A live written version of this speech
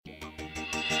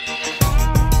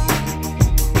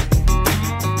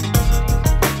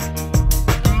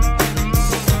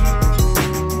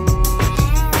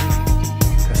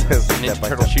Ninja by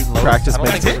Turtle shooting loads. Practice I don't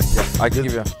makes think it. Yeah, I can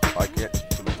give you. I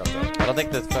can't. I don't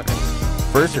think the fucking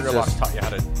First, Zero it's Lock just taught you how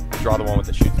to draw the one with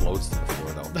the shoots loads to the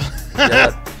floor, though.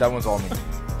 yeah, that one's all me.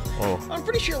 I'm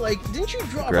pretty sure, like, didn't you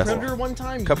draw Aggressive. a Predator one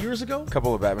time years ago?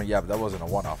 Couple of Batman, yeah, but that wasn't a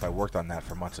one-off. I worked on that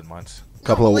for months and months.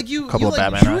 Couple of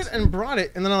Batman drew eyes. it and brought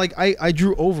it, and then I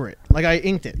drew over it, like I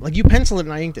inked it, like you penciled it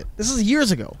and I inked it. This is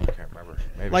years ago, I can't remember.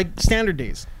 Maybe. like standard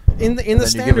days. In the And then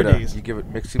standard days. you give it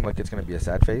make it seem like it's gonna be a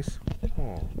sad face.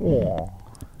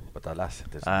 But that's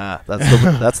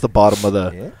That's the bottom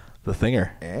of Yeah. the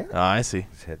thinger. Eh? Oh, I see.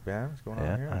 his headband is going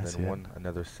Yeah, on here, I and see then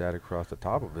another sad across the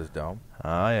top of his dome.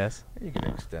 Ah, yes. And you can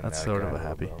extend That's that sort again of a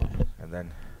little happy. bit. And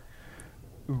then.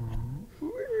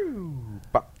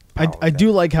 I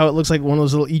do like how it looks like one of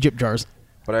those little Egypt jars.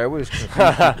 But I always confuse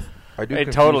I do It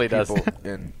confuse totally does. people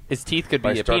in His teeth could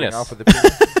by be a starting penis. off with the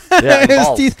penis. Yeah, His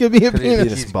balls. teeth could be a 'Cause penis.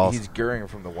 Penis and balls. he's gearing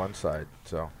from the one side,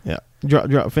 so Yeah,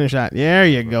 finish that. There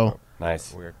you go.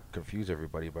 Nice. we're gonna confuse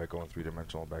everybody by going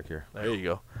three-dimensional back here. There you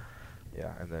go.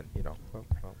 Yeah, and then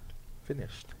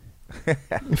finished.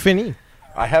 Finny.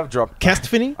 I have dropped. Cast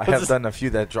Finny? I have done a few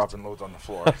that drop in loads on the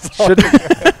floor.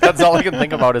 That's all I can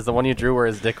think about is the one you drew where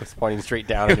his dick was pointing straight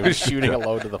down and he was shooting a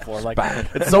load to the floor. Like,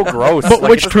 it's so gross. But Like,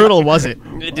 which turtle was it?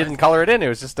 It didn't color it in. It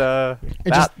was just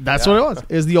That's what it was.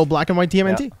 It was the old black and white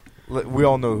TMNT. We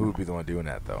all know who would be the one doing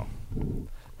that, though.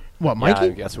 What, Yeah, I Mikey?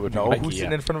 guess it would be No, Mikey, who's yeah.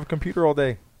 sitting in front of a computer all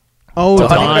day? Oh,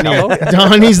 Donnie. Donnie.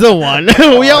 Donnie's the one.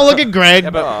 We all look at Greg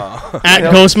at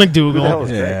Ghost McDougal.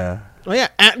 Yeah. Oh yeah,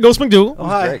 at Ghost McDougal.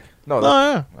 Who's Greg? No, Oh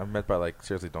yeah. I'm meant by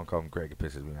seriously, don't call him Greg. It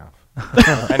pisses me off.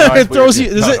 I know, It it's throws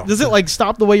weird. you. Does No, it? no. Does it like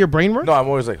stop the way your brain works? No, I'm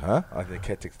always like, huh? I think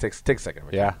it takes a second.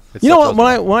 Yeah. You know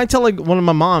what? When I tell like one of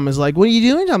my mom is like, "What are you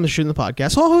doing? I'm shooting the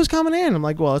podcast." Oh, who's coming in? I'm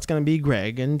like, "Well, it's gonna be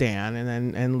Greg and Dan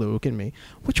and Luke and me."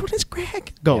 Which one is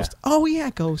Greg? Ghost. Yeah. Oh yeah,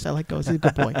 Ghost. I like Ghost. He's a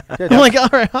good boy. Yeah, I'm like, all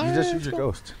right. You just use your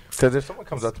ghost. Because if someone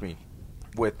comes up to me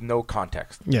with no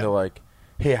context, Yeah. they're like,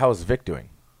 "Hey, how's Vic doing?"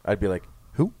 I'd be like,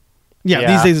 "Who?" Yeah,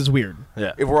 Yeah. these days it's weird.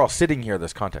 Yeah. If we're all sitting here,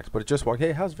 there's context. But it just walk,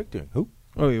 "Hey, how's Vic doing?" Who?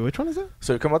 Oh, wait, which one is that?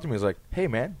 So he come up to me, he's like, "Hey,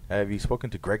 man, have you spoken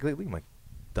to Greg lately?" I'm like,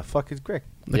 "The fuck is Greg?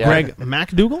 The Yeah. Greg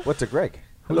MacDougal. What's a Greg?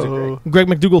 Who's a Greg?" Greg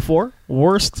McDougal 4.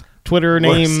 Worst Twitter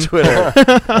name. Worst Twitter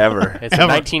ever. It's a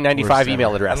 1995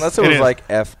 email address. Unless it It was is. like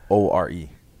FORE.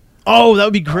 Oh, that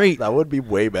would be great. That would be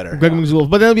way better. Greg McDougal.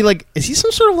 But then it'd be like, is he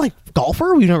some sort of like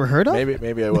golfer we've never heard of?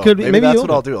 Maybe I will. Could be- maybe maybe that's you'll what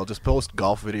do. I'll do. I'll just post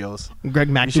golf videos. Greg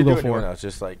You should do MacDougal it when 4. it's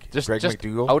just like just Greg just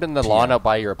McDougal. out in the lawn out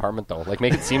by your apartment, though. Like,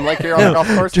 make it seem like you're on a golf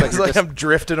course. Just you're like I'm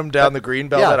drifting them down the green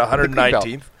belt Yeah, at the green belt.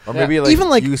 119th. Or Yeah. maybe like Even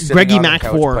like you sitting Greggy on the Mac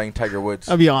couch 4. playing Tiger Woods.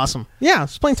 That'd be awesome. Yeah,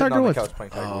 just playing Sitting Tiger on the Woods. couch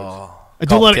playing Tiger Woods. I do a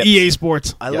Golf lot of tips. EA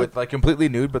Sports. I Yeah, look, like completely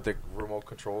nude, but the remote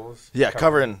control is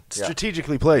covering Yeah.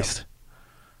 strategically placed.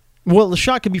 Well, the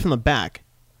shot could be from the back.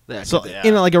 Yeah, So yeah.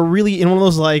 in like a really in one of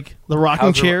those like the rocking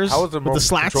How's chairs how is the with remote the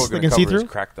slats control that gonna can see cover his through.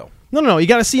 crack though? No, you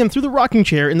got to see him through the rocking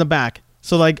chair in the back.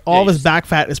 So like all Yeah, of you his s- back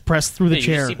fat is pressed through the you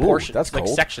chair. see portions, that's like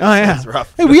cold. sections. Oh yeah. That's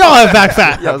rough. Hey, we all have back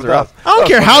fat. That was rough. I don't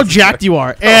care how jacked you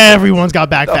are. Everyone's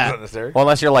got back That's not fat. necessary. Well,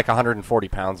 unless you're like 140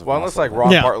 pounds of Well, unless muscle. like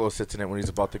Ron Yeah. Bartlow sits in it when he's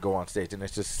about to go on stage, and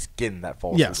it's just skin that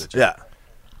falls Yes. through the chair. Yeah.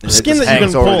 And Skin it that just you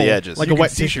hangs can over pull the edges. like You a can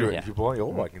wet see tissue. through it. Yeah. People are like,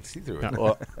 oh, I can see through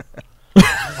it.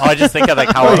 Oh, I just think of like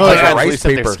how Like translucent rice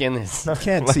their paper. skin is. You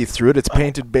can't see through it. It's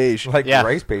painted beige. Like Yeah.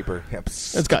 rice paper. Yep.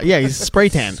 It's got he's spray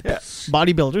tan.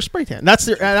 Bodybuilder spray tan. That's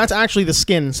actually the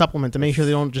skin supplement to make sure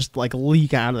they don't just like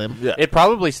leak out of them. Yeah, It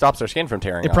probably stops their skin from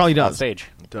tearing. It probably off on does. stage.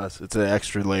 it does. It's an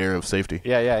extra layer of safety.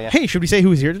 Yeah. Hey, should we say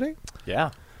who's here today? Yeah.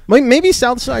 Maybe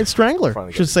Southside Strangler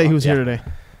Finally should gets say it who's yeah. here today.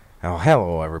 Oh,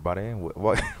 hello, everybody.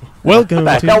 Welcome What the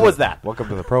to hell was that? Welcome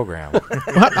to the program.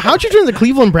 How'd you turn to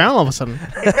Cleveland Brown all of a sudden?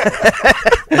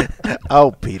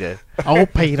 Oh, Peter. Oh,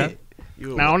 Peter.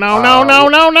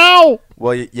 No.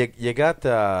 Well, you got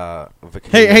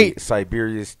Hey.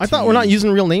 Siberia's. I thought we're not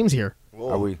using real names here.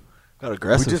 Are we? Got We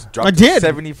aggressive. just dropped I did.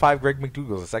 75 Greg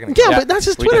McDougal's a second ago. Yeah, Yeah, but that's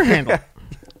his we Twitter did. handle.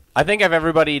 I think if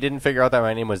everybody didn't figure out that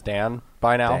my name was Dan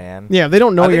by now, Dan. Yeah, they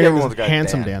don't know I think your name everyone's is got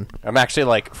Handsome Dan. Dan. I'm actually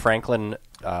like Franklin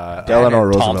Delano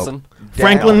Roosevelt. Thompson.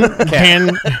 Franklin Dan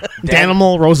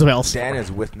Danimal Roosevelt. Dan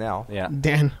is with now. Yeah.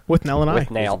 Dan with Nell and I.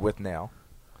 With Nail. Is with now.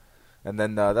 And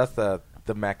then that's the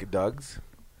Mac Dugs.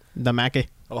 The Mackey,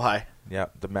 Oh, hi. Yeah,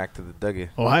 the Mac to the Dougie.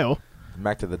 Ohio. The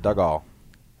Mac to the Dugall.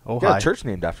 Oh, Got hi. a church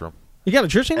named after him. You got a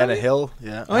church name? And a on it? hill.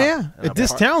 Yeah. Oh yeah, And a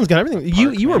this park. town's got everything.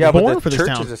 You were Yeah, born but the for this church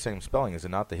town. is the same spelling, is it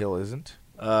not? The hill isn't?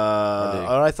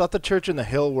 I thought the church and the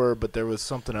hill were, but there was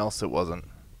something else that wasn't.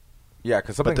 Yeah,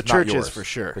 because But the church is for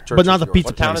sure. But not the pizza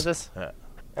What town place. is this?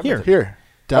 Here. Here.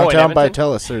 Downtown by Edmonton?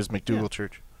 Telus, there's McDougal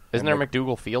Church. Isn't there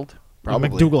McDougal Field? Probably.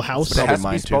 McDougal House. But it has to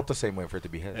mine be too. spelled the same way for it to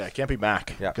be his. Yeah, it can't be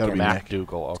Mac. Yeah, Gotta be Mac.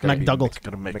 McDougal. Okay. McDougal.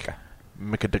 Gotta make.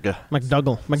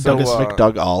 McDougall. So,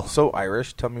 McDougall. So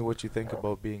Irish, tell me what you think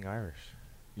about being Irish.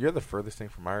 You're the furthest thing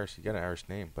from Irish. You got an Irish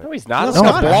name, but No, he's not. No, That's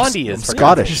how Scottish. Blondie is. I'm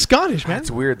Scottish. He's Scottish, man.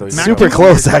 it's weird though. Mac- Super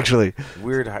close, actually.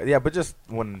 Weird. Yeah, but just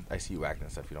when I see you acting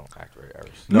and stuff, you don't act very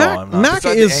Irish. No, Mac, I'm not. Mac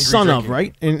Besides the is angry son of, drinking.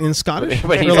 right? In Scottish?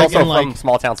 But Or he's like also in, like- from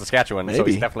small town Saskatchewan, so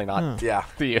Maybe. he's definitely not. Yeah.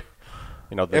 The,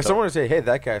 the, If someone would say, "Hey,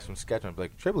 that guy's from Saskatchewan," I'd be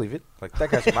like, "Should I believe it? Like that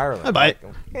guy's from Ireland." I buy it.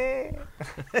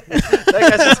 that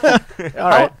guy's just, all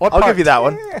right, what I'll part? give you that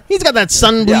one. He's got that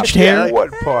sun-bleached hair.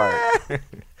 What part?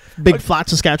 Big flat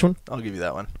Saskatchewan. I'll give you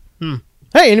that one.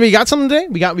 Hey, anybody got something today?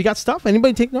 We got stuff?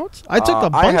 Anybody take notes? I took a I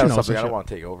bunch have of notes. something. and I don't shit. want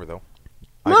to take over though.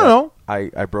 No.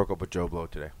 I broke up with Joe Blow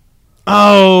today.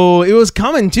 Oh, it was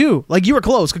coming too. Like you were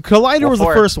close. Collider was the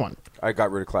for it? first one. I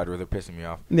got rid of Collider. They're pissing me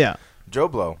off. Yeah. Joe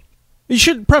Blow. You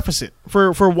should preface it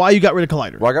for why you got rid of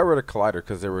Collider. Well, I got rid of Collider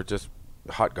because they were just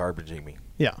hot garbaging me.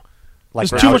 Yeah. Like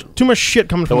There's now- too much shit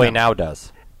coming the from way them. now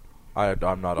does. I'm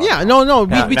not on. Yeah, it. no. We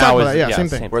Now talked about is- that. Yeah, yeah, same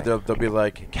same thing. Where they'll be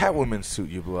like Catwoman suit,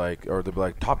 you'll be like, or they'll be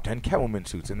like top 10 Catwoman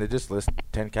suits, and they just list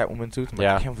 10 Catwoman suits. I'm like,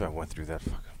 Yeah. I can't believe I went through that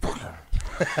fucking.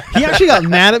 He actually got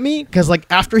mad at me because, like,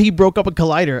 after he broke up with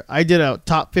Collider, I did a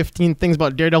top 15 things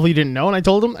about Daredevil you didn't know, and I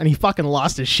told him, and he fucking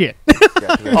lost his shit.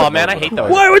 Oh man, I hate those.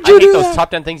 Why would I you hate do those that?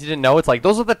 top 10 things you didn't know? It's like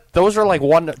those are like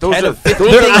one. Those 10 are- of 15 those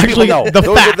things They're people actually know. the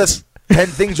Those are the facts. 10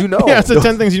 things you know. Yeah, it's the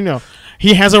 10 things you know.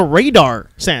 He has a radar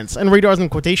sense, and radar's in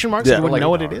quotation marks, so Yeah. you wouldn't Like know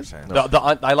what it radar is. sense.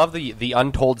 I love the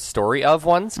untold story of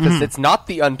ones because it's not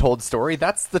the untold story.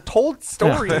 That's the told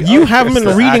story. Yeah. You haven't It's been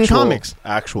the reading actual- comics.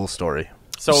 Actual story.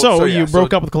 So yeah, you so-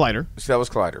 broke up with Collider. So that was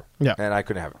Collider. Yeah. And I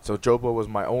couldn't have it. So Joe Blow was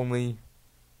my only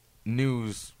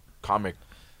news comic.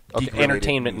 geek-related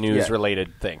Entertainment news Yeah.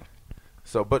 related thing.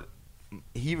 So, but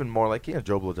even more like,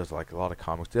 Joe Blow does like a lot of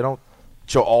comics. They don't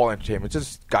show all entertainment,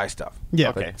 just guy stuff. Yeah.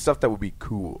 Like, Okay. stuff that would be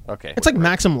cool. Okay. It's like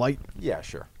Maxim Light. Yeah,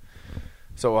 sure.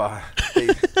 So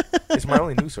it's my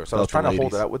only news source. So I was About the trying to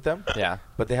hold it ladies. out with them. Yeah.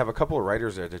 But they have a couple of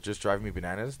writers there that just drive me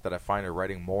bananas that I find are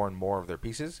writing more and more of their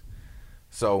pieces.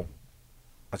 So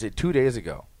I'd say 2 days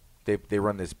ago, they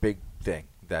run this big thing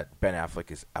that Ben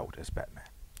Affleck is out as Batman.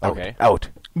 Out, Okay. Out.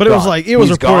 But it was Gone. like- it was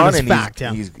He's reported gone as and fact,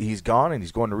 He's gone and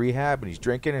he's going to rehab and he's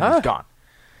drinking and Huh. he's gone.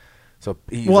 So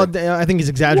he's Well, like, I think he's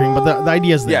exaggerating, but the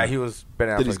idea is there. yeah, he was Ben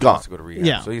Affleck he's gone. wants to go to rehab.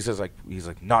 Yeah. So he says he's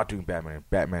not doing Batman.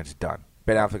 Batman's done.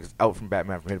 Ben Affleck is out from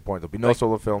Batman from midpoint. There'll be no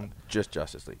solo film, just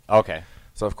Justice League. Okay.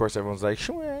 So of course everyone's like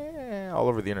 "Shwah," all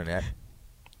over the internet.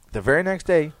 The very next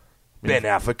day, Ben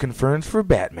Affleck confirms for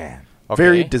Batman. Okay.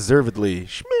 Very deservedly.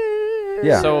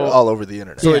 Yeah. So- all over the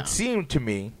internet. So Yeah. it seemed to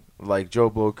me like Joe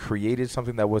Blow created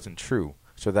something that wasn't true,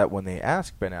 so that when they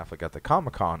ask Ben Affleck at the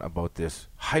Comic-Con about this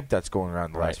hype that's going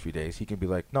around the Right. last few days, he can be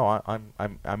like, "No,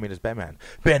 I'm in as Batman."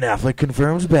 Ben Affleck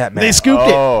confirms Batman. They scooped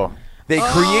it. Oh. They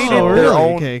created Oh, their really?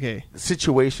 own Okay.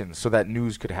 situations so that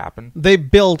news could happen. They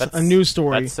built That's a news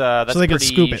story That's so they could pretty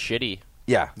scoop it. shitty.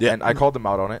 Yeah, Yeah. and I called them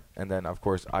out on it, and then of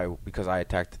course because I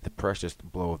attacked the precious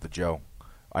blow of the Joe,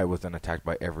 I was then attacked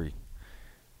by every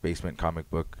basement comic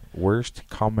book worst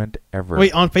comment ever.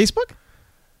 Wait, on Facebook?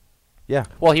 Yeah.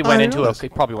 Well, he I went didn't into know a this. he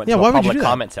probably went Yeah, to why a would you public do that?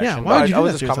 comment Yeah, section. why would I, you I do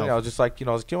was that just to commenting. I yourself? was just like,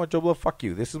 I was like, Joe Blow, fuck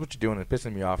you. This is what you're doing. It's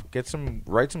pissing me off.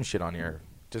 Write some shit on here.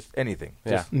 Just anything.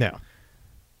 Yeah. Just- No.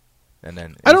 And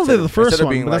then I don't instead think the of- first instead of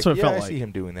one, being but that's like, what it yeah, felt I like. see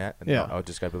him doing that. And Yeah. I would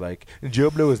just gotta be like,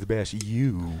 Joe Blow is the best.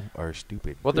 You are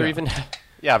stupid. Well, they're Yeah. even.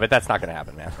 Yeah, but that's not going to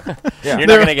happen, man. Yeah. You're They're-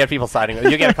 not going to get people siding.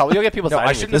 You'll get a couple. You'll get people No, I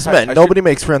siding. shouldn't with This you. have- man, I nobody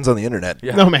makes friends on the internet.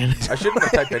 Yeah. No, man. I shouldn't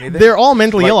have typed anything. They're all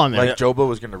mentally like, ill on there. Like Joe Blow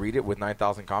was going to read it with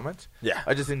 9,000 comments. Yeah.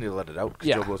 I just didn't need to let it out because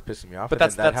Yeah. Joe Blow was pissing me off. But And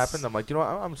that's- then that that's- happened. I'm like, you know what?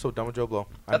 I'm so done with Joe Blow.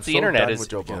 I'm That's the so internet. done Is with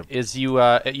Joe Blow.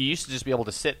 you used to just be able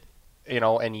to sit,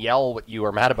 and yell what you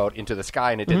were mad about into the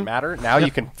sky, and it didn't matter. Now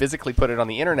you can physically put it on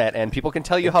the internet, and people can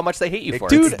tell you how much they hate you for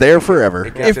Dude, it. there forever.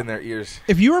 It gets If- in their ears.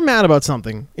 If you were mad about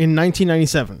something in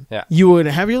 1997, Yeah. you would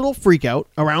have your little freak out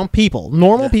around people,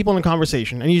 normal people in a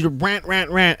conversation, and you'd rant,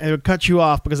 and it would cut you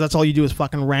off because that's all you do is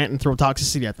fucking rant and throw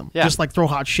toxicity at them. Yeah. Just like throw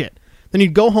hot shit. Then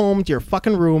you'd go home to your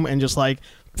fucking room and just like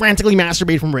frantically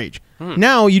masturbate from rage.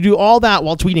 Now you do all that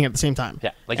while tweeting at the same time.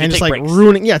 Yeah, like you and just take like breaks.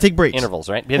 ruining, take breaks. Intervals,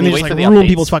 right? And you they wait just, for like, the ruin updates,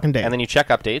 people's fucking day. and then you check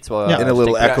updates. Well, Yeah. In a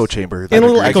little take echo breaks. chamber. In a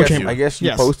little I echo guess chamber. I guess you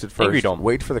Yes. posted Angry first. Dome.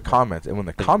 Wait for the comments, and when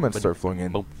the comments start flowing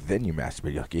in, boom. then you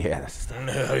masturbate. You're like, yeah, that's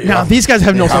Now these guys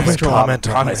have no self-control. Comment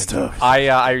on my stuff.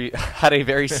 I had a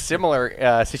very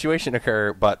similar situation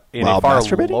occur, but in While a far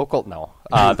masturbating? local.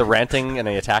 No, the ranting and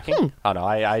the attacking. Oh no,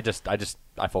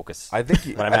 I focus. I think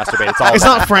you- when I masturbate, it's all It's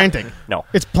not frantic. No.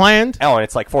 It's planned. Oh, and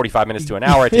it's like 45 minutes to an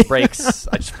hour. I take breaks.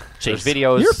 I just change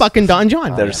videos. You're fucking Don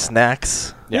John. There's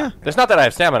snacks. Yeah. Yeah. There's not that I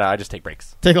have stamina. I just take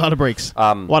breaks. Take a lot of breaks.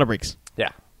 Um, Water breaks. Yeah.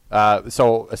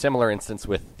 So a similar instance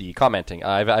with the commenting.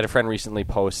 I've had a friend recently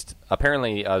post.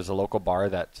 Apparently, there's a local bar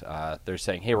that they're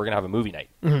saying, "Hey, we're gonna have a movie night,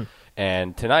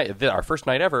 and tonight, our first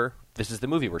night ever. This is the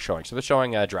movie we're showing." So they're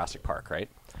showing Jurassic Park, right?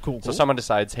 Cool. So someone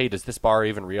decides, "Hey, does this bar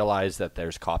even realize that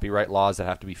there's copyright laws that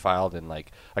have to be filed and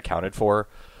like accounted for?"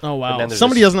 Oh wow! And then there's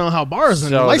Somebody doesn't know how bars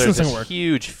and so licensing there's work.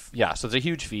 So there's a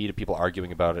huge feed of people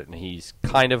arguing about it, and he's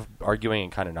kind of arguing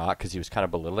and kind of not because he was kind of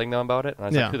belittling them about it. And I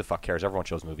was Yeah. like, "Who the fuck cares? Everyone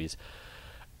shows movies."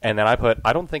 And then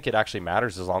I don't think it actually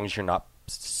matters as long as you're not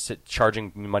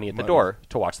charging money at the door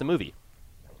to watch the movie.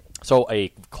 So a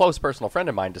close personal friend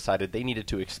of mine decided they needed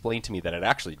to explain to me that it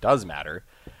actually does matter.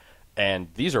 And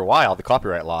these are why all the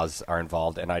copyright laws are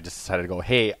involved. And I just decided to go,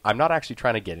 hey, I'm not actually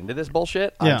trying to get into this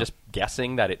bullshit. Yeah. I'm just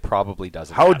guessing that it probably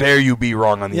doesn't How matter. dare you be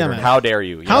wrong on the Yeah, internet? man. How dare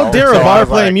you? How know? dare a So I bar was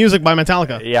play like, music by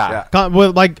Metallica? Yeah.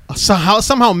 With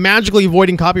somehow magically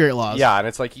avoiding copyright laws. Yeah, and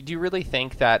it's like, do you really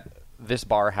think that this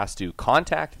bar has to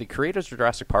contact the creators of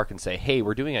Jurassic Park and say, hey,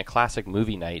 we're doing a classic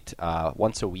movie night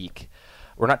once a week.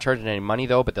 We're not charging any money,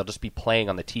 though, but they'll just be playing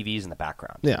on the TVs in the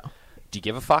background. Yeah. Do you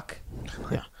give a fuck?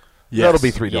 Yeah. That'll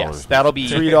be $3. Yes, that'll be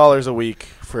 $3 a week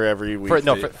for every week.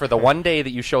 for the one day that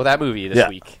you show that movie this Yeah.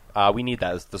 week. We need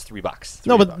those $3.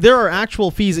 No, but there are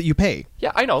actual fees that you pay,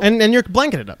 Yeah, I know. and you're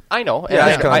blanketed up. I know. Yeah, and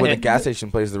it's kind of I- when the and- gas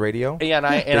station plays the radio. Yeah, and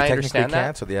I They technically understand can't,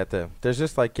 that. so they have to. There's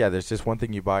just there's just one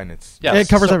thing you buy, and it's Yeah, It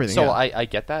covers so, everything, So yeah. I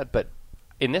get that, but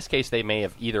in this case, they may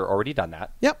have either already done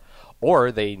that. Yep.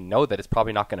 Or they know that it's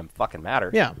probably not going to fucking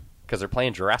matter. Yeah. Because they're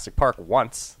playing Jurassic Park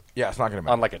once yeah, it's not going to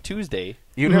matter. on like a Tuesday.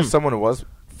 Even if someone was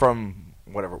from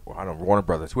whatever, I don't know, Warner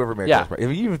Brothers, whoever made Yeah. those,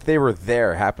 even if they were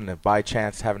there, happened to by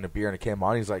chance having a beer and it came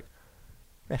on, he's like,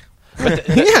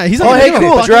 Yeah, he's Oh, like, hey, "Yeah,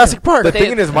 cool, fuck Jurassic it." Park. the they-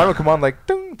 thing in his mind would come on like,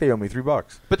 ding, they owe me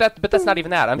 $3. But that's not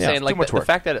even that. I'm Yeah, saying it's like too much the work.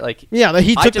 fact that like Yeah, that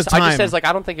he took I the time. just says like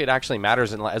I don't think it actually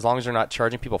matters as long as they're not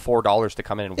charging people $4 to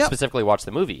come in and Yep. specifically watch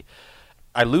the movie.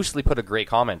 I loosely put a gray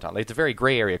comment on. It's a very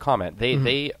gray area comment.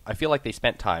 They I feel like they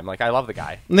spent time. Like I love the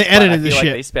guy. And they but edited I the feel like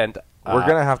shit. They spent. We're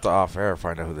gonna have to off air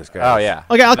find out who this guy Oh is. yeah.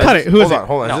 Okay, I'll cut it. Who is it?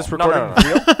 Hold on. No, Is this no, recording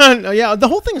no. real? No, yeah, the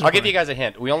whole thing is. I'll give recorded. you guys a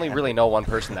hint. We only really know one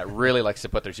person that really likes to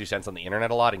put their 2 cents on the internet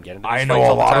a lot and get into. I these know fights a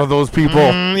all the lot time. of those people.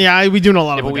 Yeah, we do know a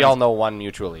lot Yeah, of but the we guys. all know one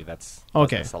mutually. That's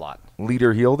Okay. That's a lot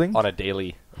Leader Hielding. on a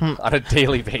daily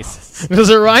basis. Does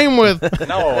it rhyme with?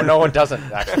 No one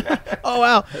doesn't actually. Oh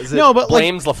wow. No, but like.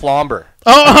 Blames LaFlamber.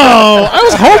 Oh, I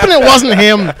was hoping it wasn't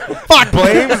him. Fuck.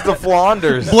 Blames the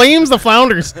Flanders. Blames the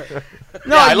Flounders.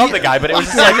 No, Yeah, I love the guy, but it was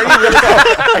just like,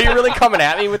 are you really coming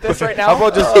at me with this right now? How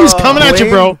about just He's coming at you,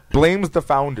 bro. Blames the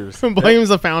founders. Blames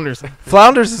the Founders.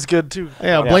 Flounders is good too.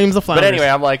 Yeah, blames the Flounders. But anyway,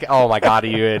 I'm like, oh my god, are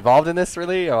you involved in this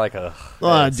really? I'm like, ugh.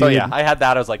 So dude. yeah, I had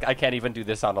that. I was like, I can't even do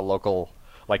this on a local,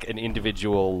 like an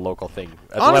individual local thing.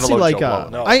 let honestly, alone like, show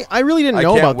global. I really didn't I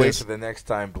know can't about wait this. for the next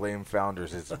time Blame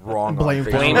Founders is wrong. Blame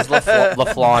on Blames Facebook.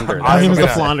 LaFlaunder. I'm Blames the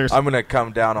gonna- Flanders. I'm gonna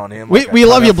come down on him. We like we a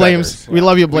love ton you, of Blames. feathers. We Yeah.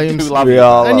 love you, Blames. love We you.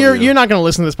 all And love you're you. not going to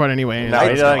listen to this part anyway. No, I,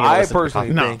 he doesn't even I listen to the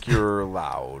personally No. think you're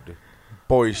loud,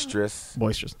 boisterous,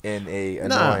 Boisterous. in a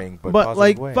Nah, annoying but but positive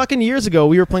like way. fucking years ago,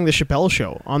 we were playing the Chappelle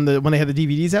Show on the when they had the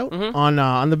DVDs out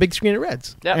on the big screen at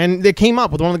Reds, Yeah. and they came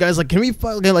up with one of the guys like, can we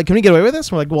get away with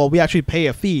this? We're like, well, we actually pay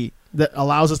a fee that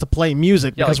allows us to play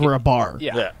music Yeah, because like we're a bar,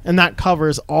 Yeah. and that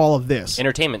covers all of this.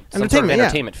 Entertainment. Some Entertainment, sort of yeah.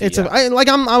 entertainment fee. It's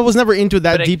yeah. I was never into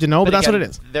that But deep to know, but that's again, what it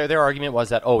is. Their argument was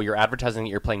that, oh, you're advertising that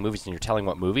you're playing movies and you're telling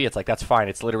what movie. It's like, that's fine.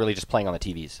 It's literally just playing on the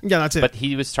TVs. Yeah, that's it. But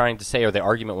he was trying to say, or the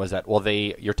argument was that, well,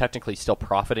 you're technically still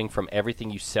profiting from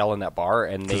everything you sell in that bar,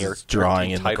 and they 'Cause are it's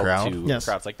drawing in the entitled crowd. to Yes.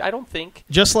 crowds. Like, I don't think.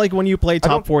 Just like when you play Top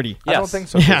don't- 40. I don't Yes. think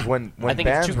so. 'Cause Yeah. When I think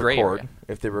it's bands too gray record, area.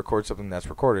 if they record something that's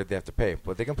recorded, they have to pay.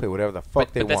 But they can play whatever the fuck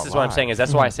But, they but this want. is what I'm live. saying. Is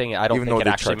that's why I'm saying I don't Even think though it they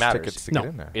actually charge matters. tickets to No. get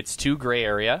in there. It's too gray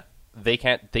area. They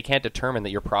can't determine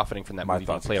that you're profiting from that My movie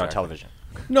being thoughts played on exactly. television.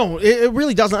 No, it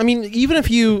really doesn't. I mean, even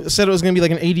if you said it was going to be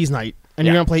like an 80s night, and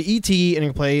Yeah. you're going to play E.T., and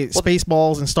you're going to play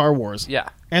Spaceballs and Star Wars. Yeah.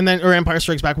 And then, or Empire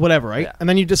Strikes Back, whatever, right? Yeah. And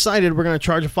then you decided we're going to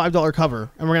charge a $5 cover,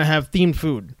 and we're going to have themed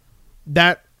food.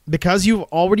 That, because you've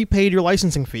already paid your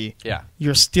licensing fee, Yeah.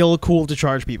 you're still cool to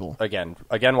charge people. Again,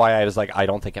 why I was like, I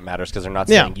don't think it matters because they're not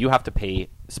Yeah. saying you have to pay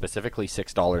specifically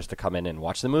 $6 to come in and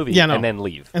watch the movie Yeah, no. and then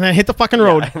leave. And then hit the fucking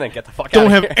road. Yeah, and then get the fuck out Don't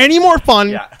of have here. any more fun.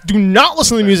 Yeah. Do not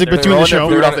listen to the music They're between the throwing show.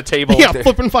 their food off the table. Yeah,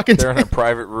 flipping fucking. They're in a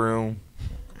private room.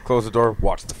 Close the door.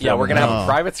 Watch the film. Yeah, we're gonna have No. a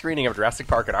private screening of Jurassic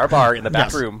Park at our bar in the back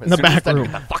Yes, room. in the As soon as back it's done,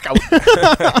 room. get the fuck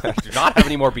out. Do not have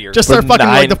any more beer. Just start With fucking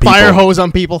like 9 the fire people. hose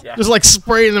on people. Yeah. Just like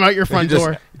spraying them out your You front just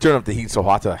door. turn up the heat so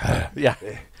hot to yeah.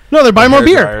 No, they're buying more Hair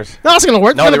beer. dryers. No, that's gonna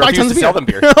work. No, They're they gonna buy refuse tons to of sell them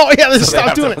beer. Oh yeah, they So they stopped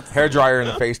have doing to- it. hair dryer in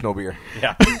the face, no beer.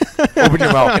 Yeah. Open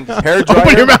your mouth. Hair dryer.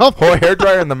 Open your mouth. Hair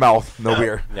dryer in the mouth. No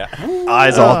beer. Yeah.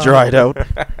 Eyes all dried out.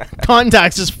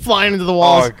 Contacts just flying into the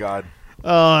walls. Oh god.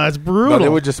 Oh, that's brutal. No, they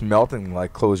would just melt and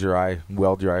like close your eye,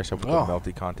 weld your eye shut with Oh, the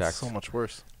melty contacts. So much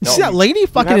worse. You see that lady You've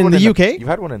fucking had in one the UK? You've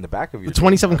had one in the back of your The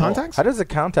 27 contacts? How does the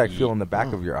contact feel in the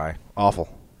back of your eye? Awful.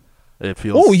 It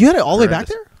feels. Oh, you had it all the way back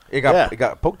horrendous. there? It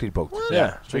got poked.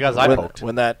 Yeah. So you guys eye when, poked.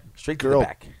 when that Straight to the girl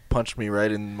back. punched me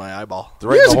right in my eyeball.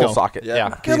 Right Years in the ago. whole socket. Yeah.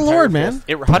 The Good entire lord, fist.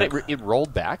 man. It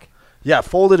rolled back. Yeah,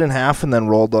 folded in half and then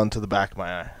rolled onto the back of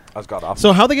my eye. I was got off.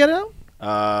 So how'd they get it out?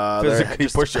 Physically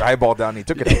pushed your eyeball down. He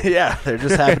took it. Out. Yeah, there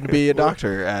just happened to be a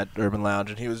doctor at Urban Lounge,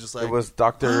 and he was just like, It was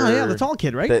Doctor. Oh, yeah, the tall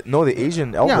kid, right? The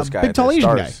Asian Elvis guy. big tall that Asian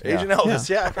stars. guy. Yeah. Asian Elvis.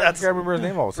 Yeah, I can't remember his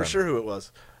name all of a for sudden. sure who it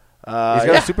was. He's got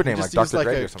a super name, just like used Dr.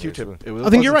 Greg a or something. Q-tip. It I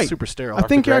think you're wasn't right. Super sterile. I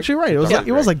think you're Greg? actually right. It was Dr.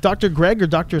 it was Greg. like Dr. Greg or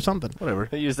Dr. something. Whatever.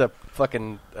 They used a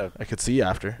fucking I could see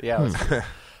after. yeah. It was,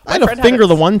 I had My a friend had finger it.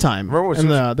 the one time, Remember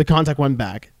when and the contact went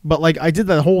back. But like I did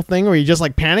that whole thing where you just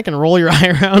like panic and roll your eye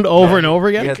around over and over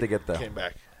You again. had to get the. Came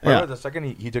back. Remember Yeah. the second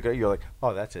he took it, you're like,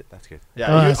 oh, that's it. That's good. Yeah.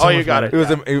 Oh, that's so you much got better.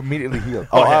 it. It was immediately healed.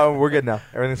 Oh, yeah. We're good now.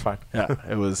 Everything's fine. Yeah,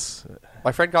 it was.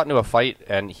 My friend got into a fight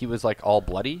and he was like all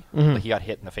bloody. Mm-hmm. Like he got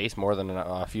hit in the face more than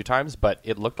a few times, but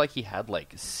it looked like he had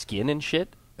like skin and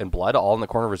shit and blood all in the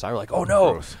corner of his eye. We're like, oh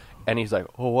no. Gross. And he's like,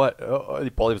 oh what? Oh,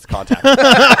 he pulled his contact. It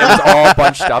was all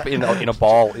bunched up in a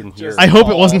ball in here. I hope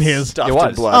it wasn't his. Stuffed It in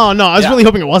was. blood. Oh no, I was Yeah. really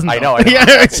hoping it wasn't. I though. know. I know.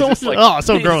 Yeah, it's so just like,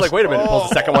 so he's gross. like, wait a minute. Pulls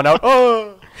the second one out.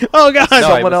 Oh. Oh god. No, it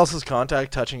Someone was- else's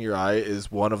contact touching your eye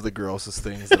is one of the grossest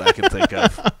things that I can think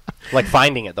of. Like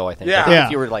finding it though, I think. Yeah. I think Yeah.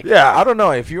 if you were like, Yeah, I don't know.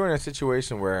 If you were in a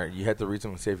situation where you had to read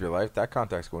something to save your life, that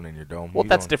contact's going in your dome. Well, You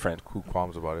that's don't different. Who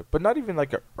qualms about it? But not even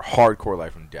like a hardcore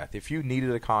life and death. If you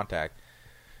needed a contact,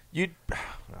 you'd.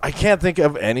 I can't think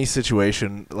of any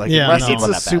situation like Yeah, unless no. it's Not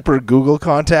a that bad. super Google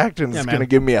contact and Yeah, it's man. going to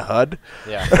give me a HUD.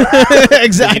 yeah.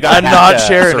 exactly. got I'm hack not the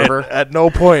sharing server. it at no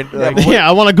point. Like, Yeah,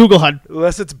 I want a Google HUD.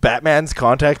 unless it's Batman's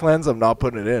contact lens, I'm not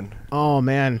putting it in. Oh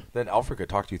man. Then Alfred could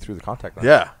talk to you through the contact lens.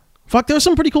 Yeah. Fuck, there was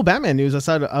some pretty cool Batman news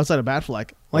outside of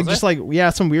Batfleck. Like Was just there?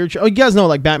 like some weird. Oh, you guys know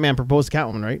like Batman proposed to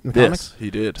Catwoman, right? In the comics.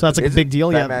 he did. So that's like a Isn't big deal.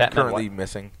 Batman Yeah. Batman currently what?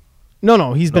 missing.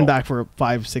 No, he's been No. back for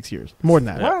 5-6 years, more than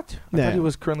that. What? I Yeah. thought he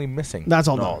was currently missing. That's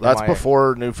all no, done. that's Am I-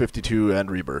 before New 52 and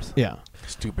Rebirth. Yeah.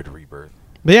 Stupid rebirth.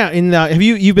 But yeah, have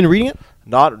you've been reading it?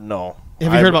 No.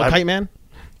 Have you heard about Kite Man?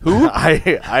 Who? I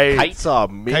Kite? saw a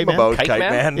meme Kite Man? about Kite Kite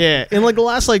Man? Man. Yeah, in like the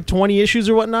last like 20 issues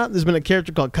or whatnot, there's been a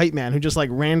character called Kite Man who just like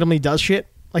randomly does shit.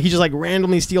 Like he just like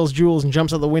randomly steals jewels and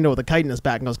jumps out the window with a kite in his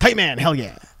back and goes, "Kite Man, hell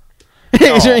yeah!"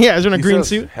 Is there in a He green says,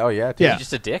 suit. Hell yeah. Yeah. He's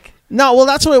just a dick. No, well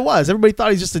that's what it was. Everybody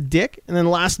thought he's just a dick, and then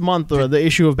last month the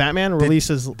issue of Batman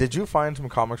releases. Did you find some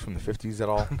comics from the 50s at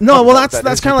all? No, well That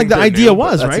that's is- kind of you like the think they're idea new, but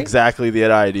was, That's right? exactly the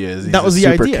idea. Is he's That was a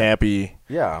the super idea. campy.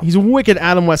 Yeah. He's a wicked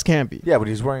Adam West Campy. Yeah, but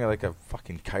he's wearing like a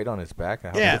fucking kite on his back.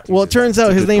 How Yeah. 50s Well, is it turns that?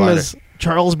 out his good name glider. is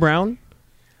Charles Brown.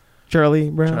 Charlie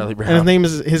Brown. Charlie Brown. And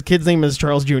his kid's name is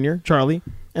Charles Jr. Charlie.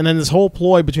 And then this whole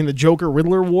ploy between the Joker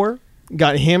Riddler war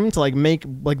got him to like make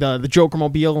like the Joker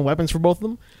mobile and weapons for both of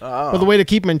them. Oh. But the way to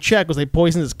keep him in check was they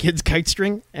poisoned his kid's kite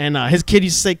string, and his kid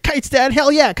used to say, "Kites, Dad,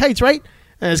 hell yeah, kites, right?"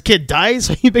 And his kid dies,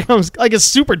 so he becomes like it's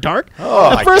super dark. At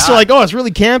my first, God. you're like, "Oh, it's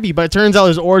really campy," but it turns out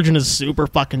his origin is super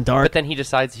fucking dark. But then he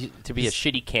decides to be a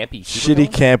shitty, campy, Shitty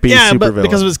supervillain? campy Yeah, but supervillain.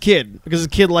 because of his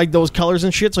kid liked those colors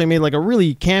and shit, so he made like a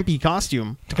really campy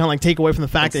costume to kind of like take away from the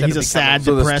fact Instead that he's of a becoming- sad,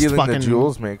 So the depressed stealing fucking. the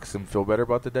jewels makes him feel better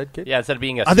about the dead kid? Yeah, instead of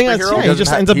being a I think that's- superhero, yeah, he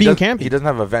just ends up being doesn't- campy. He doesn't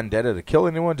have a vendetta to kill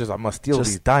anyone. Just I must steal Just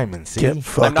these diamonds. See? Get I'm not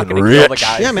fucking going to kill the rich.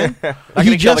 guys. Yeah, man. I'm not He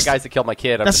going to kill the just- guys that killed my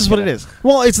kid. I'm That's just just what it gonna- is.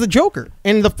 Well, it's the Joker,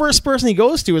 and the first person he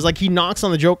goes to is like he knocks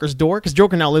on the Joker's door because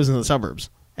Joker now lives in the suburbs,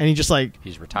 and he just like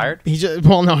He's retired. he's just,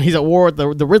 well, no, he's at war with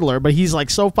the Riddler, but he's like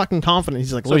so fucking confident.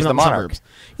 He's like So living he's up the in the monarch. suburbs.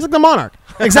 He's like the monarch,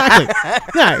 exactly.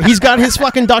 Yeah, he's got his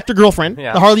fucking doctor girlfriend,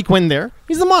 Yeah. the Harley Quinn. There,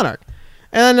 he's the monarch.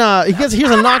 And he hears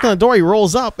a knock on the door. He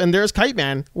rolls up, and there's Kite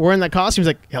Man wearing that costume. He's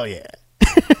like, hell yeah.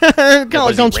 Kind of like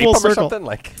Was he comes rape full him or circle. something?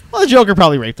 Like, Well, the Joker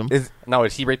probably raped him. no,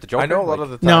 is he raped the Joker? I know a lot Like, of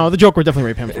the time. No, the Joker definitely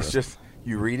raped him It's first. just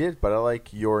you read it, but I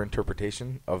like your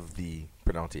interpretation of the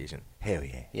pronunciation. Hell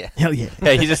yeah. Yeah. Hell yeah.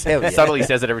 Yeah, he just subtly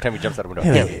says it every time he jumps out a window.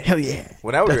 Hell yeah. Hell yeah.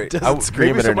 When I would read, doesn't I would scream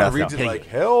maybe it or someone nothing. reads it like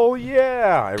hell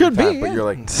yeah every Could be, time, but yeah. you're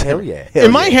like hell yeah.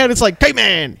 In my head, it's like Kite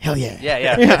Man. Hell yeah. Yeah,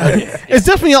 yeah. Yeah. It's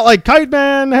definitely not like Kite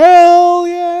Man. Hell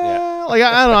yeah. Like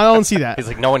I don't know. I don't see that. He's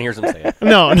like, no one hears him say it.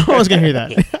 No one's gonna hear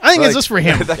that. I think Like, it's just for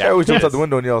him. That guy always jumps out the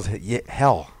window and yells yeah,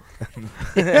 hell.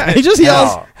 Yeah, he just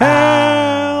yells Hell.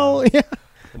 hell yeah.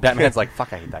 Batman's like,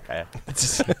 fuck, I hate that guy.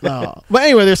 No. But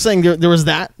anyway, they're saying there was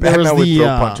that. There was Batman would the throw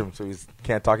punch him, so he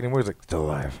can't talk anymore. He's like still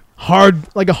alive.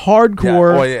 hard, like a Yeah.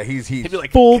 hardcore, Oh yeah, he's He'd be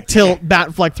like, full tilt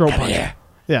Batfleck throw punch. yeah.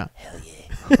 Yeah.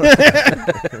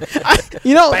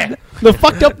 You know, the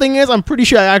fucked up thing is, I'm pretty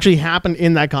sure that actually happened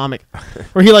in that comic,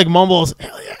 where he like mumbles,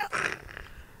 "Hell yeah."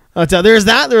 There's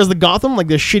that. There's the Gotham, like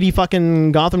the shitty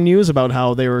fucking Gotham news about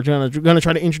how they were gonna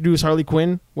try to introduce Harley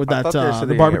Quinn with I that thought they said the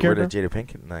they Barbara get rid of character. Jada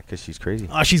Pinkett because she's crazy.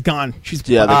 She's gone. She's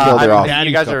Yeah, they killed her off.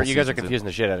 You guys are Couple seasons confusing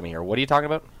the shit out of me here. What are you talking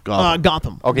about?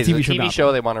 Gotham. Okay, the so the TV TV Gotham.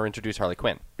 show they want to introduce Harley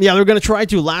Quinn. Yeah, they were gonna try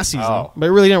to last season, Oh. but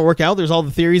it really didn't work out. There's all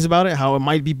the theories about it, how it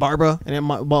might be Barbara and it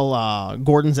might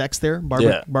Gordon's ex there,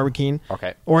 Barbara Keene.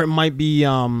 Okay. Or it might be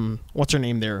what's her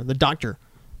name there, the doctor.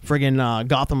 Friggin'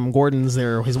 Gotham Gordon's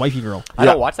there, his wifey girl. I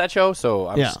don't watch that show, so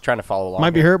I'm just trying to follow along.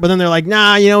 Might be here. her, but then they're like,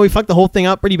 nah, we fucked the whole thing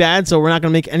up pretty bad, so we're not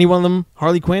gonna make any one of them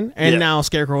Harley Quinn. And now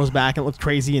Scarecrow's back and it looks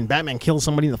crazy, and Batman kills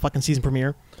somebody in the fucking season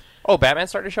premiere. Oh, Batman's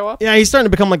starting to show up? Yeah, he's starting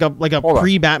to become like a Hold on.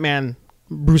 pre-Batman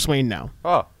Bruce Wayne now.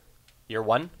 Oh, year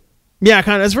one? Yeah,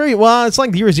 kind of. It's very well. It's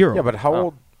like year zero. Yeah, but how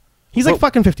old? he's like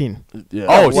fucking 15. Yeah.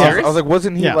 Oh, Well, serious? I was like,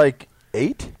 wasn't he Yeah. like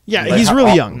 8? Yeah, Like, he's how-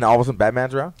 really young. No, all of a sudden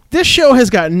Batman's around. This show has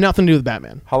got nothing to do with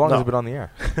Batman. How long No. has it been on the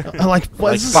air? Like,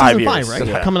 well, this is 5 season 5, years. right?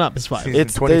 Yeah. Coming up is 5. Season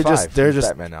It's- 25. they're He's just-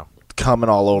 Batman now. Coming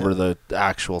all over the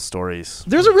actual stories.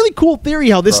 There's a really cool theory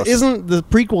how this Gross. isn't the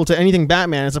prequel to anything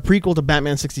Batman. It's a prequel to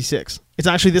Batman 66. It's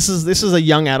actually this is a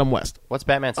young Adam West. What's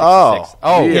Batman 66? Oh,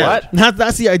 Oh, weird. what?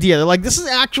 That's the idea. They're like, this is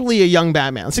actually a young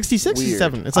Batman. 66, Weird.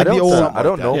 67. It's I like the don't, old. I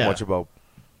don't know Yeah. much about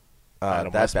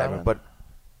Adam that West Batman, Batman. but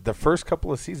the first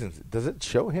couple of seasons, does it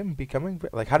show him becoming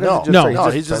like? How does No. it just No. say No,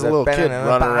 he's just a little kid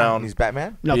running around. He's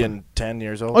Batman. No. Being 10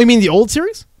 years old. Oh, you mean the old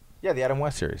series? Yeah, the Adam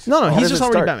West series. No, How he's does just it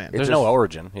already start? Batman. It There's just- no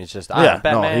origin. He's just, Yeah, no,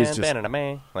 Batman, he's just-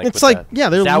 Batman. It's with like, the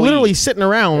they're Zowie. literally sitting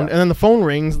around, Yeah. and then the phone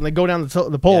rings, and they go down the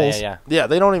Yeah, poles. yeah. Yeah,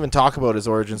 they don't even talk about his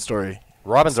origin story.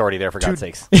 Robin's already there, for God's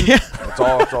sakes. Yeah. It's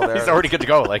all there. He's already good to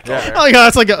go. Like, Oh,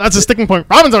 yeah, that's a sticking point.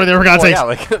 Robin's already there, for God's well,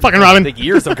 sakes. yeah, like Fucking Robin. Like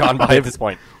years have gone by at this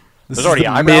point. There's already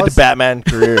eyebrows. mid-Batman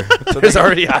career. There's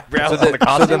already eyebrows So, on the so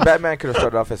costume. then Batman could have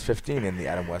started off as 15 in the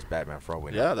Adam West Batman for all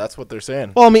we know. Yeah, that's what they're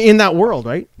saying. Well, I mean, in that world,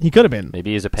 right? He could have been.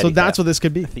 Maybe he's a petty So that's theft. what this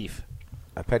could be. thief.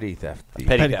 A petty theft. thief.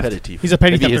 Petty theft. thief. He's a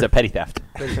petty Maybe he's thefter. a petty theft.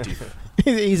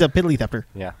 He's a piddly thefter.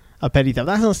 Yeah. A petty theft.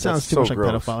 That sounds That's too so much like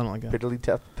gross. pedophile. I don't like that. Piddly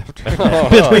theft.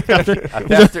 Piddly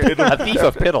thefter. A thief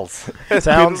of piddles.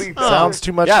 Sounds Piddly- sounds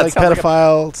too much Yeah, it like sounds like a-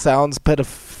 pedophile. Sounds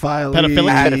pedophile.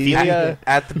 Pedophilia?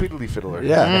 At the Piddly Fiddler.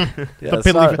 Yeah. The that's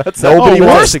Piddly not- Fiddler. Nobody Oh,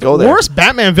 wants to go there. Worst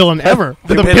Batman villain ever.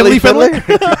 The Piddly Piddly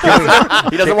Fiddler?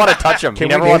 He doesn't want to touch him. He Can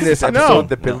never we name wants this to touch episode him.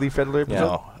 the Piddly Fiddler episode?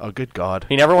 No. Oh, good God.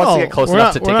 He never wants to Oh, get close we're enough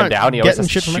not- to we're take him not down. He always getting has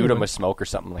to shit from shoot him anyone. with smoke or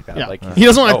something like that. Yeah. Like, He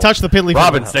doesn't want to oh, touch the Piddly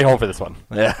Robin, Fiddler. stay home for this one.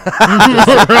 Yeah.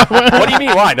 What do you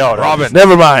mean? Why? No, Robin.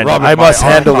 Never mind. Robin, I my must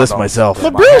arm handle this condom. myself.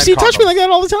 But My Bruce, hand he touched me condom. like that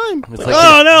all the time. It's like-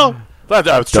 Oh, no.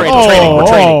 It's training. Oh, Training. We're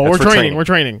training. oh, That's we're for training. We're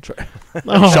training.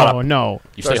 Oh, Shut up. no.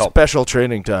 You stay Our home. special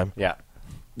training time. Yeah.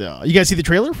 You guys see the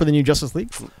trailer for the new Justice League?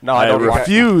 No, I don't watch.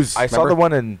 refuse. I saw Remember? the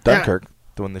one in Dunkirk,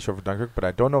 the one they showed for Dunkirk, but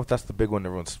I don't know if that's the big one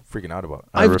everyone's freaking out about.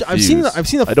 I I've seen refuse. I've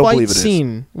seen the I don't fight believe it is.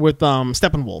 scene with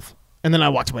Steppenwolf, and then I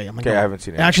walked away. I'm like, Okay, oh. I haven't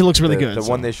seen it. It actually looks really The- good. The so.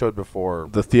 one they showed before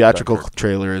The theatrical Dunkirk.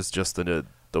 trailer is just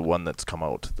the one that's come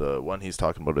out. The one he's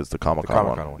talking about is the The Comic-Con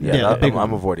Comic-Con one. one. Yeah, the that- big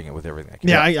I'm one. avoiding it with everything I can.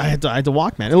 Yeah, I had to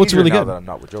walk, man. It looks Easier really now good. that I'm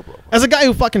not with Joe Bro. As a guy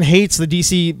who fucking hates the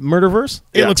DC Murderverse,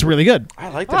 it Yeah. looks really good. I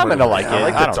like I'm gonna like I it.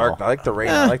 like I the don't dark. know. I like the rain.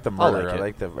 Eh, I like the I'll murder. like I it.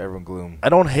 like the everyone gloom. I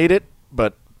don't hate it,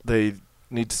 but they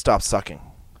need to stop sucking.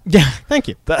 Yeah, thank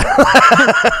you.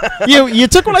 You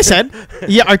took what I said,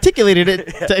 you articulated it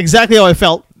to exactly how I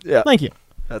felt. Yeah. Thank you.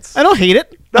 That's I don't hate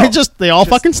it. No. They all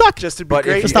fucking suck. just to be But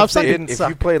great. if, stop if, sucking. if, Didn't if suck.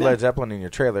 you play Led Zeppelin in your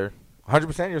trailer,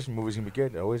 100% your movie's gonna be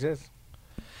good. It always is.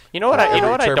 You know what? I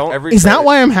don't. Every Is that trailer-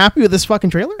 why I'm happy with this fucking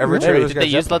trailer? Every Really? trailer's Did got they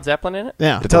use Zeppelin. Led Zeppelin in it?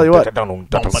 Yeah. To tell you what,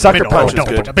 Sucker Punch is For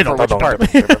good. which part?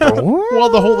 Well,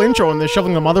 the whole intro and they're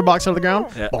shoveling the mother box out of the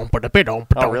ground. Yeah. Oh,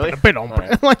 really?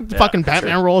 Like the fucking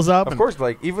Batman rolls up. Of and- course,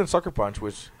 like even Sucker Punch,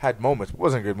 which had moments,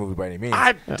 wasn't a good movie by any means.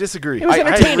 I disagree. It was I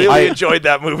entertaining. really I- enjoyed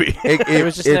that movie. It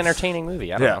was just an it's- entertaining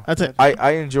movie. I don't Yeah. know. That's it.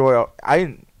 I enjoy.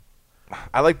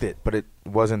 I liked it, but it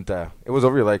wasn't. It was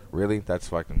over. You're like, really? That's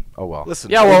fucking. Oh well. Listen,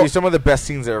 Yeah, Maybe well- some of the best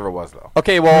scenes there ever was, though.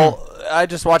 Okay, well, I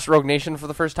just watched Rogue Nation for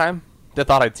the first time. I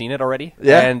thought I'd seen it already.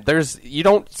 Yeah. And you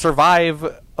don't survive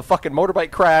a fucking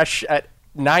motorbike crash at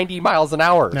 90 miles an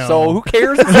hour. No. So who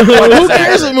cares? Who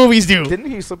cares what movies do?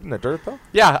 Didn't he slip in the dirt though?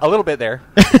 Yeah, a little bit there.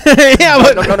 Yeah,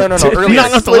 but No. Earlier. not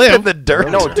enough to Slip live. in the dirt.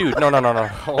 No, dude. No.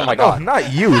 Oh my No, god.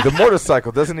 not you. The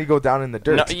motorcycle. Doesn't he go down in the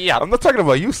dirt? No, yeah. I'm not talking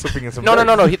about you slipping in some. No.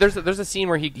 dirt. There's a scene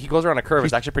where he goes around a curve.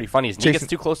 It's actually pretty funny. He gets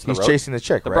too close to the He's road. chasing the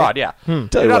chick, The right? broad, yeah. Tell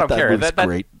Dude, you I what, don't that care. movie's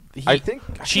great. He, I think-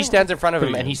 she stands in front of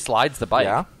him and he slides the bike.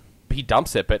 Yeah. he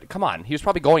dumps it. But come on, he was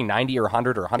probably going 90 or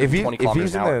 100 or 120 If kilometers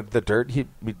he's an in hour. the dirt, he'd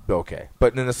be okay.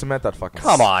 But in the cement, that fucking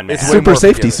Come on, man. it's way Super more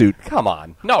safety forgiving. suit. Come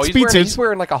on. No, Speed suits. he's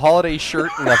wearing like a holiday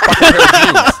shirt and a fucking pair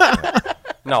of jeans.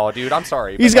 No, dude, I'm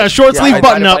sorry. He's but, got a short Yeah, sleeve I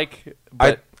button ride a up. bike,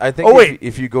 but I think Oh, if, wait.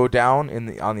 if you go down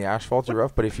on the asphalt, you're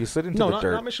rough. But if you slid into No, the not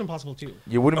dirt, Mission Impossible 2.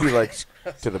 you wouldn't be like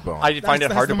to the bone. I find it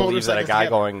that's hard to the believe that a motorcycles guy together.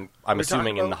 going, I'm We're assuming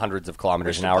talking in the about hundreds of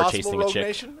kilometers Mission an hour Impossible chasing a Rogue chick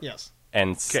Nation? Yes.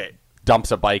 and Okay.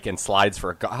 dumps a bike and slides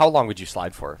for how long would you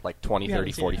slide for? Like 20, Yeah, 30,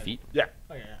 I've seen 40 it. feet? Yeah.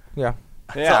 Oh, yeah. yeah.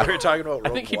 Yeah. we were talking about I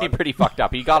Rogue think he'd be One. pretty fucked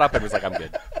up. He got up and was like, I'm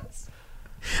good. I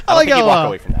I like don't think he'd walk how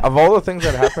away from that. Of all the things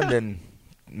that happened in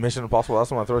Mission Impossible, that's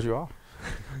the one that throws you off.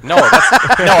 No,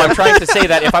 I'm trying to say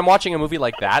that if I'm watching a movie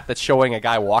like that's showing a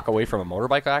guy walk away from a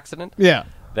motorbike accident, yeah.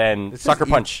 then It's Sucker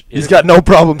just- Punch He's is got no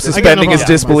problem got no suspending his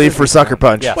problem. disbelief for Sucker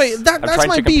Punch. Yes. Wait, I'm that's trying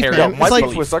my to beef, compare man. it. My It's like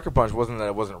beef with Sucker Punch wasn't that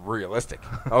it wasn't realistic.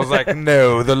 I was like,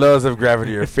 no, the laws of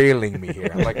gravity are failing me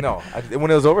here. I'm like, no. When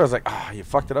it was over, I was like, you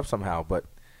fucked it up somehow. But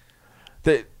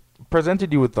they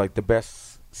presented you with like the best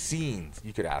scenes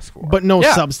you could ask for. but no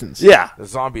Yeah. substance. Yeah. the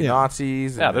zombie Yeah.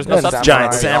 Nazis. Yeah, and there's the no substance.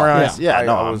 Giant samurai. samurais. Yeah, I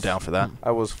no, I'm was- down for that.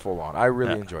 I was full on. I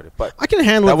really Yeah. enjoyed it. But I can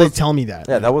handle That it. They was- tell me that.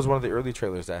 yeah, that was one of the early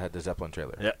trailers that had the Zeppelin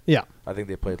trailer. Yeah. Yeah. I think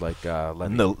they played like Levy.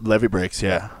 And the levee breaks,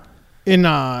 yeah. In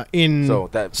So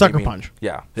that Sucker made me- Punch.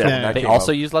 Yeah. Yeah. So Yeah. that They came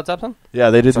also out. use Led Zeppelin?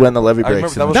 Yeah, they did So- when the levee I remember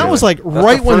breaks. that in the was That trailer. was like That's the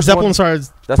right when first Zeppelin one- started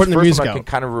That's putting the the first music one I can out.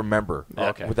 kind of remember.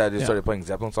 Okay. With that, they Yeah. started playing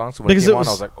Zeppelin songs. So when Because it came it on, I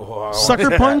was was like, oh, I want Sucker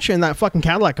that. Punch and that fucking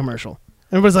Cadillac commercial.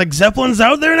 Everybody's like, Zeppelin's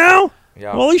out there now?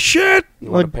 Yeah. Holy shit!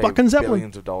 You wanna Like pay fucking Zeppelin.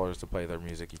 billions of dollars to play their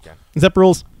music, you can. Zepp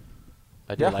rules.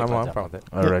 I do Yeah, like I'm Led fine Zeppelin. with it.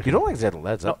 All right. You don't like Led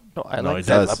No, Zeppelin? no, I No, like he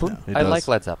Zed does. Zeppelin. He I does. like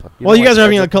Led Zeppelin. You Well, you don't guys like are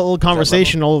having Led a little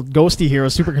conversation. Old Ghosty here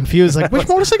was super confused. Like, which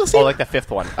motorcycle scene? Oh, like the fifth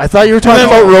one. I thought you were talking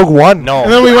about Rogue One. No.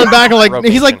 And then we went back and like, Rogue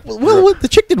he's like, Nation. well, what? The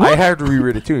chick did I what? had to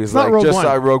reread it too. He's not like, Rogue just One.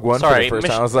 saw Rogue One for Sorry, the first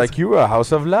Mission- time. I was like, you were a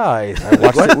House of Lies. I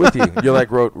watched it with you. You're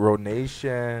like, Road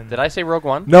Nation. Did I say Rogue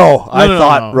One? No, I no,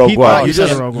 thought no. Rogue He One. thought you you said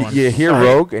just Rogue One. you hear Sorry.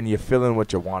 Rogue and you fill in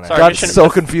what you want. Sorry. got Mission- so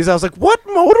confused. I was like, what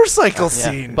motorcycle Yeah.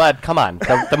 scene? But come on,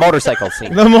 the motorcycle scene.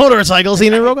 The motorcycle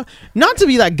scene in Rogue One. Not to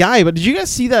be that guy, but did you guys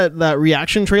see that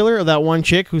reaction trailer of that one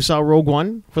chick who saw Rogue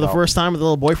One for the No. first time with a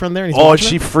little boyfriend there? And he's Oh, watching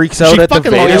she it? freaks out She at the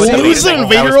fucking Vader. lost scene. it. Loses and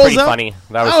Vader was rolls pretty up. funny.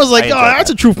 That was, I was like, enjoyed oh, that's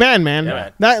a that. true fan, man. Yeah,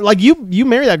 man. That like you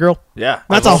marry that girl. Yeah.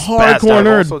 That's a I've hardcore I've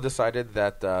nerd. also decided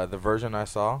that the version I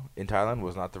saw in Thailand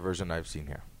was not the version I've seen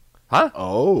here. Huh?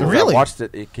 Oh. Really? I watched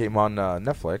it. It came on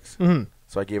Netflix. Mhm.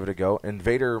 So I gave it a go. And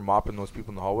Vader mopping those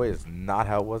people in the hallway is not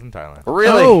how it was in Thailand.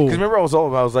 Really? Oh. Because remember, I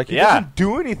was like, he Yeah. doesn't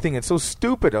do anything. It's so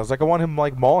stupid. I was like, I want him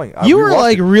like mauling. You we were, watched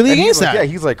like, it, really and he's against like, that.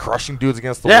 Yeah, he's like crushing dudes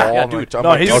against the Yeah, wall. yeah, and, dude. like, I'm No,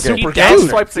 like, he's okay. super He Dude. down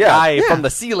swipes the Yeah. guy Yeah. from the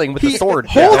ceiling with He the sword.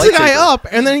 holds Yeah, the guy lightsaber. up,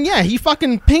 and then he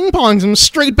fucking ping pongs him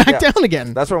straight back Yeah. down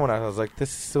again. That's why when I was like, this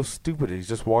is so stupid. He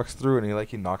just walks through and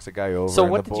he knocks a guy over. So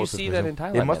and what the did you bullets see hit that him. in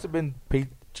Thailand It must then? have been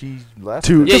PG less.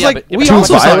 Too- Because, like, but we how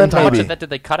also much- saw it in how much Thailand. of that did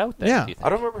they cut out then? Yeah. do you think? I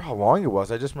don't remember how long it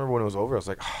was. I just remember when it was over. I was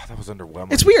like, oh, that was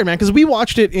underwhelming. It's weird, man, because we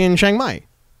watched it in Chiang Mai.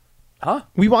 Huh?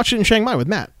 We watched it in Chiang Mai with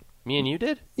Matt. Me and you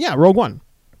did? Yeah, Rogue One.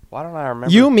 Why don't I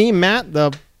remember? You, me, Matt,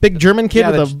 the big German kid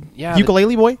Yeah, with the- the yeah, the-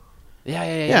 ukulele boy. Yeah,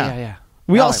 yeah, yeah, Yeah. yeah.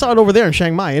 We Now all I saw it remember. over there in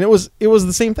Chiang Mai, and it was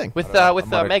the same thing. With I might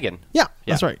have- Megan. Yeah,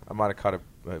 Yeah. that's right. I might have caught a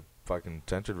fucking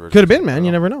censored version. Could have been, man.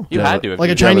 You never know. You Yeah, had to. Like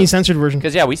a Chinese censored version.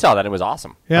 Because we saw that. It was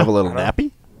awesome. Yeah. Have a little I don't-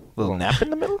 nappy? Little nap in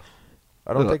the middle?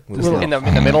 I don't think. Little- In the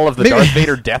middle of the Maybe- Darth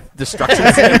Vader death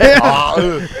destruction scene. Well,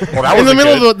 that In the wasn't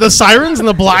middle good. of the sirens and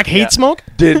the black hate Yeah. smoke.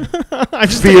 Did I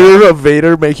just fear of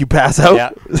Vader make you pass out? Yeah.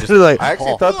 Like, I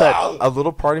actually Oh. thought that a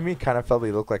little part of me kind of felt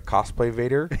he looked like cosplay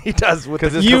Vader. he does with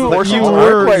Because the it's You- because of the you horses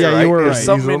were- aren't, yeah, you were There's right.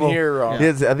 something He's a in little- here.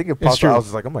 I think it popped true. out. I was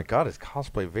just like, oh my god, it's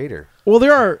cosplay Vader. Well,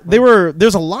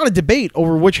 there's a lot of debate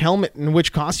over which helmet and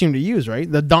which costume to use, right?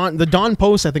 The Dawn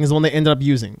Post, I think, is the one they ended up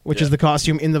using, which is the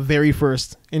costume in the very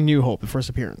first in New Hope, the first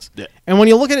appearance. Yeah. And when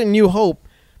you look at it in New Hope,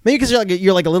 maybe because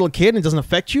you're like a little kid and it doesn't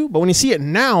affect you, but when you see it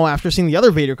now after seeing the other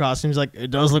Vader costumes, like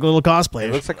it does look a little It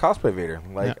cosplay. looks like cosplay Vader,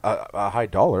 like a high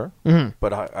dollar, Mhm.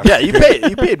 but Yeah, you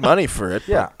paid money for it.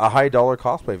 yeah, a high dollar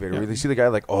cosplay Vader. Where you see the guy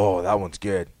like, oh, that one's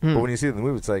good, Hmm. but when you see it in the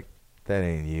movie, it's like, that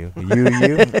ain't you,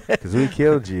 because we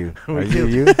killed you. Are you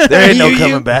you? There ain't no You-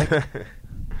 coming back.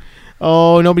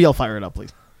 Oh, nobody else fire it up,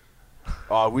 please.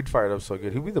 Oh, we'd fire it up so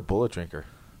good. Who'd be the bullet drinker?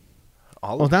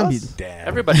 All Oh, of that'd us? be- Damn.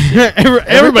 Everybody,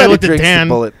 Everybody looked at drinks the Dan.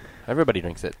 bullet. everybody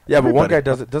drinks it. Yeah, but one Everybody. guy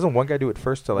does it. Doesn't one guy do it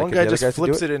first to like One get guy the other just guys to do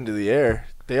flips it into the air.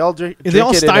 They all drink. They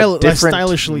all drink it in a style it, like, different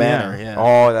stylishly, manner. yeah. Yeah,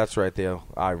 Oh, that's right.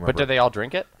 I remember. But do they all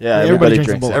drink it? yeah. Everybody Everybody drinks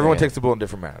the drinks. bullet. it. Everyone Yeah. takes the bullet in a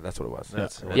different manner. That's what it was.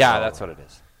 That's- Yeah, that's what it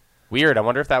is. Weird. I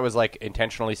wonder if that was like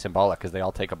intentionally symbolic because they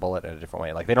all take a bullet in a different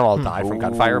way. Like they don't all die from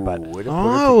gunfire, but Way to put it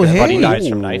Oh, together. hey. Buddy dies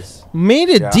from knives. Made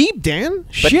it Yeah. deep, Dan.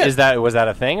 But Shit. was that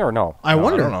a thing or no? I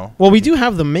wonder. don't know. Well, we do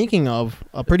have the making of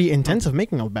a pretty intensive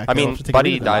making of back. I there mean, to take a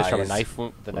Buddy look at. dies from a Lies. knife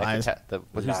wound. The knife Lies. attack.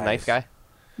 Who's the Lies. knife guy?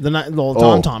 The Oh,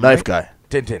 Tom Tom knife right? guy.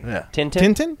 Tintin. Yeah.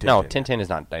 Tintin. Tintin? No, Tintin. Tintin is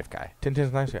not knife guy.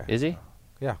 Tintin's nice guy. Is he?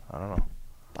 Yeah. I don't know.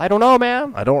 I don't know,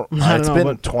 man. I don't. I It's don't know,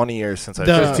 been but 20 years since I've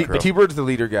the- seen But T-Bird's the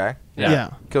leader guy. Yeah.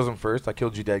 Kills him first. I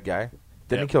killed you, dead guy.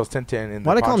 Then he kills Tintin in the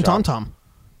Why do they call him Tom pawn Tom?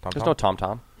 shop. There's no Tom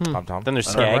Tom. Tom Tom. Then there's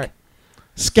I don't know, Skank. right.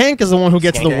 Skank is the one who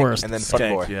gets the Skank, worst. And then Fun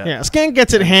Skank, Boy. yeah. Skank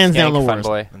gets it hands down the Skank, Fun worst.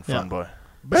 Boy. And Fun Yeah. Boy.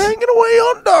 Banging away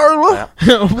on Darla.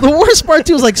 Yeah. The worst part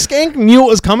too is like Skank knew it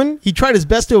was coming. He tried his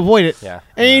best to avoid it. Yeah.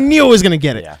 And he knew it was gonna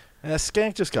get it. Yeah. Yeah,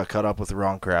 Skank just got caught up with the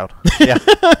wrong crowd. Yeah.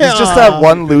 He's just that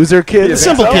one loser kid. The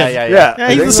simple Yeah, kid. yeah, Yeah. Yeah,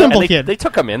 he's And the simple And kid. They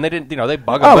took him in. They didn't. They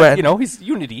bug Oh, him. But man. you know, he's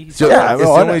Unity. He's So Yeah, it's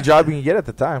well, the I only know. job you can get at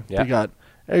the time. Yeah. He got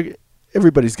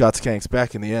everybody's got Skank's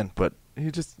back in the end, but he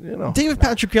just David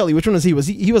Patrick Kelly, which one was he?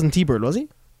 He wasn't T-Bird, was he?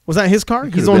 Was that his car?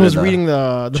 He He's could've the one been who was in the reading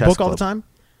the chess book all the club. time.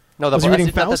 No, Was he reading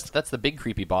that's, Faust? that's the big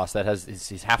creepy boss that has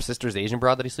his half sister's Asian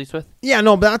broad that he sleeps with. Yeah,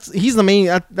 no, but he's the main.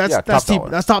 That's Yeah, that's top T, dollar.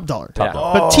 that's top dollar. Top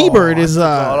dollar. But T-Bird is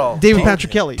Oh, David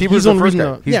Patrick Kelly. T-Bird's He's the the one first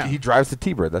reading guy. the yeah. He drives the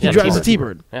T-Bird. That's He what drives the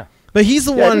T-Bird. T-Bird. Yeah. But he's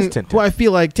the Yeah, it is one Tintin. who I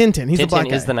feel like Tintin. He's the black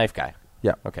Tintin is guy. the knife guy.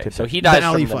 Yeah. Okay, Tintin. so he dies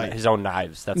alley from fight. his own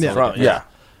knives. That's Yeah. the only difference. yeah.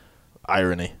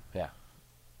 Irony. Yeah.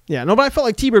 Yeah, no, but I felt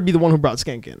like T-Bird be the one who brought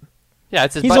Skank in. Yeah,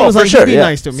 it's his He's buddy. always for like sure, he'd be yeah.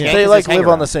 nice to him. Skank Yeah, They is like his live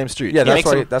hanger on the on. same street. Yeah, He makes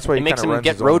that's why. him- That's why he he makes kinda him runs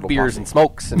get his own road little beers posse. and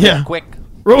smokes and Yeah. quick.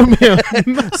 Road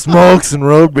man. Smokes and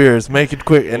road beers, make it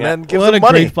quick, and Yeah. then give What them a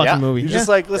money. great fucking Yeah. movie. He's Yeah. just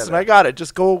like, listen, I got it.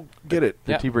 Just go get it.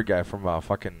 The Yeah. T-Bird guy from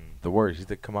fucking The Warriors. He's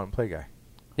the come out and play guy.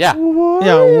 Yeah,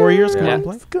 Warriors come Yeah. on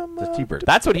play. The T-Bird.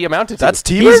 that's what he amounted to. That's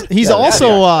T-Bird. He's Yeah,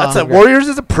 also yeah, That's a Warriors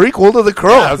is a prequel to The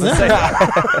Crow. I was gonna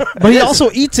say. but he also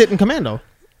eats it in Commando.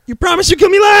 You promised you kill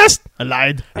me last. I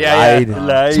lied. Yeah, Lied.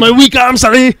 yeah. It's my weak arm.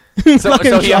 Sorry. So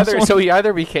Fucking Josh Swan. he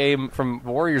either became from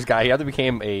Warriors guy. He either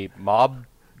became a mob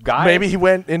guy. Maybe he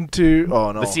went into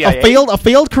the a CIA.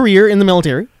 failed career in the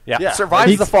military. Yeah, Yeah.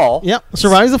 survives He- the fall. Yep,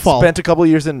 survives the fall. spent a couple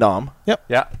years in Nam. Yep,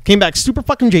 Yeah, came back super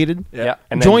fucking jaded. yeah.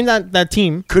 And Joined that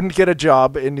team. Couldn't get a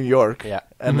job in New York. Yeah.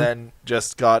 and then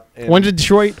just got in, Went to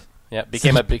Detroit. Yeah,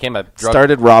 became a drug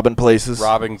started robbing places,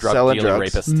 robbing drug selling dealer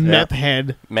drugs rapist. Meth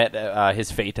head. Met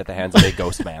his fate at the hands of a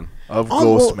ghost man. of Oh,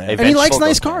 Ghost well, Man. and he likes Vengeful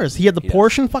nice Ghost Man. cars. He had the He does.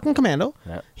 Porsche and fucking Commando.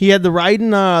 Yeah. He had the ride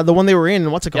in the one they were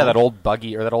in. What's it Yeah, called? that old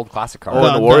buggy or that old classic car.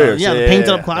 Oh, the Warriors. Yeah, the Yeah, painted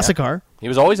yeah, up classic car. He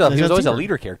was always a There's that T-Bird.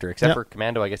 leader character, except Yeah. for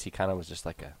Commando. I guess he kind of was just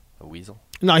like a weasel.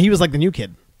 No, he was like the new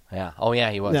kid. Yeah. Oh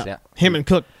yeah, he was. Yeah. Him and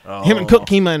Cook. Oh. Him and Cook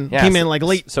came in Yeah, in so- like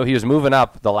late. So he was moving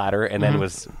up the ladder and then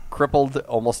was crippled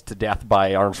almost to death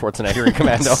by Arnold Schwarzenegger in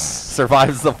Commando.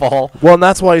 Survives the fall. Well, and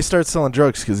that's why he starts selling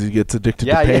drugs because he gets addicted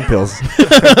Yeah, to pain yeah. pills.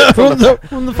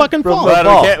 from the fucking fall. the-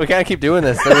 But we can't keep doing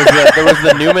this. There was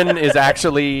the Newman is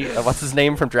actually what's his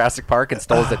name from Jurassic Park and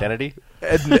stole his identity.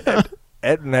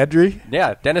 Ed Nedry.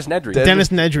 Yeah, Dennis Nedry. Dennis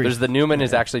Nedry. There's the Newman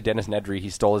is actually Dennis Nedry. He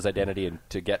stole his identity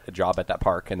to get a job at that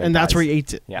park, and then and that's dies. where he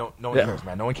ate it. Yeah, No one cares,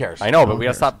 man. No one cares. I know, but we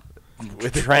gotta stop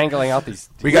triangling out these.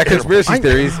 We got conspiracy I-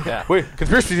 theories. Yeah. Wait,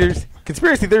 conspiracy theories.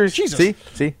 Conspiracy theories. Jesus.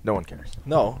 See, no one cares.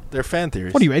 No, they're fan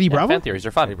theories. What are you, Eddie Yeah, Bravo? fan theories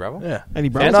are fun. Bravo. Yeah, Eddie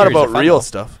they're Bravo? not theories are about fun, real though.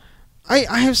 stuff.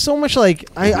 I have so much like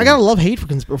I gotta love hate for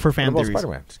fan What about theories.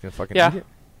 Spider-Man? Just gonna fucking Yeah. eat it.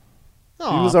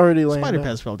 Aw, He was already laying Spider down.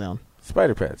 Pez fell down.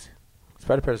 Spider-Peds.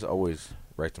 Spider-Peds always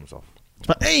writes himself.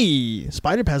 But hey,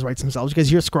 Spider Pez writes themselves. You guys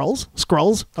hear Skrulls?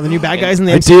 Skrulls are the new bad guys in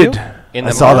the I MCU. did. In I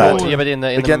the saw Marvel, that. Yeah, but in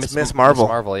the Against Miss Marvel.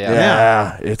 yeah.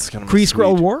 Yeah, it's gonna be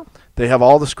Kree-Skrull sweet. War. They have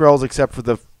all the Skrulls except for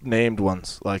the named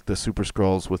ones, like the Super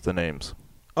Skrulls with the names.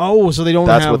 Oh, so they don't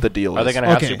That's have what the deal Are is. they gonna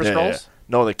have Okay. Super Yeah, yeah, yeah. Skrulls?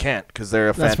 No, they can't because they're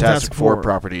a That's Fantastic Fantastic Four Four.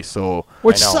 property. So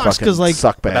which I know. sucks because fucking like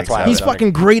suck But bags. that's why I have he's it. was-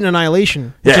 fucking great in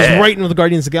Annihilation, which Yeah, is yeah. right in with the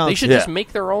Guardians of the They Galaxy. should Yeah. just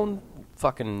make their own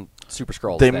fucking Super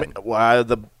Skrulls. They then.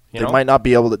 they know? might not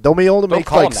be able to. They'll be able to Don't make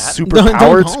call like them that. super Don't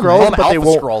powered call them Call Skrulls, them but they Alpha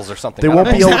won't. Skrulls or something. They I won't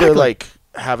don't be know. able to Exactly. like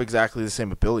have exactly the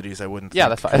same abilities. I wouldn't. Yeah, think.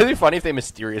 that's fine. It'd be funny if they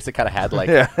mysterious. It kind of had like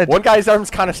Yeah. one guy's arm's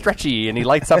kind of stretchy and he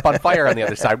lights up on fire on the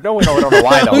other side. No, we don't know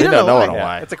why though. We don't know why.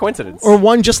 Yeah, it's a coincidence. Or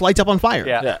one just lights up on fire.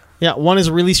 yeah. Yeah. Yeah, one is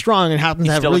really strong and happens He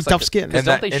to have still really looks like tough a- skin. Because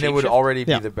And, don't they it would shapeshift? already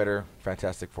be Yeah. the better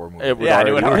Fantastic Four movie. It would Yeah, already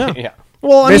it would be. already. Yeah.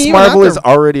 Well, I Miss mean, even Marvel that, is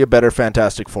already a better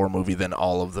Fantastic Four movie than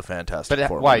all of the Fantastic But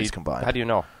Four why? movies combined. How do you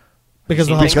know? because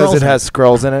of Because how because Skrulls it has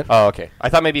Skrulls in it Oh, okay. I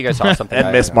thought maybe you guys saw something.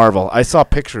 and Miss Marvel. I saw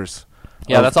pictures.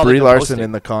 Yeah, of that's all Brie they've been Larson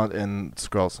posting. in in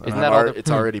Skrulls. And Isn't I'm that all the-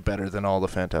 it's already better than all the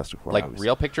Fantastic Four Like movies.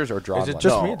 real pictures or drawn? Is it ones?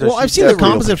 just No. me? Well, I've seen Yeah, the real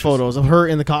composite pictures. photos of her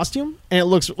in the costume, and it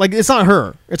looks like it's not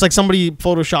her. It's like somebody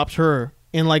photoshopped her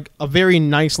in like a very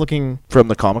nice looking. From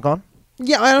the Comic Con?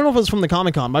 Yeah, I don't know if it was from the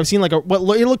Comic-Con, but I've seen like it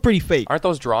looked pretty fake. Aren't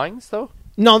those drawings though?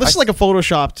 No, this is like a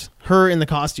photoshopped her in the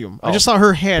costume. I just saw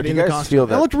her head But you in the guys costume. feel It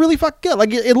that- looked really fucking good.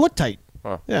 Like it looked tight.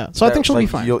 Huh. Yeah, so I think she'll be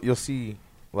fine. You'll see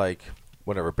like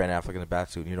whatever Ben Affleck in the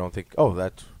Batsuit. You don't think, oh,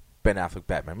 that's Ben Affleck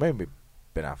Batman. Maybe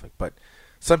Ben Affleck, but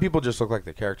some people just look like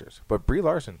the characters. But Brie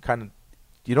Larson kind of,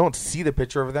 you don't see the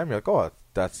picture of them. You're like, oh,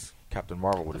 that's Captain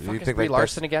Marvel. What the You fuck is think Brie like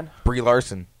Larson that's again? Brie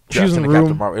Larson. She was dressed in in the Captain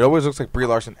room. Marvel. It always looks like Brie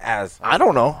Larson as. I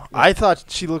don't know. I thought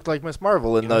she looked like Miss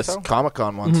Marvel in You the think so?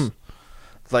 Comic-Con ones.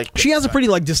 Like She has a pretty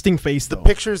like distinct face the though.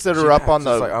 pictures that She are up has. on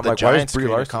the, It's like- I'm the like, why is giant Brie screen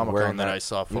at Larson Comic-Con wearing that that I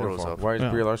saw photos uniform? of. Why is Yeah.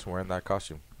 Brie Larson wearing that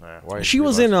costume? Why is She Brie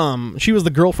was Larson? in she was the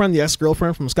girlfriend, the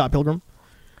ex-girlfriend from Scott Pilgrim.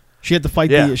 She had to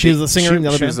fight Yeah, she was the singer in the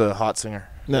other She was band. a hot singer.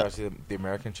 No. Yeah, see the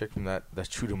American chick from that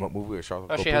Shoot 'Em Up movie with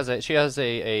Charlotte. Oh, she has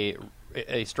a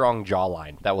strong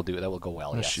jawline that will do that will go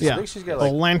well. Yes. she's- Yeah, I think she's got, the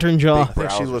like, lantern jaw. I think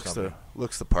she brows or looks something.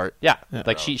 the part. Yeah, Yeah.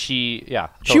 like she yeah.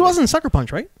 She was in Sucker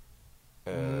Punch, right?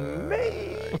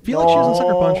 I feel like she was in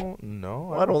Sucker Punch.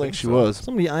 No, I don't think she so. was.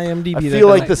 Somebody IMDb. I that feel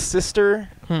guy. like the sister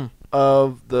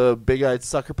of the big-eyed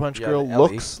Sucker Punch Yeah, girl the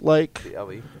Ellie. looks like The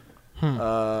Ellie.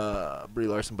 Brie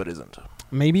Larson, but isn't.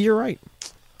 Maybe you're right.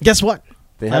 Guess what?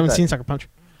 They I had haven't that- seen Sucker Punch.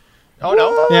 Oh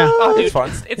no. Yeah. Oh, dude, It's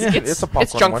fun. It's a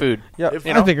popcorn junk one. food. Yeah,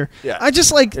 You know? I figure. Yeah. I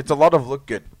just like it's a lot of look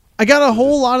good. I got a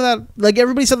whole lot of that. Like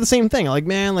everybody said the same thing. Like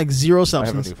man, like zero I have a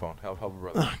substance. new phone. Help,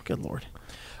 brother. Oh, good lord.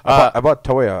 I bought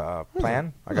Toy a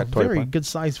plan. I got Toy Very plan. good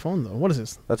sized phone though. What is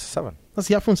this? That's a 7. That's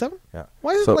the iPhone 7. Yeah.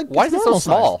 Why is So- it like? Why it's is it so normal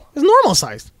small? Sized? It's normal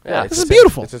sized. Yeah. It's This the is same-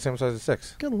 beautiful. It's the same size as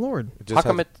 6. Good lord. It just How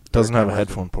come has- it Doesn't have a camera.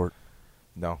 headphone port.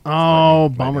 No. Oh,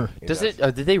 Lightning. bummer. does it?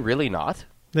 Did they really not?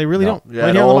 They really No. don't. Yeah,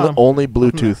 Right here on the bottom. only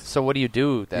Bluetooth. So what do you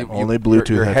do then? Only Bluetooth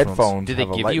your headphones. headphones. Do they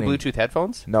have a give lightning- you Bluetooth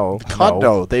headphones? No. God,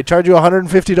 no. They charge you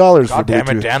 $150 for God damn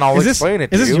Bluetooth. it, Dan! I'll Is this explain it.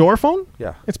 is to this you. your phone?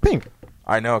 Yeah, It's pink.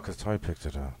 I know because Toy picked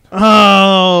it up.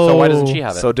 Oh. So why doesn't she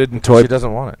have it? So didn't Toy Toy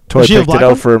doesn't want it. Toy Does she have picked it black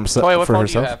one? out for himself Toy, what for phone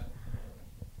do you herself? have?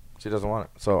 She doesn't want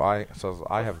it. So I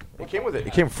have. It came with it.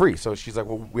 It came free. So she's like,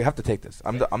 well, we have to take this.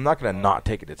 I'm not gonna not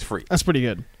take it. It's free. That's pretty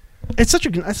good. It's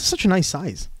such a nice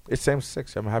size. It's same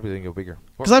 6. I'm happy they can go bigger.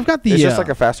 Because I've got the. It's just like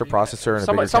a faster processor and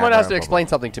a bigger Someone camera has to and explain blah,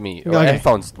 something to me. Okay.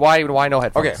 Headphones. Why no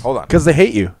headphones? blah. Okay, hold on. Because they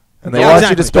hate you. And they Yeah, want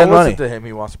exactly. you to spend Don't money. listen to him.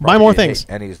 He wants to Buy more propagate things. hate,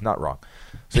 and he's not wrong.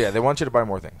 So yeah, they want you to buy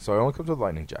more things. So it only comes with a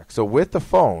lightning jack. So with the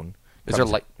phone, Is there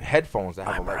comes headphones that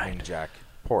have a lightning jack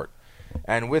port,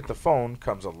 and with the phone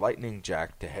comes a lightning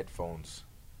jack to headphones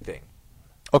thing.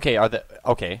 Okay.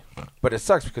 Okay? But it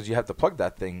sucks because you have to plug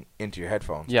that thing into your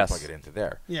headphones. Yes. And plug it into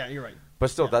there. Yeah, you're right. But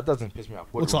still, that doesn't piss me off.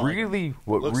 What Looks like really,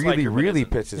 what Looks like really, it, but really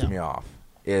isn't. pisses Yeah. me off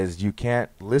is you can't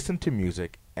listen to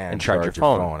music and charge charge your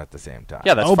phone. at the same time.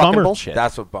 Yeah, that's Oh, fucking bummer. bullshit.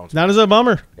 that's what bums me. That is a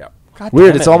bummer. Yeah. God Weird.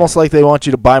 damn It's it, almost man. like they want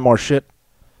you to buy more shit.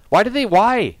 Why do they?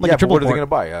 Why? Like yeah, a triple but what are they port.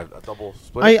 going to buy? A double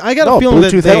split? I got No, a feeling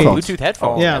that Bluetooth they. headphones. Bluetooth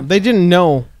headphones. Yeah, man. they didn't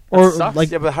know, or sucks. like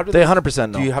yeah, but how do They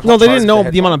 100% know. Do you have no, to they charge didn't know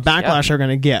the amount of headphones? backlash they're going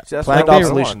to get. See, that's Planned what I don't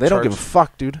obsolestion. want. They don't give a Charge-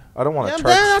 fuck, dude. I don't want to Yeah,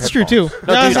 charge. that's true too. headphones.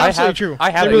 No, that's dude, I absolutely have- true. I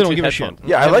have they really Bluetooth don't give a headphones. shit.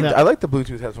 Yeah, Yeah. I like the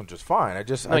Bluetooth headphones just fine. I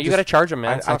just No, you got to charge them,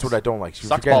 man. That's Sucks. what I don't like. You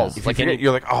Sucks forget, balls. If you Like forget, any-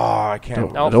 you're like, oh, I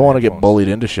can't. No. I don't want to get headphones. bullied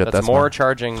into shit. That's That's more my-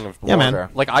 charging. Yeah, man.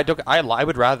 Okay. Like I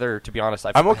would rather, to be honest.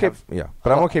 I'm okay. have- Yeah,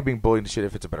 but I'm okay being bullied into shit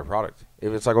if it's a better product.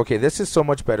 If it's like, okay, this is so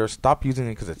much better, stop using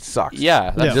it because it sucks.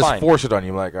 Yeah, that's just fine. force it on you.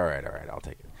 I'm like, all right, I'll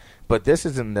take it. But this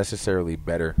isn't necessarily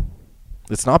better.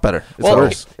 It's not better. It's Well,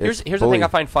 worse. here's It's the thing bullying. I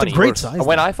find funny. great size,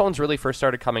 When though. iPhones really first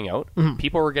started coming out,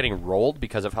 people were getting rolled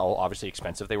because of how obviously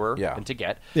expensive they were Yeah. and to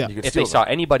get. Yeah. You could If they steal saw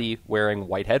them. anybody wearing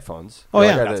white headphones, Oh,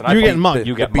 they're yeah. like, that's an You're iPhone. getting mugged.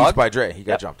 You The get Beats mugged. by Dre. He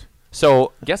got Yep. jumped.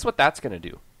 So guess what that's going to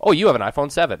do? Oh, you have an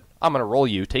iPhone 7. I'm going to roll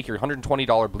you, take your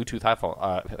 $120 Bluetooth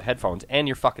headphones, and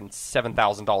your fucking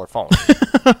 $7,000 phone.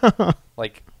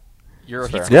 Like, you're a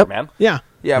heat Fair. screw, Yep. man. Yeah,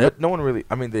 Yeah, Yep. but no one really.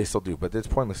 I mean, they still do, but it's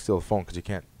pointless to steal a phone because you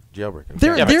can't jailbreak it.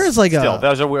 There- Yeah, but there is like still, a-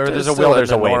 there's a will, there's a still will,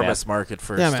 there's an a way, man. enormous market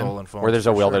for Yeah, man. stolen phones. Where there's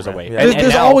a for will, sure, there's a man. way. Yeah. And-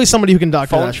 there's now always somebody who can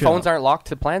doctor that shit. Phones aren't locked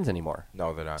to plans anymore.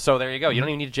 No, they're not. So there you go. You don't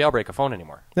even need to jailbreak a phone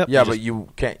anymore. Yep. yeah, you but just- you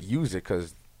can't use it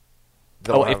because.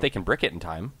 Oh, if they can brick it in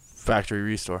time. Factory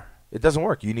restore. It doesn't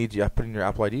work. You need to put in your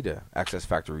Apple ID to access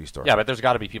factory restore. Yeah, but there's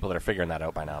got to be people that are figuring that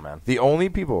out by now, man. The only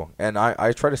people, and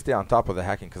I try to stay on top of the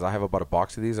hacking because I have about a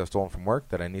box of these I've stolen from work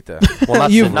that I need to. Well,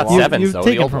 not, You've- not you've- sevens, you've though.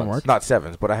 taken The old from ones. work. Not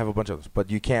sevens, but I have a bunch of those. But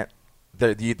you can't.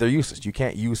 They're useless. You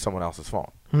can't use someone else's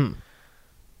phone.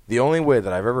 The only way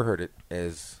that I've ever heard it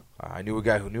is I knew a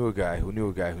guy who knew a guy who knew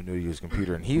a guy who knew to use a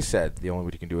computer, and he said the only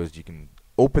way you can do is you can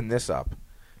open this up.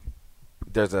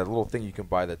 There's a little thing you can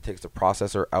buy that takes the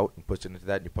processor out and puts it into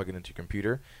that, and you plug it into your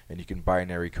computer, and you can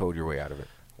binary code your way out of it.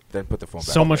 then put the phone back.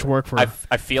 So much work for I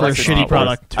feel for like a there's shitty not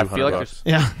product. I feel like $200. there's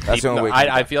Yeah. That's the only way.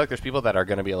 I feel like there's people that are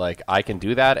going to be like, I can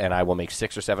do that, and I will make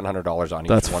 $600 or $700 on each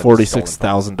That's one of these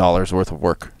stolen $46,000 worth of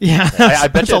work. Yeah. I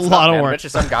bet That's you a it's lot not, of man. I work. bet you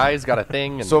some guy's got a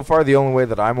thing, and So far, the only way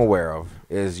that I'm aware of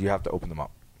is you have to open them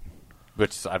up.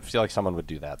 which I feel like someone would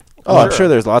do that. Oh, I'm sure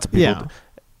there's lots of people. Yeah.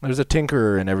 There's a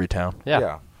tinkerer in every town.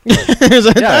 Yeah.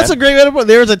 That's a great way to put it.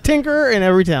 There's a tinkerer in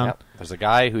every town. Yep. There's a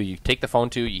guy who you take the phone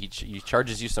to, he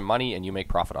charges you some money, and you make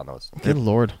profit on those. Good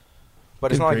lord.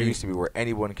 But it's Good not like gravy. it used to be where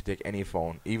anyone could take any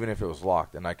phone, even if it was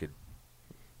locked, and I could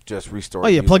just restore. Oh,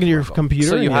 it yeah, and plug use into it your myself. computer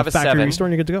So you and have a factory 7. restore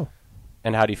and you're good to go.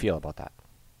 And how do you feel about that?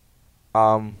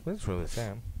 That's really the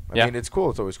same. I Yeah. mean, it's cool.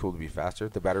 It's always cool to be faster.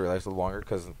 The battery life's a little longer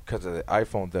because of the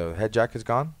iPhone. The head jack is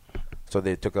gone, so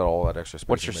they took out all that extra space.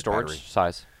 What's in your the storage battery.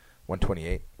 size?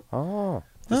 128. Oh.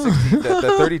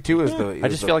 The 32 is the. I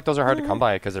just feel like those are hard to come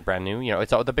by because they're brand new. You know,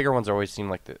 it's the bigger ones always seem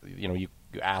like you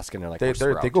ask and they're like they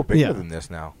 "We're go out." bigger Yeah. than this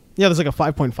now. Yeah, there's like a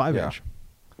 5.5 Yeah. inch.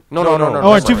 No. No, Oh, no, and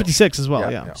sorry. 256 as well.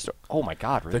 Yeah, Yeah. yeah. Oh my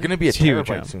God! Really? They're going to be a It's huge,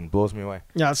 terabyte yeah. soon. Blows me away.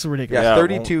 Yeah, that's ridiculous. Yeah, Yeah,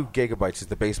 32 gigabytes is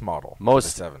the base model.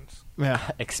 Most- the 7s. Yeah.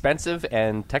 expensive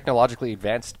and technologically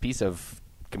advanced piece of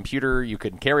computer you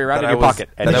could carry around That in I your was- pocket.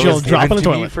 that And I I you'll was drop given in a to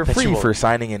me toilet. for That you free will- for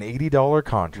signing an $80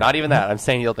 contract. not even that. I'm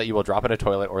saying that you will drop in a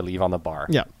toilet or leave on the bar.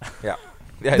 Yeah. Yeah.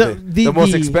 Yeah, The- the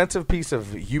most the- expensive piece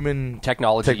of human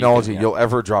Technology you'll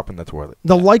ever drop in the toilet.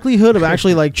 The likelihood of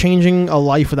actually like changing a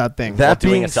life with that thing. That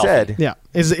doing being a selfie. said, yeah,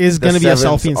 is the going to be a 7s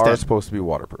selfie are instead. supposed to be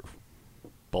waterproof,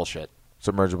 Bullshit.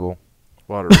 submergible.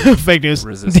 Water Fake news.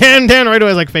 Resistant. Dan right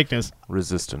away is like fake news.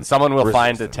 resistant. Someone will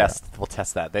find a Resistant, test. We'll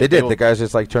test that. They did. will- The guys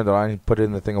just like turned it on, put it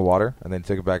in the thing of water, and then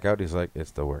took it back out. He's like, it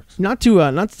still works. Not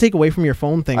to take away from your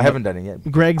phone thing. I but haven't done it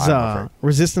yet. Greg's I'm afraid.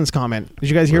 resistance comment. Did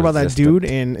you guys hear about that Resistant. dude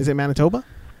in is it Manitoba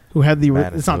who had the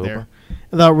it's not there.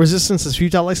 The resistance is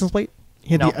futile license plate.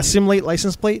 He had No. the assimilate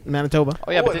license plate in Manitoba.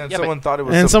 Oh yeah, Oh, but, and yeah, then someone thought it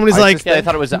was. and some somebody's like- ISIS yeah, they thing?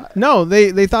 thought it was. No,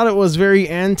 they thought it was very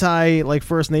anti like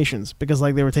First Nations because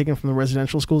like they were taken from the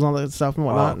residential schools and all that stuff and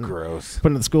whatnot. Oh, and gross. put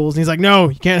into the schools. And he's like, no,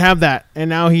 you can't have that.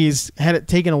 And now he's had it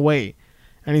taken away,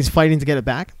 and he's fighting to get it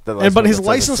back. The And, but license his that says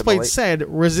license plate assimilate? said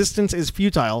resistance is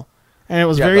futile, and it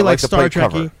was Yeah, very but like like the Star plate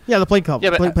Trekky. cover. Yeah, the plate cover.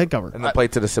 Yeah, but- plate cover. And the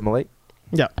plate to assimilate.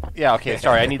 Yeah, Yeah. Okay.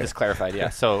 Sorry, I need this clarified. Yeah.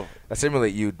 So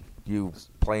Assimilate you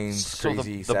plain so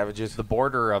crazy savages. The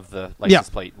border of the license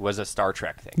plate was a Star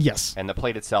Trek thing. yes, And the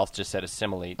plate itself just said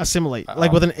assimilate. assimilate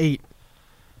like with an 8.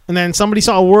 And then somebody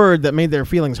saw a word that made their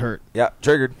feelings hurt. Yeah,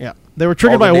 triggered. Yeah, they were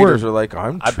triggered All by the a natives word. were like,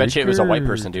 I'm I bet you it was a white triggered.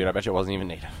 person, dude. I bet you it wasn't even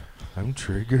native. I'm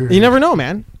triggered. You never know,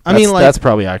 man. I That's, mean, like that's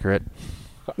probably accurate.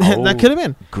 that could have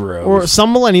been. Gross. Or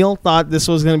some millennial thought this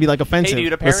was going to be like offensive. Hey,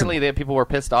 dude. Apparently, people were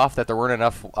pissed off that there weren't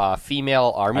enough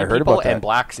female army I heard people about that. and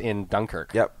blacks in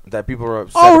Dunkirk. Yep, that people were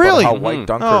upset Oh, really? about how white Mhm.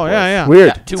 Dunkirk Oh was. yeah, yeah. Weird.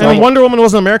 Yeah, too I mean, white. Wonder Woman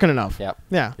wasn't American enough. Yep.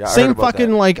 Yeah, Yeah, I same heard about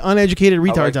fucking that. like uneducated I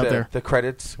retards like out the, there. The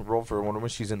credits roll for Wonder Woman.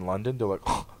 She's in London. They're like,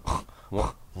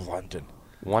 London.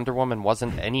 Wonder Woman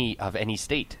wasn't any of any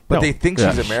state. But No. they think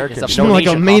Yeah. she's American. It's a She's no from like a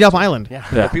nation made-up costume. island. Yeah.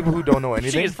 Yeah. The people who don't know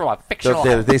anything, She's from a fictional.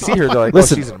 they see her. They're like,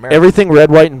 Listen, oh, she's an American. everything red,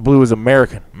 white, and blue is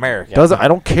American. American. Doesn't I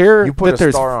don't care You put that a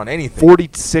there's star on anything.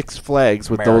 46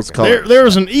 flags with those American. colors.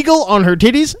 There's an eagle on her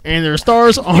titties and there's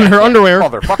stars on her underwear.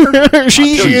 Motherfucker.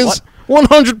 She I'll tell you is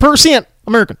 100%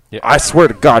 American. I swear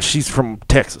to God, she's from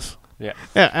Texas. Yeah.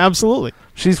 Yeah, absolutely.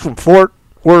 She's from Fort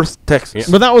Worth, Texas.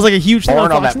 But that was like a huge thing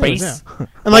Born on Fox that News, base. yeah.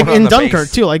 And like Born in on the Dunkirk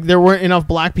base. too, like there weren't enough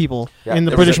black people Yeah, in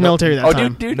the there was British no- military that Oh,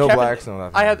 time. dude, No Kevin, blacks, no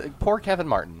nothing. I had poor Kevin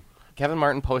Martin. Kevin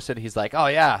Martin posted. He's like, "Oh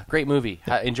yeah, great movie.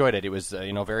 I enjoyed it. It was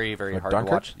very very What, hard Dunkirk?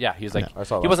 to watch." Yeah, he was like, I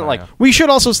saw it he last wasn't night, like, yeah. We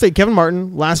should also state Kevin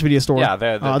Martin, last video store. yeah,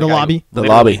 the guy who lobby. The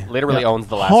literally- lobby. literally Yeah. owns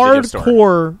the last video store.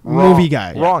 Hardcore movie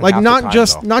guy. Wrong Like half the not time,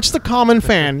 just though. not just a common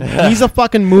fan. He's a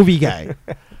fucking movie guy.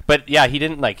 But yeah, he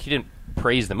didn't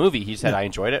praise the movie. He said, "I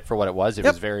enjoyed it for what it was. It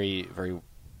Yep. was very very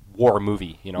war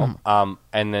movie, you know."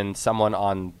 And then someone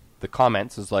on the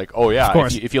comments is like, "Oh yeah, Of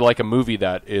course. if you like a movie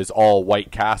that is all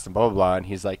white cast and blah blah blah," and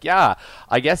he's like, "Yeah,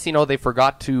 I guess they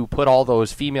forgot to put all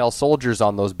those female soldiers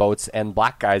on those boats and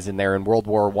black guys in there in World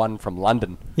War I from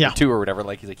London, Yeah. II or whatever."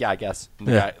 Like he's like, "Yeah, I guess." And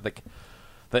the Yeah.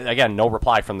 guy, again, no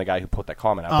reply from the guy who put that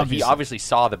comment out. But he Obviously. obviously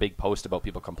saw the big post about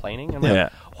people complaining. And Yeah.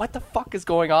 like, what the fuck is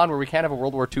going on where we can't have a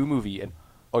World War II movie? And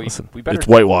Listen, we better it's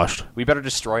whitewashed. we better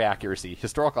destroy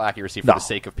historical accuracy, for No. the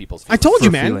sake of people's I feelings. told you,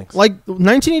 For man. feelings. Like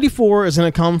 1984 is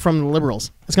going to come from the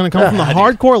liberals. It's going to come from the dude.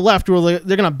 hardcore left, where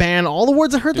they're going to ban all the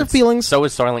words that hurt their feelings. So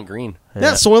is Soylent Green.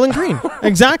 Yeah, Soylent Green.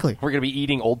 Exactly. We're going to be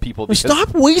eating old people because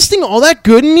Stop wasting all that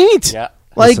good meat. Yeah.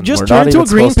 Like, Listen, just we're turn not into a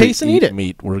even green supposed to paste and eat it.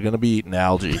 Meat. We're gonna be eating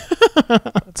algae.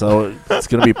 So it's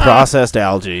gonna be processed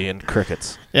algae and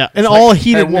crickets. Yeah, and all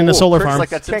heated Hey, whoa, in a whoa, solar Chris, farm. like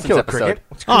that Can't Simpsons kill a episode. cricket.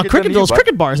 What's Oh, done cricket! to you, Those bud?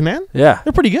 cricket bars, man. Yeah,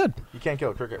 They're pretty good. You can't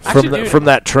kill a cricket. Actually, from dude, from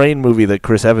that train movie that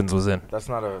Chris Evans was in. That's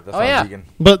not a. That's Oh, not yeah. vegan.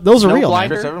 But those are Snow real,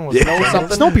 blinder? Chris Evans was Yeah. Snow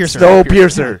something? Snowpiercer.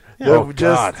 Snowpiercer. Oh Yeah,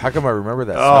 God! How come I remember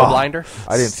that? Oh. Blinder.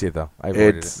 I didn't see it though. I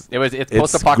avoided It's It's It's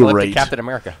post-apocalyptic great. Captain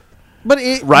America. But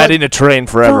it, riding a train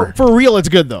forever. for real, it's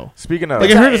good though. Speaking of,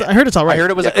 Like I heard it's all right. I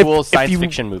heard it was Yeah, a cool if science you,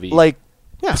 fiction movie. Like,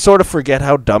 Yeah. sort of forget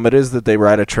how dumb it is that they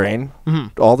ride a train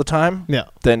all the time. Yeah.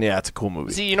 Then yeah, it's a cool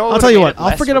movie. See, you know, what I'll would've tell you made what. it I'll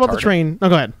less forget about the retarded? train. No,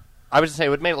 go ahead. I was just saying it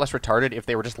would have made it less retarded if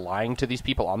they were just lying to these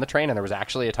people on the train and there was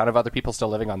actually a ton of other people still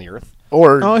living on the Earth.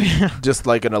 Or Oh, yeah. just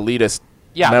like an elitist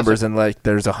Yeah, members that's and like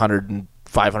there's 100 and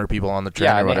 500 people on the train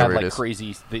Yeah, or and they had whatever like it is.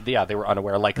 crazy. They were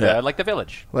unaware, like Yeah. the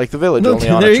Village. Like the village, No, only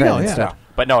on there a you train go, yeah. instead.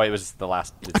 But no, it was the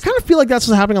last. I kind of feel like that's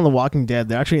what's happening on The Walking Dead.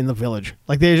 They're actually in the village.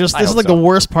 Like they just I this is hope like so. the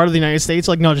worst part of the United States.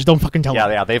 Like no, just don't fucking tell Yeah,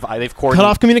 them. yeah, they've Cut coordinated.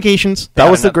 off communications. That Yeah,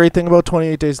 was the and great thing about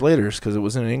 28 Days Later because it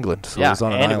was in England, so it was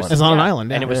on an and island. It's on an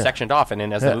island, and yeah. it was Yeah. sectioned off. And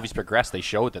then as Yeah. the movies progressed, they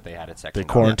showed that they had it They sectioned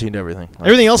off. quarantined everything.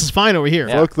 Everything else is fine over here.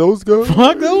 Yeah. Fuck those guys.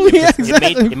 Fuck those. Yeah,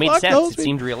 exactly. It made Fuck sense. those It people.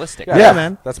 seemed realistic. yeah,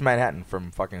 man. That's Manhattan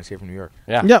from fucking Escape from New York.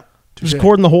 Yeah. Yep. Just Touche.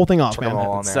 cordon the whole thing off, Chuck 'em man.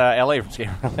 all on It's there. LA from Escape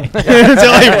from LA. It's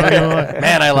LA.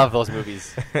 Man, I love those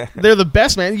movies. They're the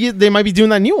best, man. They might be doing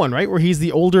that new one, right? Where he's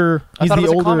the older. I He's thought it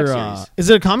the was a older. comic series. Is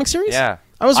it a comic series? Yeah.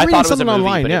 I was I reading thought it was a something movie,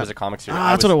 online. but it Yeah, was a comic series.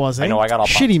 That's what it was. I eh? know, I got all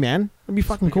pumped. shitty, man. It'd be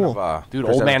fucking Speaking cool. of, Dude,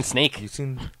 Chris Old Man Evans, Snake. You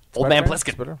seen Old Man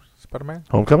Spider-Man? Pliskin. Spider-Man?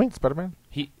 Homecoming? Spider-Man?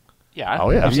 Yeah. Oh,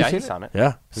 yeah. Have you he's seen it? on it. Yeah.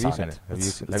 Have you Saw seen it. it? Have you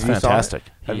It's seen have you fantastic. Saw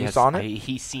it? Have He you has- seen it?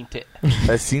 He's seen it.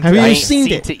 I've seen Have it. you I ain't seen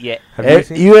seen it? it yet. Have Eh, you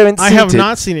seen you it? haven't I seen have it.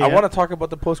 not seen it I yet. want to talk about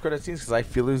the post-credit scenes because I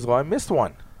feel as though I missed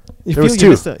one. You There was feel two.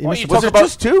 You missed it. You Oh, missed you it. talk Was it about-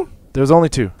 just two? There was only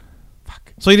two.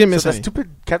 So you didn't miss So that any. stupid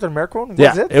Captain America one? Was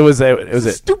Yeah, it? it was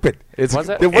it. Stupid. It's, Was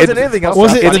it? There wasn't it's- anything else.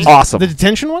 Was it? It's the, awesome. The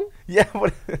detention one? Yeah.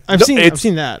 What? I've No, seen. it's- I've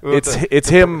seen that. Well, It's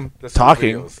him the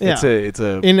talking. videos. It's Yeah.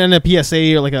 a In a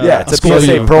PSA or like a yeah, it's a school PSA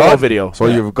video. promo video. So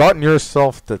you've gotten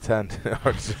yourself detention.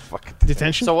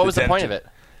 Detention. So what was the point of it?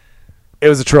 It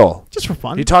was a troll. Just for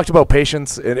fun. He talked about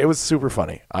patience, and it was super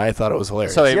funny. I thought it was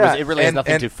hilarious. So it really has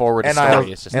nothing to forward a and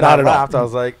story. It's just and not I at all. laughed. I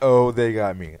was like, "Oh, they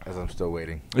got me." As I'm still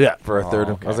waiting yeah, for a third.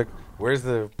 okay. I was like, "Where's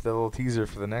the little teaser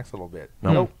for the next little bit?"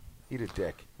 No. Nope. Eat a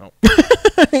dick.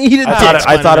 he didn't.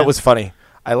 I thought it was funny.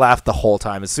 I laughed the whole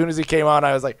time. As soon as he came on,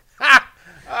 I was like,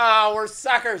 Oh, we're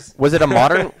suckers. Was it a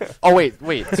modern? Oh wait.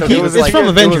 So He- he was it's like from it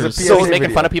was a Avengers. PSA so he's making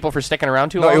video. fun of people for sticking around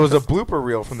too No, long. it was a blooper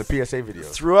reel from the PSA video.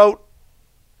 throughout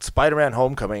Spider-Man: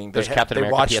 Homecoming, There's they, Captain they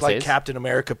America watched like PSAs? Captain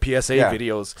America PSA Yeah.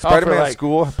 videos. Spider-Man for, like,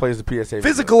 School plays the PSA video.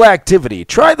 physical activity.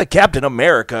 Try the Captain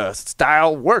America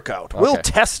style workout. We'll Okay.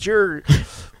 test your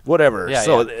whatever. Yeah,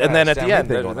 so yeah. and then Yeah, at the Sam end,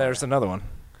 Thing going there's another one.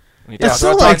 And he It's talks,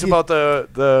 still talks like- about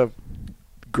the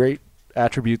great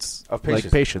attributes Of like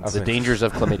patience. patience. the dangers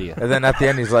of chlamydia. And then at the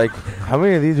end, he's like, "How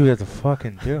many of these do we have to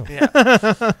fucking do?" Yeah.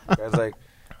 Guy's like,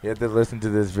 "You have to listen to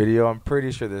this video." I'm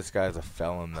pretty sure this guy's a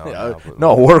felon, though. Yeah, now, but-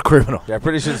 no, war criminal. Yeah, I'm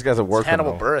pretty sure this guy's a war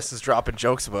Hannibal criminal. Buress is dropping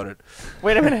jokes about it.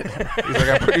 Wait a minute. He's like,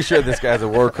 "I'm pretty sure this guy's a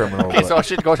war criminal." Okay, but- so I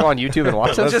should go on YouTube and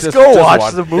watch Let's this. Just go watch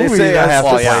watch. the They movie. say I have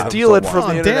to Just play them, steal so it from watch.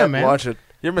 the Oh, internet. damn, man. Watch it.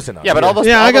 You're missing out. Yeah, but all those.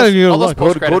 Yeah, all I gotta those- do a all those look. Go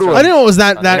to post-credits a- are- I didn't know it was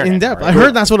that on the in internet, depth. right? I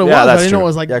heard that's what it Yeah, was. But I that's didn't know true. it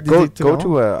was like. Yeah, to go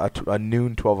know. to a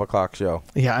noon 12 o'clock show.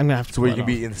 Yeah, I'm gonna have to. So where you pull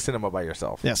can that be in the cinema by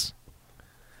yourself. off. Yes.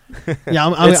 Yeah,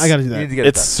 I gotta do You need to that. get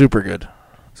It's it super good.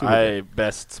 Super I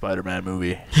best Spider-Man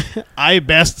movie. I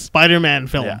best Spider-Man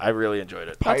film. Yeah, I really enjoyed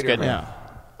it. That's good. Yeah.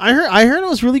 I heard it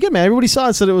was really good, man. Everybody saw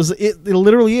it, said it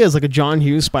literally is like a John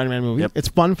Hughes Spider-Man movie. Yep. It's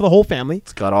fun for the whole family.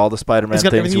 It's got all the Spider-Man It's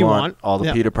got things everything you you want, want. all the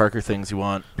Yeah. Peter Parker things you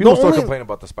want. People The still only- complain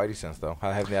about the Spidey sense, though. How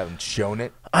they haven't shown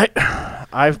it.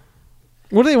 I've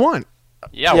What do they want?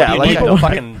 Yeah, Yeah, what do you like need? I- The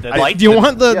fucking the light. Do you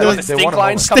want the, Yeah, the like the they stink want 'em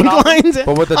lines all. stink coming off? lines?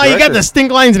 But with the Oh, you got director- the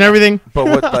stink lines and everything. But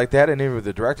what, like, they had an interview with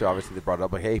the director. Obviously, they brought it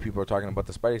up. Like, hey, people are talking about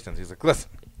the Spidey sense. He's like,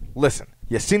 listen.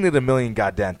 You've seen it a million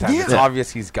goddamn times. It's Yeah.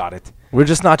 obvious he's got it. we're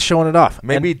just not showing it off.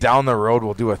 Maybe down the road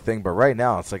we'll do a thing, but right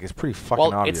now it's like it's pretty fucking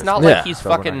Well, obvious. it's not Yeah. like he's So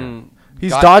we're not fucking.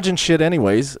 He's got- dodging shit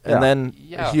anyways, Yeah. and then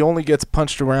Yeah. he only gets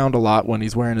punched around a lot when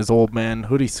he's wearing his old man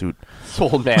hoodie suit.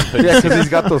 old man. Yeah, because he's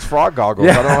got those frog goggles.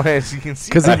 Yeah. I don't know if you can see.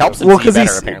 Because that. he helps him well, see because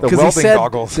better, he apparently. The welding said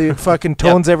goggles. it fucking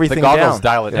tones everything the goggles down.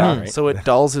 dial it down. Right? So it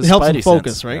dulls his It helps Spidey him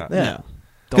focus, sense. right? Yeah.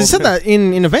 Because he said that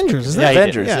in Avengers, isn't Yeah, it? he did.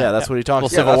 Avengers, yeah, that's what he talks Well,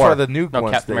 about. Civil that's War. why the nuke No,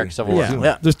 ones Captain they- America Civil they War. zoom.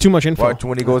 Yeah. There's too much info. But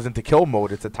when he goes into kill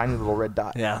mode, it's a tiny little red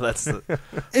dot. Yeah, that's the,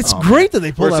 It's great that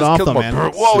they pull Versus that off, kill though, mode.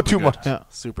 man. Whoa, super too good. much. Yeah.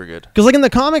 Super good. Because like in the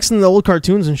comics and the old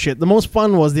cartoons and shit, the most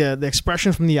fun was the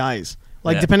expression from the eyes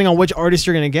Like, Yeah. depending on which artist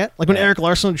you're going to get. Like, when Yeah. Eric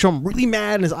Larson would show him really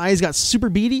mad and his eyes got super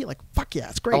beady. Like, fuck yeah,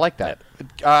 it's great. I like that.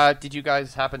 Did you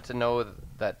guys happen to know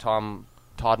that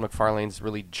Todd McFarlane's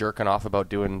really jerking off about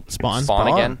doing Spawn?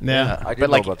 again? Yeah. I did But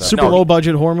know like about that. Super no, low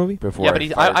budget horror movie. Before Yeah, but I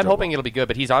fired I'm Joe hoping Blow. it'll be good.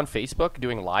 But he's on Facebook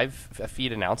doing live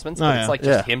feed announcements. Oh, But yeah. it's like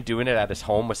just him doing it at his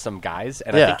home with some guys.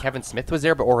 And I Yeah. think Kevin Smith was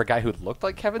there, or a guy who looked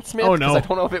like Kevin Smith. Oh, no. 'cause I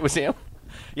don't know if it was him.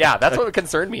 Yeah, that's what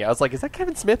concerned me. I was like, is that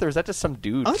Kevin Smith or is that just some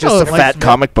dude? I Just thought, a like, fat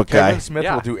comic book guy. Kevin Smith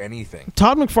Yeah. will do anything.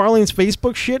 Todd McFarlane's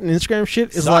Facebook shit and Instagram shit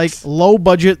is Sucks. like low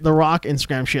budget The Rock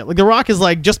Instagram shit. Like The Rock is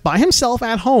like just by himself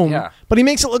at home, Yeah. but he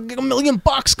makes it look like $1 million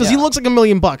because he Yeah. looks like $1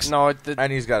 million. No,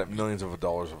 And he's got millions of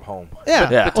dollars of home. Yeah.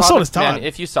 Yeah. But Well, so Todd does Todd. Man,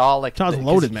 if you saw like Todd's 'cause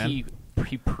loaded, man.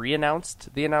 He pre-announced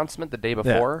the announcement the day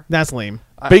before. That's lame.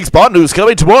 Big Spawn news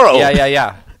coming tomorrow.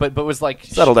 Yeah. But was like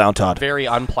Settle down, Todd. very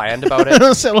unplanned about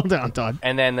it. Settle down, Todd.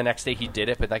 And then the next day he did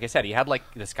it, but like I said, he had like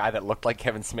this guy that looked like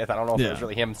Kevin Smith. I don't know if Yeah. it was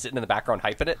really him sitting in the background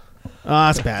hyping it.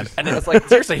 That's bad. And it was like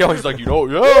seriously, he always like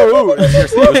seriously,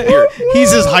 it was weird.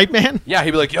 He's his hype man. Yeah,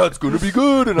 he'd be like, "Yeah, it's gonna be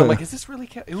good," and I'm like, "Is this really?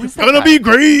 Who is that Gonna guy?" be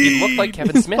great. He looked like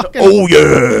Kevin Smith. Oh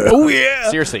yeah. Oh yeah.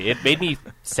 Seriously, it made me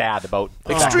sad about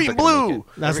the Extreme fact that they're gonna make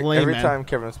Blue. it. That's every, lame, every man. time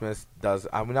Kevin Smith does,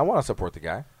 I mean, I want to support the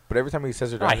guy, but every time he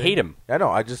says it, I hate him. I know.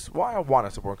 I want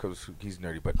to support him because he's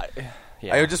nerdy, but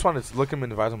Yeah. I just want to look him in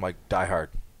the eyes. I'm like, Die Hard.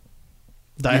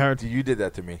 Die Hard. You did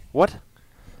that to me. What?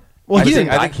 Well, I he think,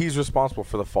 didn't. I think he's responsible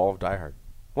for the fall of Die Hard.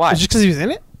 Why? Just because he was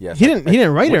in it. Yes. He didn't write it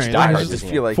or Which anything. Die It Hard was I is just he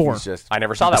feel like 4. he's just. I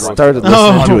never saw that one. Started Oh,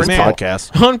 listening to his man.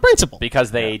 podcast. on principle.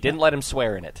 Because they didn't let him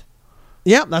swear in it.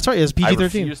 Yeah, that's right. It was I PG-13.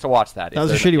 refused to watch that. That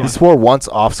was a If they're- shitty He one. swore once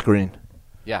off screen.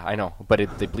 Yeah, I know, but they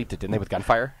bleeped it, didn't they, with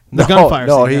gunfire? The gunfire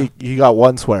No, scene, he got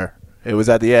one swear. It was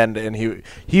at the end, and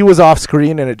he was off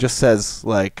screen, and it just says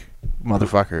like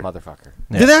motherfucker. Motherfucker.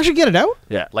 Yeah. Did they actually get it out?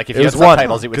 Yeah, Like, if it you was had one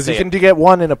subtitles, it would because say you can it. get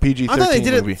one in a PG-13 I thought they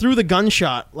did movie. it through the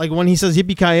gunshot. Like when he says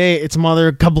 "Yippee ki it's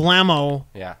mother kablamo."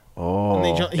 Yeah. Oh, And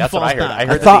he That's what falls I heard. back. I I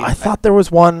heard thought that I thought there was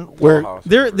one where Dollhouse.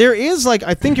 There is like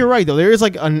I think you're right though. There is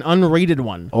like an unrated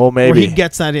one. Oh, maybe. where he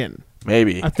gets that in.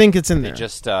 maybe I think it's in they there.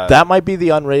 just that might be the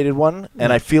unrated one,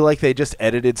 and I feel like they just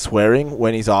edited swearing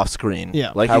when he's off screen.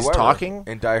 Yeah. like he's However, talking.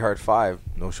 in Die Hard 5,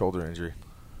 no shoulder injury.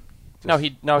 no,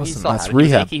 he Listen, still that's had it.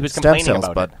 rehab. He was Stem complaining cells,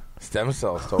 about bud. it. Stem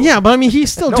cells. Totally. Yeah, but I mean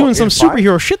he's still No, doing some in 5?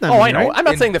 superhero shit. That Oh, movie, I know. right? I'm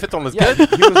not saying the fifth one was Yeah, good.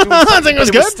 he was doing I something. think it was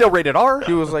But it was good. still rated R.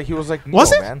 He was like, no,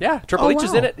 Was it? man. Yeah, Triple Oh, H is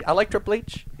wow. in it. I like Triple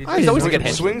H. He I He's always a enjoyed good it.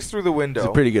 henchman. swings through the window. He's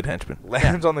a pretty good henchman.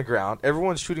 lands on the ground.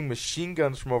 Everyone's shooting machine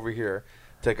guns from over here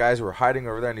to guys who are hiding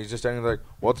over there, and he's just standing there like,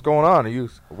 "What's going on?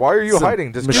 Why are you So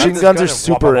hiding?" Just machine grab this guns gun are and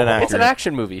super wah, wah, wah, wah. inaccurate. It's an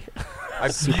action movie. I,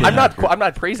 I'm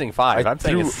not praising Five. I'm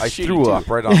saying it's I shitty, threw too. up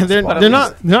right on Yeah, the they're spot.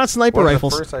 they're not sniper One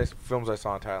rifles. of the first films I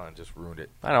saw in Thailand just ruined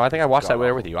it. I don't know. I think I watched that God there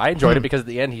awful. with you. I enjoyed it because at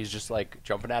the end he's just like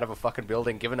jumping out of a fucking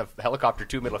building, giving a helicopter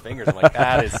 2 middle fingers. I'm like,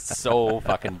 that is so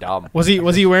fucking dumb. Was he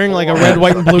wearing like a red,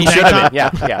 white, and blue He tank should top?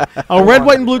 have been. Yeah. A red,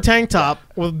 white, and blue tank top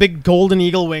with big golden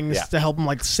eagle wings Yeah. to help him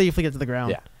like safely get to the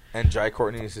ground. Yeah. And Jai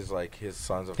Courtney's is like his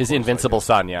son's of His course, invincible like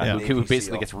son, yeah, Yeah. who Navy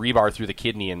basically SEAL. gets rebar through the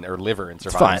kidney or liver and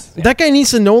fine. survives. Yeah. That guy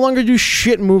needs to no longer do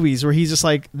shit movies where he's just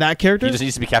like that character. He just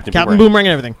needs to be Captain Captain Boomerang. Boomerang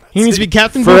and everything. He needs to be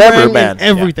Captain Forever, Boomerang man.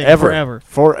 and everything. Ever. Forever.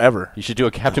 Forever. You should do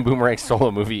a Captain Boomerang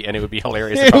solo movie, and it would be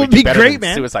hilarious. It It'd would be better great, than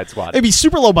man. Suicide Squad. It'd be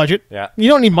super low budget. Yeah. You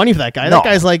don't need money for that guy. No. That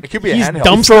guy's like It could be a he's handheld.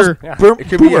 dumpster. Yeah. It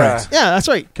could be Boomerangs. Yeah, that's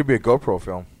right. could be a GoPro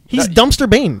film. He's dumpster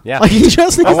Bane. Yeah. Like he just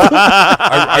needs to,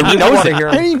 I really knows want it. to hear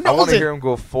And he him. I want knows to it. hear him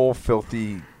go full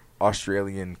filthy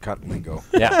Australian cunt lingo.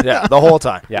 Yeah. Yeah, the whole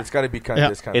time. Yeah. It's got to be cunt Yeah.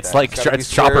 this cunt It's that. like gotta be it's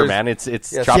Chopper, swears. man. It's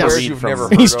Yeah, Chopper swears Reed you've from. never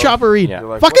heard he's of. Chopper Reed. Yeah. You're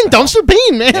like, Fucking what the hell? dumpster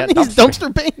Bane, man. Yeah, He's dumpster.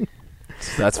 dumpster Bane.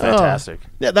 That's fantastic.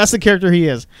 Yeah, that's the character he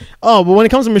is. Oh, but when it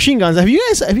comes to machine guns, have you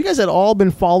guys at all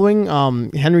been following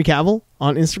Henry Cavill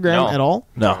on Instagram No. at all?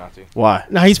 No. Not to. Why?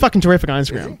 No, he's fucking terrific on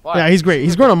Instagram. Why? Yeah, he's great.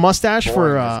 He's grown a mustache for.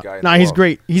 Boring, this guy in Nah, the he's world.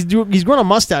 great. He's grown a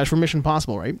mustache for Mission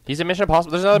Impossible, right? He's in Mission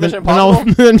Impossible. There's another Mission No,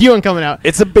 Impossible. the new one coming out.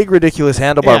 It's a big, ridiculous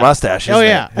handlebar Yeah. mustache. Oh Isn't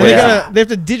yeah, it? and they have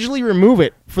to digitally remove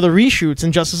it for the reshoots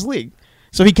in Justice League,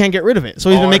 so he can't get rid of it.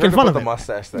 So he's Oh, been I making heard fun about of the it.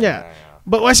 mustache thing. Yeah.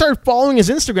 But I started following his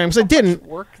Instagram because I didn't.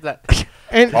 Work that.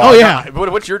 And oh yeah,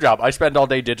 What's your job? I spend all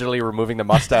day digitally removing the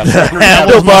mustache.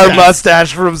 Handlebar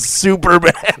mustache from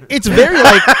Superman. it's very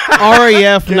like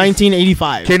RAF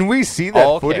 1985. Can we see that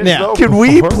Oh, okay. footage? Yeah. Though, Can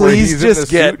we before, where please he's in just the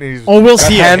suit get and he's Oh, we'll got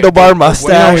see the it. handlebar wet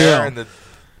mustache? hair and the-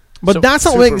 But So that's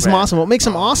not what makes him Superman. awesome. What makes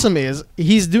him awesome is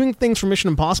he's doing things for Mission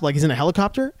Impossible, like he's in a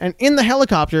helicopter, and in the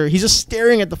helicopter, he's just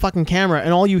staring at the fucking camera,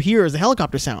 and all you hear is the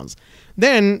helicopter sounds.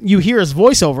 Then you hear his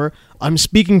voiceover, "I'm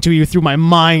speaking to you through my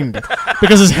mind,"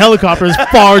 because his helicopter is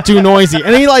far too noisy.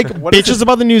 And he like bitches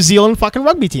about the New Zealand fucking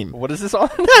rugby team. What is this on?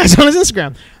 Yeah, it's on his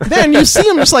Instagram. Then you see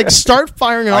him just like start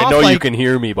firing it off I know like you can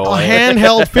hear me, boy. a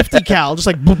handheld 50 cal, just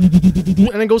like,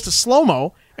 and it goes to slow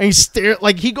mo, and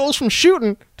he goes from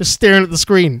shooting to staring at the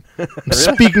screen. I'm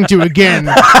speaking to you again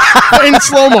in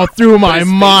slow mo through my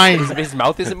mind. His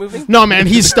mouth isn't moving. No, man,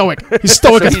 he's stoic. He's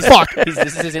stoic as fuck. This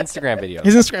is his Instagram video.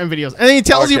 His Instagram videos, and then he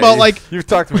tells you Okay, about like you've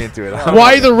talked me into it.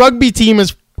 why the rugby team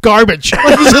is garbage.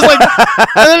 Like, he's just like,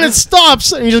 and then it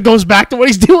stops, and he just goes back to what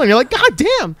he's doing. You're like, God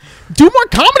damn, do more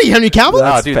comedy, Henry Cavill.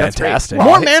 That's dude, that's great. fantastic. Well,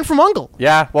 More Man from Uncle.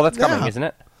 Yeah, well, that's coming, Yeah. isn't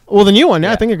it? Well, the new one. Yeah,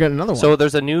 I Yeah. think you're getting another one. So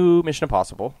there's a new Mission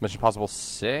Impossible. Mission Impossible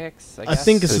 6, I I guess.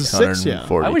 think this is 6. Yeah,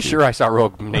 642. I was sure I saw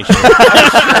Rogue Nation. I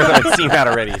was sure that I'd seen that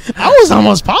already. I was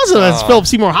almost positive it's Philip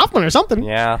Seymour Hoffman or something.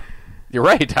 Yeah. You're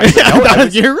right. I didn't know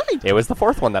that. You're right. It was the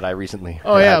 4th one that I recently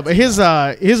Oh yeah, but his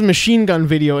machine gun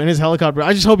video in his helicopter.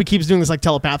 I just hope he keeps doing this like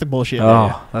telepathic bullshit.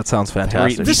 Oh, that sounds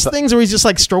fantastic. Just things where he's just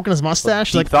like stroking his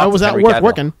mustache. Deep Like thoughts I was of at Henry work Cavill.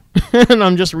 working, and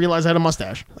I'm just realized I had a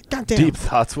mustache. Like God damn. Deep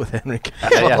thoughts with Henry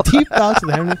Cavill. Yeah, deep thoughts of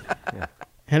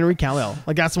Henry Cavill.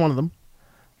 Like that's one of them.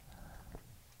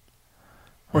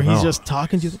 Where he's no. just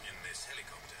talking to.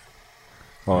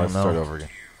 Oh, let's no. start over again.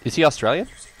 Is he Australian?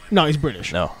 No, he's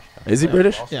British. No. Is he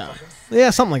British? Yeah,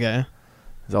 something like that. Yeah.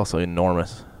 He's also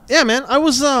enormous. Yeah, man, I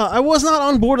was not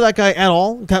on board with that guy at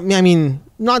all. I mean,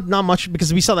 not much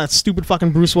because we saw that stupid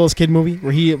fucking Bruce Willis kid movie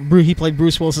where he played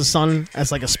Bruce Willis' son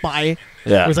as like a spy.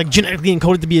 Yeah. He was like genetically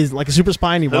encoded to be like a super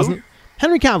spy, and he wasn't.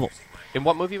 Henry Cavill. In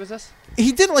what movie was this?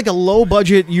 He did like a low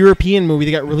budget European movie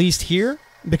that got released here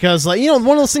because like one of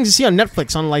those things you see on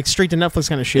Netflix, on like straight to Netflix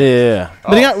kind of shit. Yeah.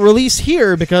 But it got released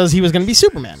here because he was going to be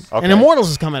Superman, Okay. and Immortals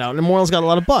is coming out, and Immortals got a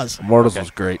lot of buzz. Immortals was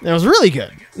great. And it was really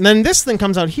good. And then this thing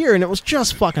comes out here, and it was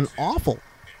just fucking awful.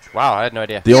 Wow, I had no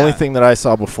idea. The only thing that I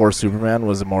saw before Superman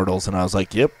was Immortals, and I was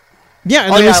like, yep, Yeah,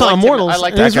 and Oh, then yeah, we I saw liked him. Immortals. I liked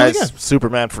and it that was really guy's good.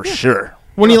 Superman for sure.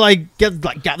 When he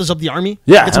gathers up the army.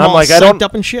 Yeah, gets and them I'm all like, I psyched don't,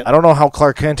 up and shit. I don't know how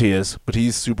Clark Kent he is, but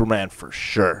he's Superman for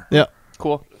sure. Yeah.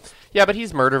 Cool. Yeah, but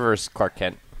he's Murderverse Clark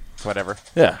Kent. Whatever.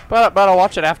 Yeah. But I'll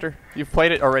watch it after. You've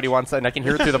played it already once, and I can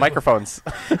hear it through the microphones.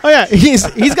 Oh yeah, he's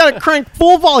got it cranked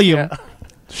full volume.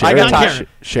 Sharing, got time.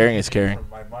 sharing is caring.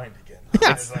 My mind again.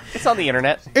 It's on the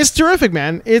internet. It's terrific,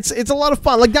 man. It's a lot of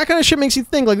fun. Like that kind of shit makes you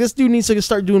think. Like this dude needs to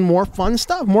start doing more fun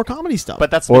stuff, more comedy stuff.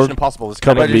 But that's Or Mission Impossible. Is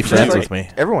come kind and of be it's friends just with me.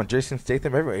 Everyone, Jason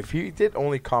Statham, everyone. If he did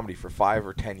only comedy for 5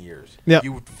 or 10 years, Yeah.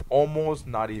 you would almost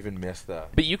not even miss the.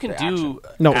 But you can the do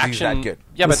action. No. action. He's that good.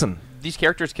 Yeah, Listen, but these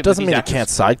characters can. Doesn't these mean actors- you can't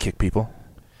sidekick people.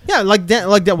 yeah, like that.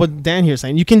 What Dan here is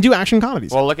saying. You can do action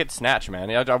comedies. Well, look at Snatch, man.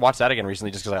 I watched that again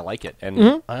recently just because I like it. And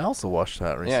Mm-hmm. I also watched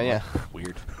that recently. yeah,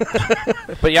 Weird.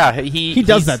 But yeah, he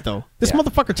does he's- that though. This yeah.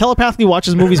 motherfucker telepathically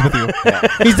watches movies with you.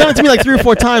 He's done it to me like 3 or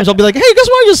 4 times. I'll be like, "Hey, guess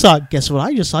what I just saw? Guess what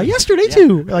I just saw yesterday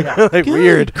too." Like, Like, God,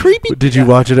 weird. creepy. Did you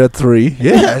watch it at 3?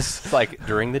 Yes. It's like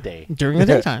during the day. During the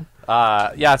daytime.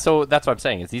 Yeah, so that's what I'm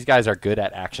saying is these guys are good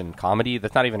at action comedy.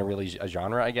 That's not even a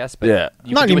genre, I guess. But Yeah.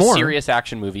 you Not can do anymore. a serious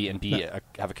action movie and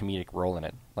have a comedic role in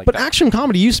it. Like But that. action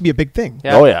comedy used to be a big thing.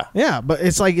 Yeah. Oh, yeah. Yeah, but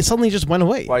it's like it suddenly just went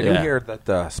away. Well, I do Yeah. hear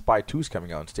that Spy 2's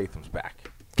coming out and Statham's back.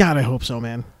 God, I hope so,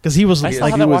 man. Because he was I still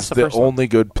Like, he haven't was watched the the first one. only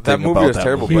good thing That movie about was that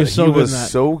terrible, movie. He but was so he good in was that.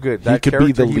 so good. He That could be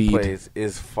character the he lead plays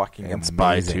is fucking And amazing.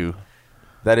 Spy 2.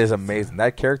 That is amazing.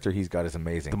 That character he's got is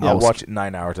amazing. The I most- watched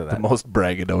 9 hours of The that. most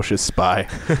braggadocious spy.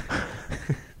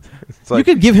 It's You like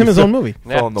could give him his own movie.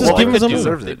 Yeah. Fill in the Well, wall. they give him could some do-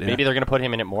 deserves it, yeah. Maybe they're going to put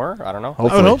him in it more. I don't know. I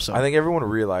would Hopefully. hope so. I think everyone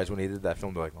realized when he did that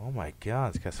film, they're like, "Oh my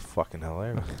god, this guy's fucking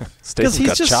hilarious." Because Statham's he's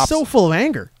got just chops. so full of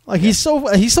anger. Like he's so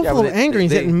Yeah, full but of anger.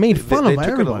 He's getting made fun they of by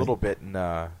took everybody. it a little bit in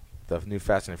the new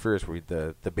Fast and Furious, where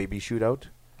the baby shootout.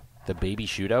 The baby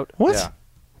shootout. What? Yeah,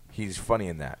 he's funny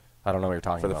in that I don't know what you're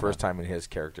talking for the about. first man. time in his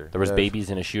character. There was The babies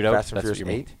in a shootout. Fast and That's what Furious you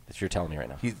mean. 8. That's what you're telling me right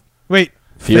now. He's Wait,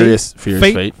 Furious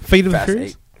Fate. Fate of the Fast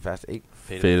Furious. 8. Fast 8.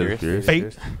 Fate Fate of of the the Furious?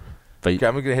 Furious. Fate. Fate. Okay,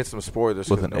 I'm gonna hit some spoilers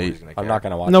With because an nobody's 8. gonna care. I'm not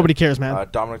going to watch Nobody cares, man.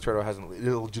 Dominic Toretto has an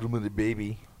illegitimate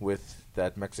baby with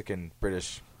that Mexican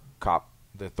British cop,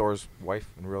 the Thor's wife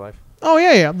in real life. Oh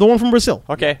yeah, the one from Brazil.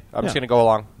 it. Okay, I'm just Yeah. going to go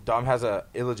along. Dom has a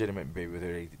illegitimate baby with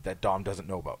her that Dom doesn't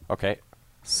know about. Okay.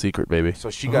 Secret, baby. So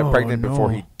she got Oh, pregnant before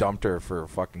no. he dumped her for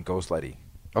fucking Ghost Lady.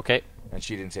 Okay. And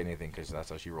she didn't say anything because that's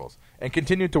how she rolls. And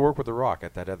continued to work with The Rock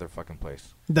at that other fucking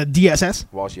place The DSS.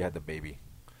 while she had the baby.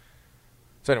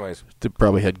 So anyways, They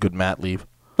probably had good mat leave.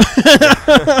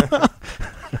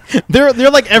 They're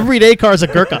like everyday cars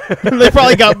at Gurkha.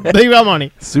 They got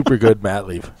money. Super good mat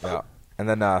leave. yeah. And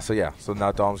then, so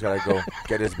now Dom's got to go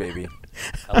get his baby.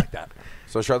 I like that.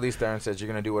 So Charlize Theron says, "You're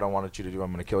going to do what I wanted you to do.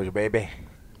 I'm going to kill your baby."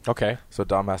 Okay. So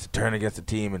Dom has to turn against the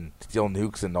team and steal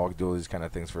nukes and do all these kind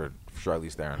of things for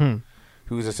Charlize Theron,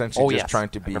 who's essentially just trying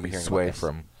to I remember be hearing Sway about this.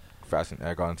 from Fast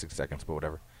and Gone in 6 Seconds, but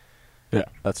whatever. Yeah,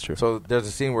 that's true. So there's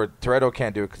a scene where Toretto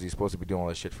can't do it because he's supposed to be doing all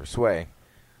this shit for Sway.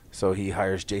 So he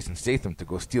hires Jason Statham to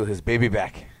go steal his baby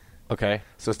back. Okay.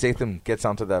 So Statham gets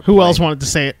onto that Who plane, else wanted to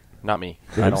say it? Not me.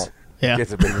 Yeah. I don't. Yeah.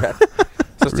 gets a baby back.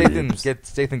 So Brilliant.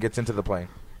 Statham gets into the plane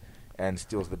and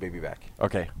steals the baby back.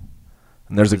 Okay.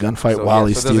 And there's a gunfight So, while yeah,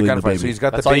 he's so there's a stealing the gunfight. baby. So he's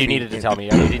got That's the all baby. you needed to tell me.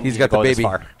 You didn't He's need got to go the this baby.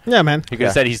 far. Yeah, man. You could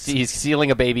have said he's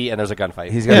stealing a baby and there's a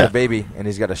gunfight. He's got Yeah. the baby, and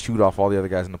he's got to shoot off all the other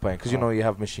guys in the plane because you know you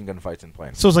have machine gun fights in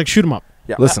planes. So it's like shoot 'em up.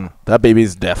 Yeah. Listen, that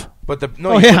baby's deaf. But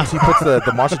Oh, he yeah. puts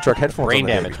the monster truck headphones Brain on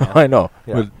the damage, baby. man. I know.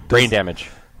 Yeah. But Brain this damage.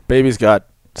 Baby's got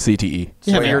CTE.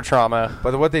 Yeah, Severe man. trauma.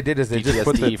 But what they did is they just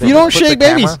put the PTSD. they You don't put the shake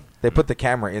camera- babies. They put the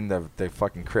camera in the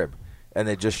fucking crib, and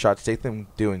they just shot Statham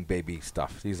doing baby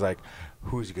stuff. He's like,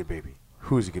 "Who's a good baby?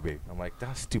 Who's a good baby?" I'm like,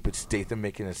 "That stupid Statham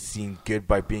making a scene good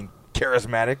by being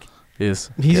charismatic."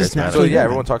 Is He's just charismatic. naturally So good, yeah, man.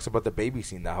 everyone talks about the baby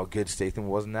scene now, how good Statham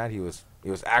was in that. It was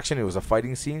action. It was a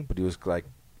fighting scene, but he was like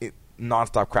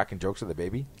nonstop cracking jokes at the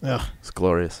baby. Ugh. It's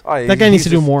glorious. Oh, That guy needs he's to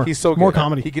do just- more. He's so good. More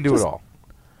comedy. He can do it all.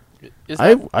 Is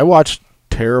that, I watched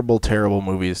terrible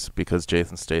movies because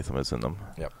Jason Statham is in them.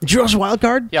 Did you watch Wild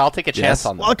Card? yeah, I'll take a chance Yes.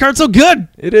 on that. Wild Card's so good.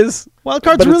 It is. Wild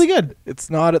Card's but really it's- good. It's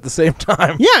not at the same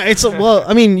time. Yeah, it's well.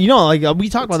 I mean, like we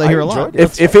talk about that here a lot. enjoyed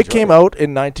it. If I it enjoyed came out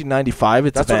in 1995,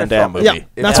 it's That's a what Van it Damme felt movie. like.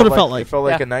 Yeah. That's what it felt like. It felt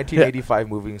like Yeah. a 1985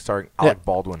 movie starring Alec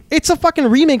Baldwin. It's a fucking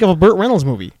remake of a Burt Reynolds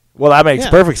movie. Well, that makes Yeah,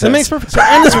 perfect sense. That makes perfect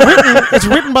sense. And it's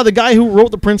written by the guy who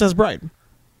wrote The Princess Bride.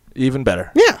 Even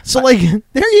better. Yeah. So like,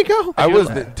 there you go. I was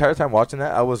the entire time watching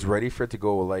that. I was ready for it to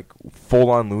go like full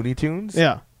on Looney Tunes.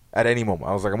 Yeah. At any moment,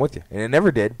 I was like, "I'm with you," and it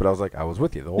never did. But I was like, "I was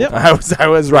with you the whole Yep. time." I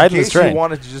was riding In this case you train.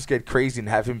 wanted to just get crazy and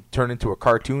have him turn into a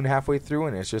cartoon halfway through,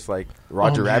 and it's just like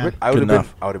Roger Oh, man. Rabbit. I Good would have been.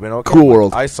 enough. I would have been okay. Cool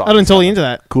World. I saw. I didn't totally into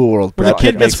that. Cool World. When the Brad kid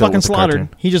Pitt gets makes it fucking with the slaughtered,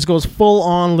 cartoon. he just goes full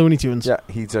on Looney Tunes. Yeah,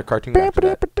 he's a cartoon guy after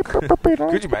that.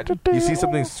 Could you imagine? You see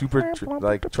something super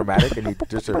traumatic, and he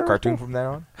just a cartoon from then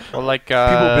on. Well, like People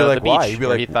would be like, the beach, why? You'd be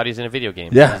where like- he thought he was in a video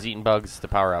game. Yeah. He's eating bugs to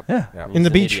power up. Yeah. Yeah. In the He's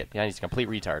an beach. idiot. Yeah, he's a complete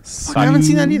retard. Fuck, I haven't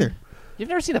seen that either. You've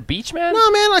never seen The Beach, man?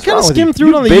 No, man. I kind wrong of with skimmed you? through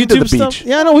it on the You've been to YouTube the stuff. beach.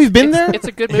 Yeah, no, we've been there. It's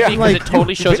a good movie Yeah, because like, it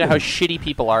totally shows you been how there. shitty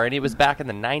people are, and it was back in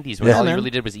the 90s when Yeah, all man. you really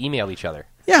did was email each other.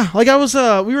 Yeah, like I was,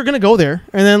 we were gonna go there,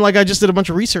 and then like I just did a bunch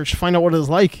of research to find out what it was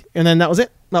like, and then that was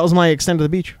it. That was my extent of the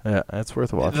beach. Yeah, that's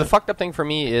worth a watch. The fucked up thing for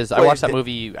me is I Wait, watched that th-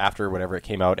 movie after whatever it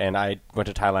came out, and I went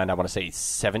to Thailand, I want to say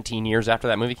 17 years after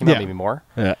that movie came Yeah. out, maybe more.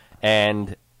 Yeah.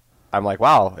 And I'm like,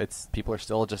 wow, people are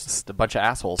still just a bunch of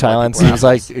assholes. Thailand White people are seems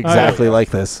like assholes. exactly like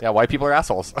this. Yeah, white people are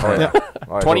assholes. Oh,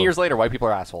 yeah. 20 years later, white people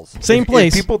are assholes. Same If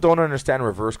place. people don't understand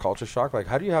reverse culture shock. Like,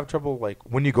 how do you have trouble? Like,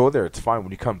 when you go there, it's fine.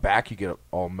 When you come back, you get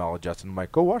all maladjusted. I'm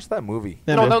like, go watch that movie.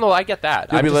 Yeah, No, man. no, I get that.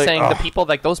 You'll I'm be just like, saying the "Ugh, people,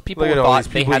 like those people Look who at all thought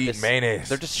these they people had eat this. mayonnaise.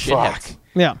 They're just Fuck. shitheads.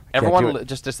 Yeah. do Everyone it.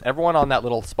 just everyone on that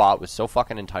little spot was so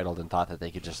fucking entitled and thought that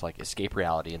they could just like escape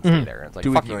reality and stay there. And it's like,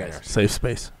 Do fuck it you guys. millionaires. Safe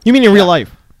space. You mean in real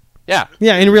life? Yeah.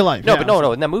 Yeah, in real life. No, yeah. but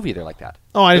no. In that movie, they're like that.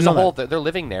 Oh, I didn't There's a know whole. that. They're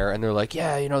living there, and they're like,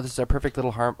 yeah, this is a perfect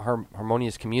little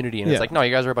harmonious community. And Yeah. it's like, no,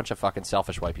 you guys are a bunch of fucking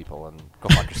selfish white people, and go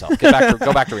fuck yourself.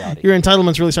 Go back to reality. Your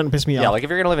entitlement's really starting to piss me Yeah, off. like if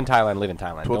you're gonna live in Thailand, live in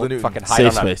Thailand. Well, the Don't new- fucking hide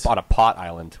Safe on space. on a pot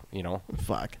island.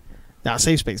 Fuck. Nah,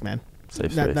 safe space, man.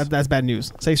 Safe space. That's bad news.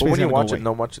 Safe space. But when you gotta go watch away. it,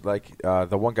 no much like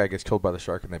the one guy gets killed by the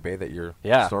shark in the bay that you're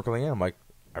Yeah. snorkeling in. I'm like,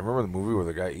 I remember the movie where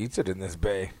the guy eats it in this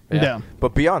bay. Yeah.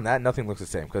 But beyond that, nothing looks the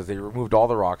same because they removed all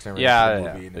the rocks and everything Yeah, from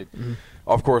the movie. And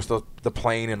of course, the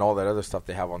plane and all that other stuff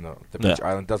they have on the beach Yeah.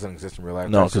 island doesn't exist in real life.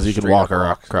 No, It's 'cause just you can straight walk up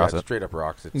rocks. across Yeah, it. straight up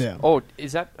rocks. It's, Yeah. Oh,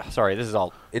 is that? Sorry, this is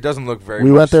all. It doesn't look very.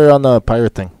 We much- went there on the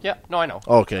pirate thing. Yeah, no, I know.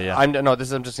 Okay, yeah. I'm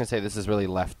just gonna say this is really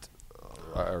left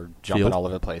or jumping Field? all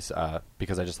over the place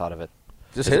because I just thought of it.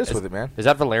 Just Is hit it- us is- with it, man. Is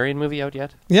that Valerian movie out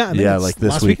yet? Yeah, I think Yeah, it's like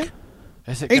this last week. weekend.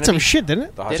 Is it Ate gonna some be- shit, didn't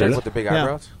it? The hot Did chick it? with the big Yeah.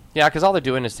 eyebrows. Yeah, because all they're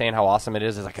doing is saying how awesome it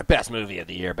is. It's like the best movie of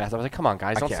the year. Best. I was like, come on,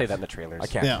 guys, don't can't. say that in the trailers. I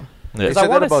can't. Yeah. They Yeah. I said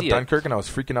wanna that about see it. Dunkirk, and I was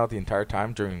freaking out the entire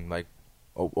time during like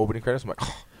opening credits. I'm like,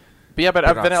 But yeah, but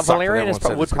They're not sucked, Valerian everyone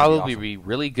said would it's gonna be probably awesome. be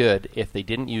really good if they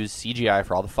didn't use CGI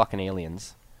for all the fucking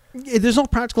aliens. Yeah, there's no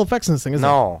practical effects in this thing, is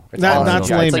No, it's That- all that's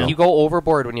CGI. lame, It's like man. you go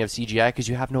overboard when you have CGI because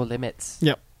you have no limits. there?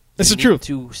 Yep. It's You the need truth.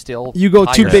 To still You go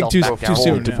tie too big yourself too- back too down.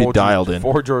 soon. To Yeah. be dialed in.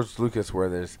 For George Lucas, where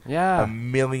there's Yeah, a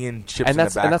million chips and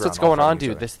that's in the background. what's all going on,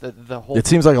 fighting each dude. other. The whole It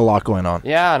seems like a lot going on.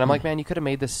 Yeah, and I'm like, man, you could have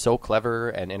made this so clever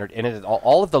and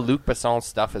all of the Luc Besson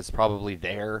stuff is probably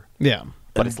there, Yeah.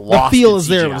 but it's The lost. feel in is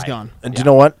there, CGI. it was gone. And do you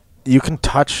know what? you can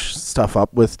touch stuff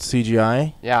up with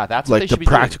CGI. Yeah, that's what they Like should the be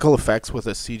practical effects with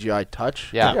a CGI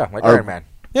touch. doing. Yeah, like Or- Iron Man.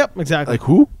 Yep, exactly. Like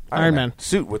who? Iron Man.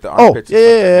 suit with the Oh, armpits. and yeah,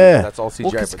 stuff. yeah. That's all CGI.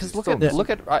 Well, but because it's look still at look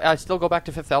at I still go back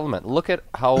to Fifth Element. Look at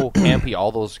how campy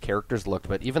all those characters looked,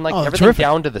 but even like Oh, everything terrific.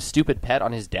 down to the stupid pet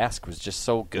on his desk was just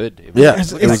so good. It was, Yeah,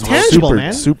 It's- it it's was tangible, super,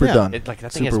 man. super Yeah. done. It, like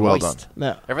that thing super is well moist. done.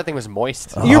 Yeah. Everything was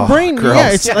moist, Your Oh, brain, gross. yeah,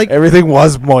 it's like Everything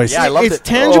was moist. Yeah, I loved it's it.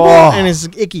 tangible Oh. and it's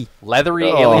icky. leathery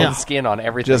Oh. alien Yeah. skin on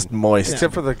everything. Just moist.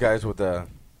 Except for the guys with the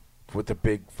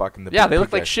big fucking. Yeah, big they look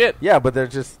guys. like shit. Yeah, but they're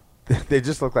just they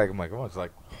just look like I'm like, oh, it's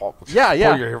like Yeah,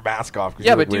 yeah. pull your mask off. 'cause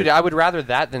yeah, you but look dude, weird. I would rather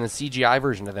that than a CGI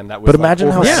version of them. That was But like, imagine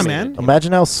how Yeah, over-animated. man.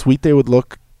 imagine how sweet they would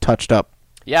look touched up.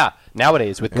 Yeah,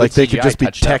 nowadays with Like good they could CGI just be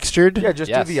touched up. textured. yeah, just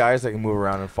Yes. do the eyes that can move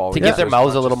around and follow to you. give their Just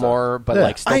mouths a not little just more, but Yeah.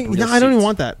 like still real I don't even suits.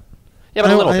 want that. Yeah,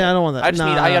 but a little bit. I don't want that. I just Nah,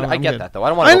 mean I I'm get good. that though. I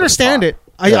don't want. I understand it.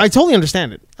 Yeah. I totally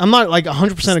understand it. I'm not like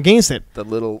 100% against it, The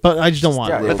little. but I just don't want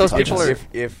Yeah, it. But those touches. people are.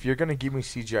 if you're gonna give me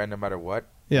CGI no matter what,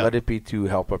 Yeah. let it be to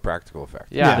help a practical effect.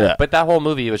 Yeah, Yeah. but that whole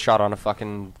movie was shot on a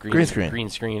fucking green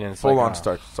screen, and it's Full like, on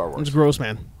Star Wars. It's gross,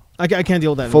 man. I can't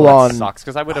deal with that. Full anymore. on sucks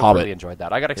because I would have Hobbit. really enjoyed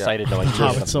that. I got excited though. Like, years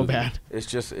Hobbit's into so the movie. bad. It's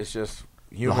just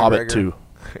The Hugh Hobbit McGregor. 2.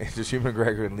 It's just Hugh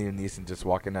McGregor and Liam Neeson just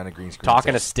walking down a green screen.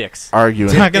 Talking to set. sticks,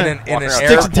 Arguing. Talking- in an Sticks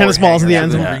and airport tennis balls in the hangar,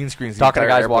 end and zone. green screens the talking to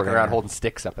entire guys walking airport around hangar. holding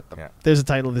sticks up at them. Yeah. There's a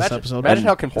title of this Imagine, episode. imagine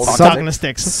how confusing. Some- Talking to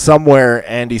sticks. Somewhere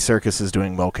Andy Serkis is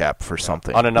doing mocap for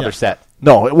something. On another Yeah. set.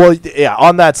 No, well, yeah,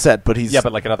 on that set, but he's Yeah,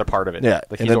 but like another part of it. yeah,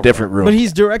 like in he's a over different there. room. But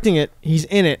he's directing it. He's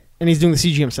in it, and he's doing the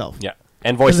CG himself. Yeah,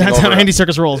 and 'Cause voicing that's over how it. Andy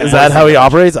Serkis rolls. Is man. that how he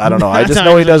operates? I don't know. I That's just how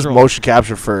know he Andy does Serkis rolls. motion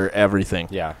capture for everything.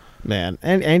 Yeah. Man,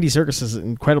 and Andy Serkis is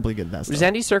incredibly good at that Was stuff.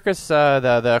 Andy Serkis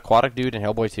the aquatic dude in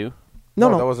Hellboy 2?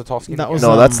 No, that was a tall skinny That guy. was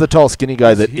No, that's the tall, skinny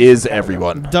guy that He's is from Canada.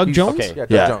 everyone. Doug He's- Jones. Okay. Yeah,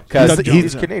 Doug Yeah, Jones. because Doug Jones,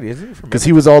 He's yeah. Canadian, isn't he? From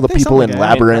he was all the I think people in something like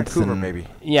that. Labyrinth Vancouver, and maybe.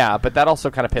 Yeah, but that also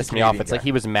kind of pissed me off. Canadian It's like guy.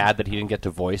 he was mad that he didn't get to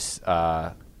voice.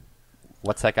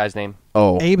 What's that guy's name?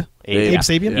 oh, Abe. Abe Abe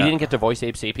Sapien? He Yeah. didn't get to voice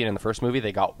Abe Sapien in the first movie.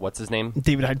 They got what's his name,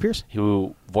 David Hyde Pierce.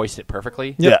 who voiced it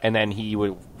perfectly. Yeah. And then he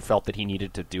felt that he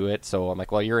needed to do it. So I'm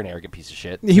like, well, you're an arrogant piece of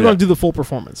shit. He wanted to do the full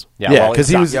performance. Yeah, well, 'cause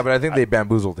he was- Yeah, but I think they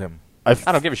bamboozled him. I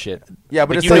don't give a shit. Yeah,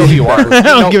 but Like, it's you like know who you are. I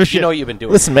don't give a shit. You know what you've been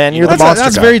doing. Listen, man, you're the That's, monster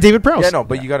that's guy. very David Prowse. Yeah, no,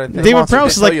 but you got to. David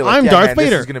Prowse is like, I'm Darth This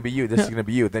Vader. is gonna be you. This is gonna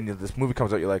be you. Then this movie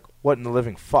comes out. You're like, what in the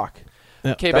living fuck?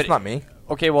 Okay, That's but not me.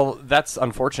 okay, well, that's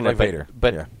unfortunate. Like but, Vader.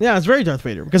 but Yeah. Yeah, it's very Darth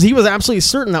Vader because he was absolutely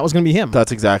certain that was going to be him.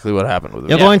 That's exactly what happened with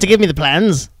him. You're Yeah. going to give me the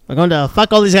plans. We're going to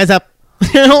fuck all these guys up.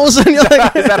 And all of a sudden, you're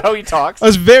like, is that how he talks? I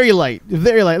was very light,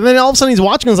 very light. And then all of a sudden, he's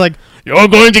watching and he's like, "You're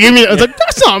going to give me." I was like,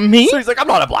 "That's not me. So he's like, I'm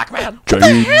not a black man.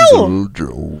 James hell? Earl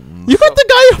Jones. You got the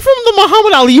guy from the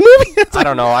Muhammad Ali movie." It's I like,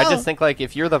 don't know. I wow. just think like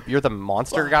if you're the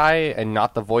monster guy and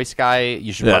not the voice guy,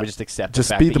 you should Yeah. probably just accept Just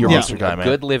the fact be that the you're monster making guy, a man.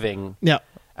 good living Yeah.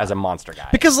 as a monster guy.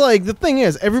 Because like the thing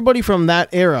is, everybody from that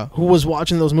era who was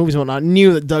watching those movies and whatnot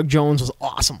knew that Doug Jones was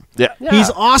awesome. Yeah. Yeah. He's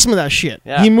awesome at that shit.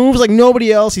 Yeah. He moves like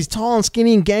nobody else. He's tall and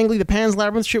skinny and gangly. The Pan's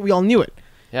Labyrinth shit. We all knew it.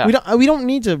 Yeah. We don't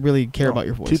need to really care about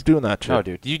your voice. Keep doing that shit. No,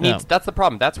 dude. You need. Yeah. That's the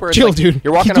problem. That's where it's Chill, like, dude.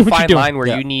 You're walking Keep a doing what fine you're line where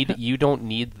Yeah. you don't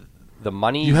need the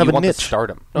money. You have a want niche. the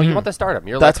stardom. No, you want the stardom.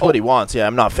 You're That's like, what oh, he wants. Yeah,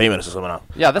 I'm not famous as someone else.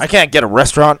 Yeah, that's- I can't get a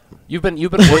restaurant You've been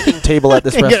working. table at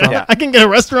this I can, restaurant. get, I can get a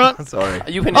restaurant. Sorry,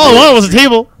 You've been All I wanted was a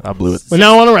table, I blew it. but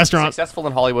now I want a restaurant. successful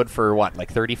in Hollywood for what,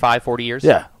 like 35, 40 years?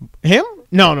 Yeah, Him?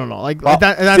 No. Like at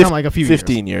that time, like a few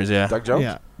 15 years. Yeah, Doug Jones.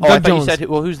 years. Yeah. Oh, I Doug thought Jones. you said.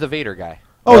 Well, who's the Vader guy?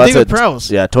 Oh, that's David a- Prowse.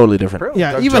 Yeah, totally different. Really?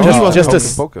 Yeah, Doug even Jones he was in just a Hocus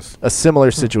s- Pocus. A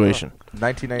similar situation.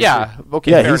 1993. Yeah.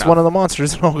 Okay. Yeah, fair he's enough. one of the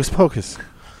monsters in Hocus Pocus.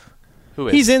 Who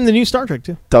is? He's in the new Star Trek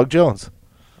too. Doug Jones.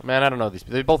 Man, I don't know these.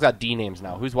 They both got D names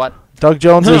now. Who's what? Doug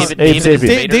Jones No, is David- Abe David is Sapien.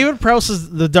 Vader? David Prowse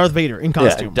is the Darth Vader in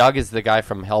costume. And Doug is the guy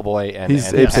from Hellboy and He's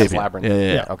and Abe Pan's Sapien. Labyrinth.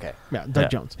 Yeah. Okay. Yeah, Doug Yeah.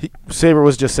 Jones. Saber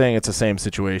was just saying it's the same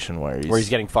situation where Where he's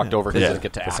getting fucked over because Yeah. he doesn't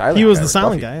get to The act. silent He was guy the with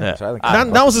silent Buffy. guy, yeah. The silent Ah, guy.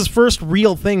 That was his first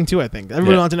real thing too. I think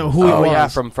everyone Yeah. wanted to know who he Oh was. yeah,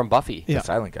 from Buffy. Yeah. The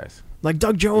silent guys. Like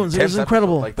Doug Jones. It 10 was episodes,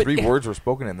 incredible. Like But 3 it- words were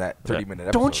spoken in that 30-minute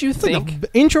episode. Don't you It's like think?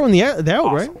 the intro and the out,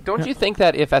 right? Don't you think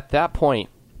that if at that point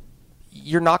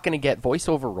you're not going to get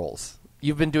voiceover roles?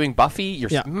 You've been doing Buffy. You're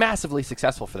Yeah. massively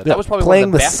successful for that. Yeah, That was probably playing one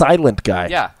of the the best. silent guy.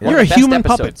 Yeah, You're one of a the best human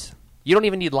puppet. episodes. You don't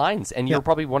even need lines, and you're Yeah.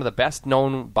 probably one of the best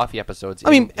known Buffy episodes. I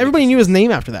mean, everybody knew his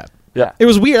name after that. Yeah. It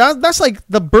was weird. That's like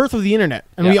the birth of the internet,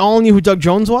 and we Yeah. all knew who Doug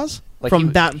Jones was Like from he-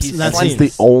 that he's that like- scene.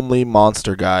 He's the only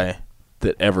monster guy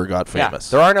that ever got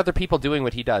famous. Yeah, there aren't other people doing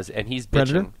what he does, and he's bitching.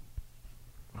 Predator?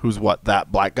 Who's what?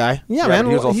 That black guy? Yeah, Yeah, man. but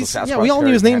he was also he's- Sasquatch, yeah, we all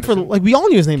knew his Harry name for Anderson. like we all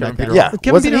knew his name Kevin back then. Peter Yeah.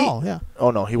 Kevin Wasn't Peter he? Hall. Yeah, Oh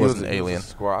no, he wasn't an He was alien. a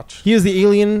Squatch. he was the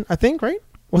alien. I think right.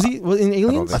 Was he in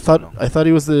Aliens? I thought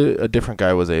he was a different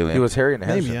guy. Was alien. He was Harry and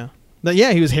Maybe. Henderson. Yeah.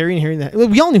 Yeah, he was hairy and hairy.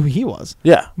 We all knew who he was.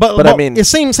 Yeah, But I mean, it's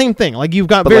same thing. Like you've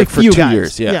got But, very like, for few 2 guys.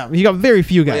 years, yeah. you got very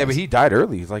few guys. Yeah, but he died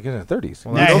early. He's like in his 30s.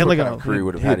 Yeah, he had like what kind a- of career he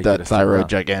would have he had. had that thyroid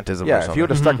gigantism. or Yeah, if something. he would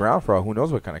have stuck around for a while, who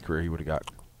knows what kind of career he would have got.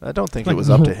 I don't think Like it was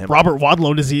up to him. Robert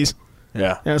Wadlow disease.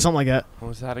 Yeah, Yeah, something like that. What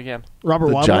was that again? Robert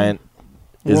the Wadlow, giant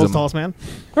world's ism. tallest man.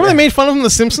 Remember they made fun of him in The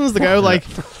Simpsons? The guy was like,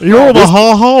 "You're the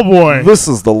ha ha boy." This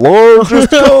is the largest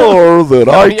car that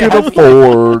I you can had me-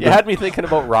 afford. You had me thinking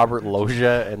about Robert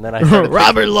Loggia, and then I started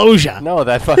Robert Loggia. No,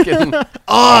 that fucking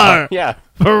R yeah.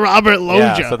 for Robert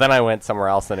Loggia. Yeah, so then I went somewhere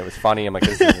else, and it was funny. I'm like,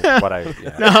 this is what I.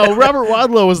 Yeah. No, Robert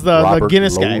Wadlow was the Robert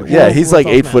Guinness guy. Loggia. Yeah, he's like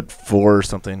World's tallest 8'4" or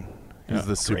something. He's Yeah,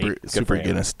 the super great. Good for super him.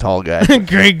 Guinness tall guy. man.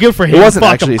 Great, good for him. It wasn't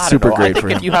Fuck actually him. I don't super know. great I think for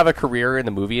if him. you have a career in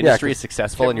the movie Yeah, industry, 'cause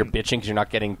successful, and you're bitching because you're not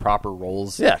getting proper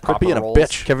roles. Yeah, quit proper being a roles.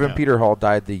 bitch. Kevin Peter Hall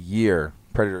died the year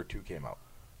Predator 2 came out.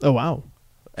 Oh wow,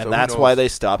 And So who that's knows- why they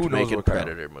stopped who knows making what kind of-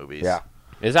 Predator movies. Yeah.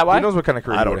 Is that why? Who knows what kind of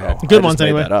career I he don't would know. have had. Good I ones just made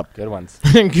anyway. that up. Good ones.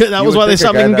 Good. That You was would why they think a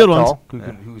stopped guy making that good ones. tall,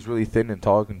 who's really thin and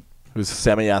tall. Who's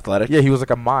semi-athletic. Yeah, he was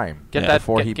like a mime. Get Yeah, that.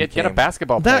 before he Get a became-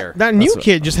 basketball player. That new That's what-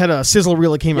 kid just had a sizzle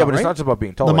reel that came Yeah, out, but it's right? not just about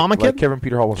being tall. The like, Mama like kid? Kevin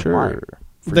Peter Hall was a mime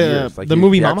for The- years. Like the he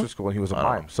movie was Mama? theatrical school and he was a I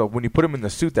don't mime. So when you put him in the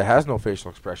suit that has no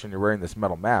facial expression, you're wearing this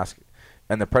metal mask,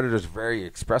 and the Predator's very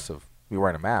expressive. You're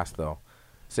wearing a mask though.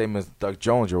 Same as Doug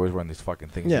Jones, you're always wearing these fucking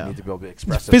things. Yeah. You need to be able to be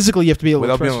expressive. Physically, you have to be able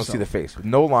without to being able express to see the yourself. face. With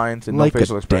no lines and Like no a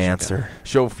facial expression. dancer.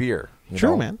 Show fear. you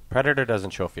True, know? man. Predator doesn't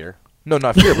show fear. No,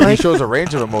 not fear, but he shows a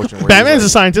range of emotion. Where Batman's a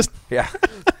he's scientist. like,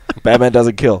 Batman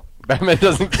doesn't kill. Batman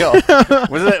doesn't kill.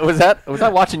 Was that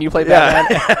watching you play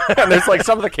Batman? And there's like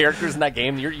some of the characters in that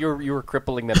game. You were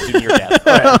crippling them to near death.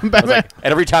 I was like,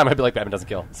 and every time I'd be like, Batman doesn't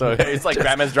kill. So it's like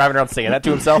Batman's driving around saying that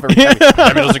to himself. Every time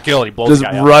Batman doesn't kill, and he blows Just the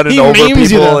guy out. running He over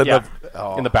maims you people though. in Yeah.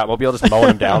 the In the Batmobile, just mowing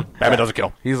him down. Batman doesn't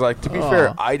kill. He's like, to be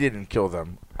fair, I didn't kill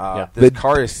them. Yeah. This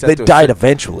car is set They to a died certain-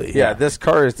 eventually. Yeah, this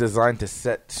car is designed to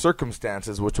set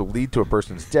circumstances which will lead to a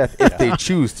person's death if they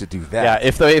choose to do that. Yeah,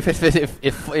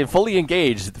 if fully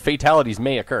engaged, fatalities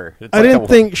may occur. It's I like didn't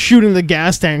think shooting the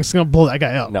gas tank's gonna blow that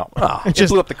guy up. No, It it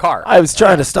just- blew up the car. I was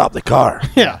trying to stop the car.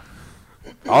 Yeah.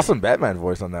 Awesome Batman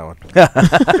voice on that one.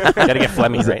 Gotta get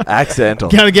Flemmy right. Accidental.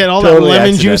 Gotta get all Totally that lemon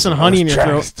accidental. juice and honey in your Trying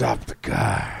to throat. stop the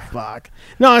guy. Fuck.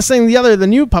 No, I was saying the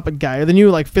new puppet guy, or the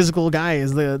new like physical guy,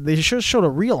 is they just showed a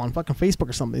reel on fucking Facebook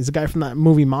or something. He's a guy from that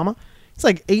movie Mama. He's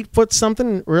like 8 foot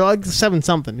something, or like 7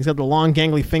 something. He's got the long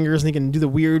gangly fingers and he can do the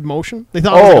weird motion. They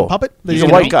thought it was like a puppet. They He's a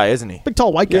didn't white know. guy, isn't he? Big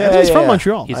tall white guy. Yeah, He's from yeah.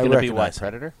 Montreal. He's I gonna be what, recognize him.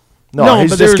 Predator? No, No, he's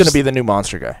but just there's- going to be the new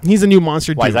monster guy. He's a new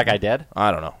monster. Why is dude. that guy dead?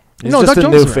 I don't know. He's No, just Doug a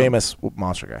Jones new is around. famous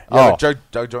monster guy. Yeah, Oh. but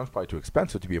Doug Jones probably too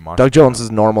expensive to be a monster. Doug Jones is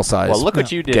normal size. Well, look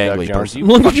what you did, Doug gangly Jones. person. You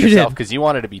Look what fucked you yourself did. because you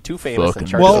wanted to be too famous Fucking and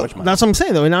charge so Well, much money. that's what I'm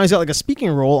saying though. And now he's got like a speaking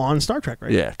role on Star Trek,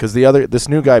 right? Yeah, because this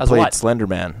new guy As played what? Slender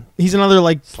Man. He's another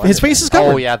like his face is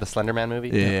covered. Oh yeah, the Slender Man movie.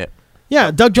 Yeah.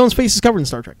 Yeah, Doug Jones' face is covered in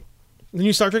Star Trek. The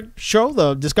new Star Trek show,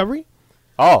 the Discovery.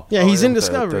 Oh, Yeah, he's in the-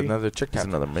 Discovery. Another chick He's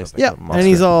captain another or miss- something. Yeah, monster. and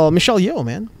he's Michelle Yeoh,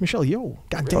 man. Michelle Yeoh.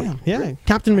 God damn. Yeah,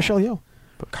 Captain Michelle Yeoh.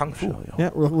 But Kung Fu. Yeah,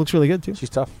 looks really good too. She's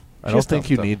tough. I don't She's think tough,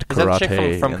 you tough. need Is that karate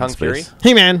chick from in Kung space. Fury?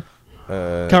 Hey man,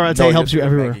 Karate no, helps you have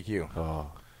everywhere. Maggie Q. Oh.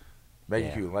 Maggie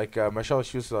Yeah. Q. Like Michelle,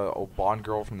 she was a Bond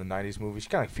girl from the 90s movie. She's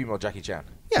kind of like female Jackie Chan.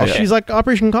 Yeah, Okay. she's like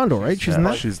Operation Condor, right? She's in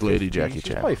Yeah, that. she's Lady Jackie She's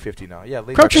Chan. probably 50 now. Yeah,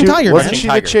 Lady Crouching Jackie- Tiger. Wasn't man. she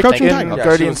Tiger. the chick Crouching in Tiger. Yeah,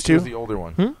 Guardians she was 2? the older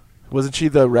one. Hmm? Wasn't she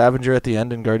the Ravager at the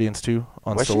end in Guardians 2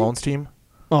 on Was she? Stallone's team?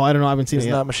 Oh, I don't know. I haven't seen Isn't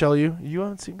it yet. that Michelle Yeoh? You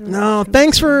haven't seen Guardians? No,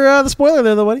 thanks for the spoiler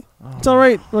there, though, buddy. It's all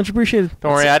right. Much appreciated.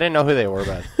 Don't worry, I didn't know who they were,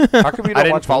 but How come you I don't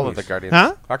didn't watch follow movies? the Guardians.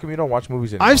 Huh? How come you don't watch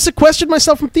movies anymore? I've sequestered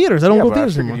myself from theaters. I don't yeah, go but to I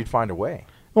theaters figured anymore. you'd find a way.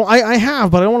 Well, I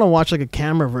have, but I want to watch like a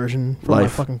camera version from my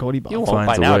Life. fucking Cody box. You won't Finds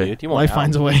by a now, way. dude. You won't Life now.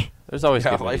 finds a way. There's always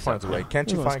Yeah, good life movies finds a out way. there.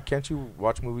 Can't you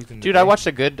watch movies in the Dude, day? I watched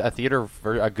a good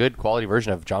a good quality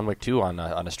version of John Wick 2 on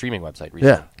a streaming website recently.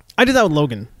 Yeah. I did that with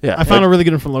Logan. Yeah. I found a really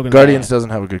good one from Logan. Guardians doesn't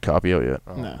have a good copy out yet.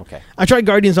 Oh, No. okay. I tried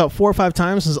Guardians out 4 or 5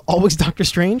 times. It's always Doctor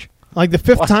Strange. Like the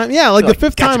fifth What? time, yeah, like You're the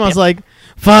fifth gotcha, time, I was bitch. like,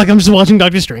 "Fuck, I'm just watching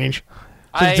Doctor Strange."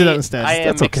 I do that instead. I have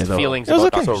That's okay, mixed though. feelings It was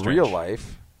about okay. Doctor So Strange. real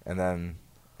life, and then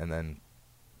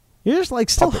You're just like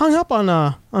still Puppets. hung up on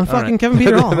fucking right. Kevin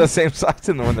Peter Hall. the same size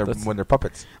and when That's- they're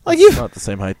puppets. Like It's you, not the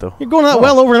same height though. you're going to that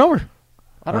well over and over.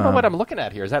 I don't know what I'm looking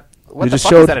at here. Is that what You the just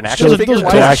fuck showed- is that an action those are- figure? those are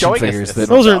Why two is it action showing us figures this?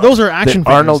 that- Those are action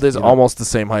figures. Arnold is you know? almost the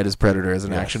same height as Predator as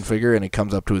an Yes. action figure, and he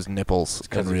comes up to his nipples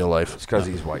in real life. It's because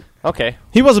he's white. Okay.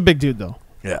 He was a big dude though.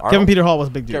 Yeah. Kevin Peter Hall was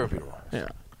a big dude. Kevin Peter Hall. Yeah.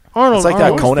 Arnold. It's like that I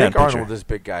Arnold- always Conan think picture. Arnold is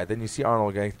big guy. Then you see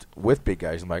Arnold getting with big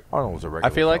guys. I'm like, Arnold was a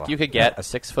regular. I feel like fella. you could get a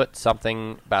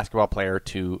 6-foot-something basketball player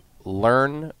to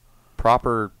learn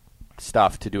proper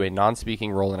stuff to do a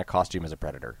non-speaking role in a costume as a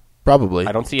Predator. Probably.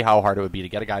 I don't see how hard it would be to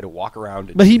get a guy to walk around.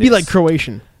 And But he'd be this like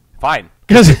Croatian.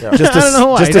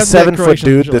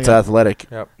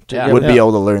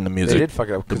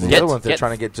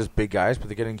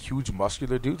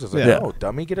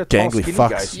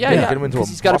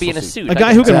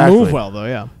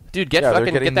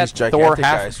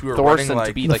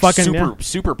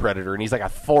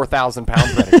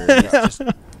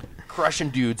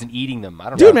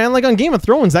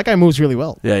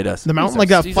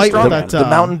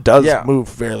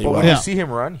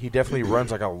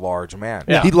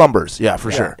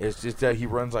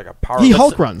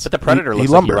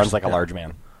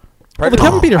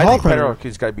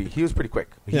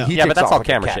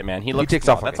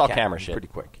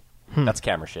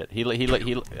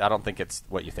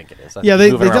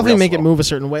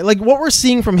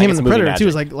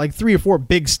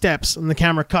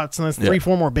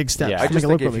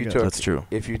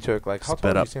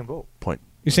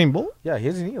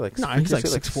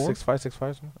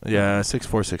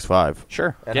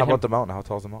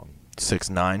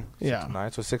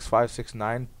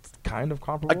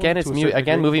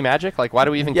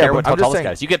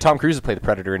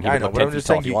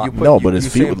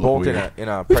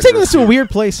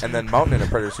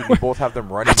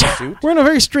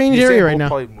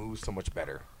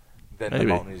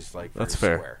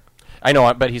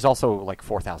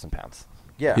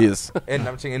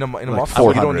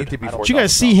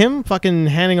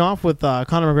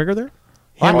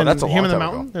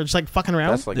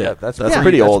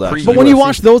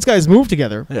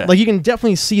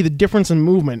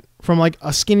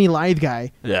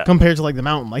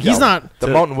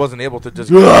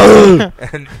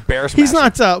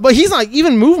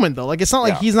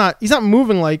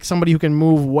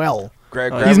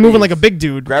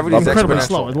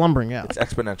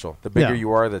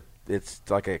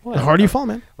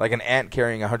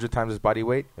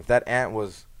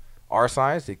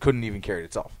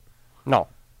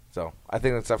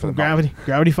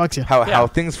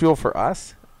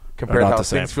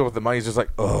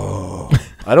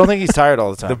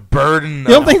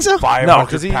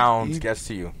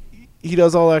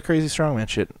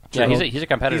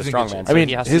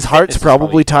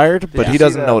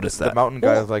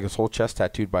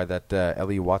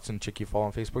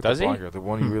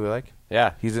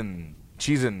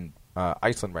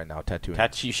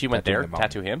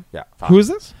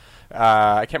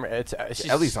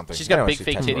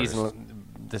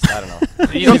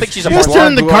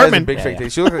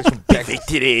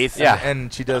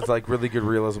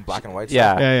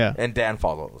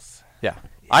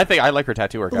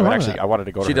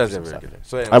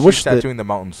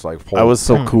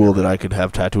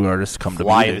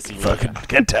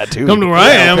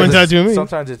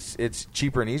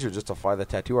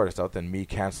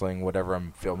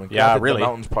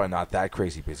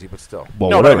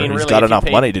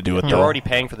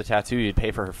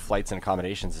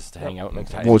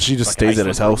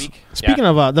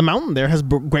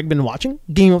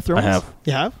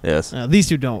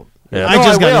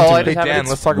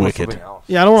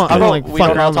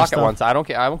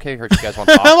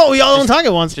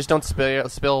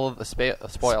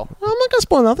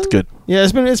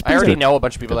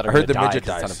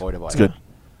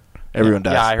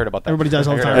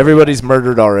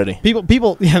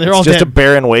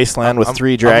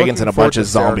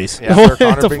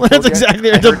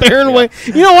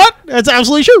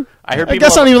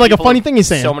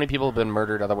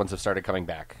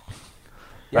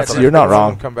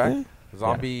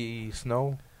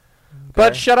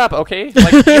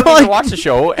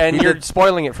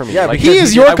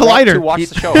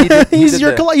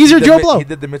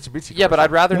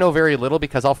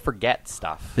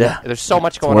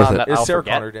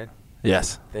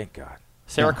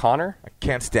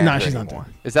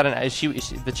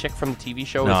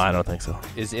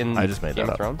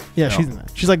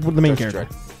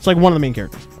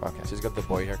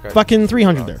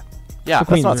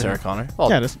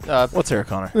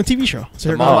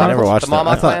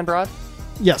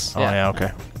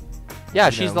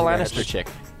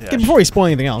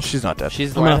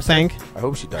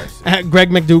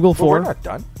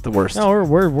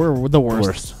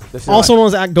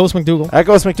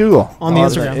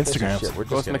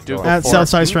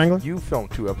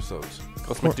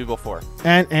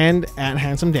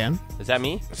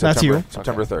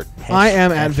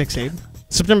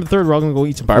 September 3rd, we're all going to go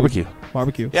eat some Barbecue. food.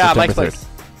 Barbecue. Yeah, September Mike's place.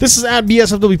 3rd. This is at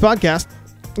BSFW Podcast.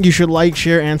 You should like,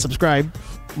 share, and subscribe.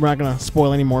 We're not going to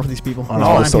spoil any more for these people. On There's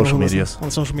all the fine people social who listen medias. On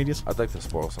the social medias. I'd like to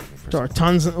spoil something for There are some.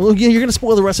 tons. Well, yeah, you're going to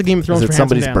spoil the rest of Game of Thrones Is for it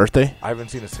somebody's Handsome Dan. birthday? I haven't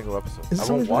seen a single episode. Is it I won't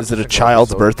somebody's watch Is it a single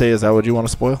child's episode. birthday? Is that what you want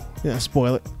to spoil? Yeah,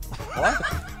 spoil it. What?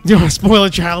 You want to spoil a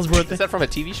child's birthday? Is that from a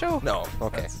TV show? No.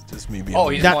 Okay. That's just me being. Oh,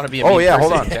 you mean. just want to be a Oh, mean yeah,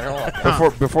 person hold in on.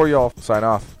 general? Before y'all sign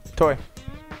off, Toy,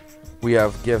 we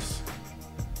have gifts.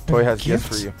 Toy has gifts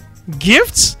for you.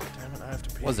 Gifts?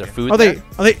 Was there food? Are there?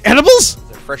 they edibles? Is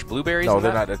there fresh blueberries? No, in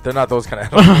they're that? not. They're not those kind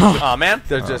of animals. Oh man,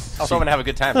 They're just. I was hoping to have a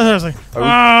good time. I was like,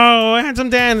 oh,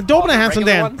 Handsome Dan. Don't open a Handsome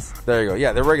Regular Dan. ones? There you go.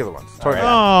 Yeah, they're regular ones. Toy Alright.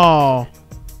 man.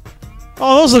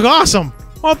 Oh, those look awesome.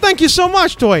 Oh, thank you so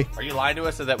much, Toy. Are you lying to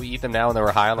us so that we eat them now and then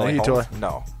we're high on the way Thank you, home? Toy.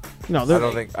 No, No, I they're.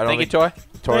 don't think. I don't Thank you, think Toy.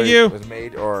 Toy Thank you. was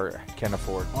made or can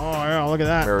afford Oh, yeah, look at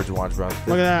that. marijuana brown.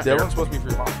 Look at that. That one's supposed to be for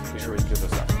your mom. Be sure you give this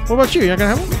stuff. What about you? You're not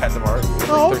gonna have We one? had them already.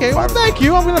 Oh, okay. Well, thank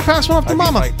you. I'm gonna pass one off to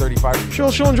Mama. Like 35. of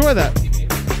these. She'll enjoy that.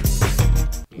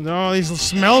 No, these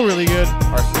smell really good.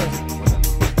 Our stuff.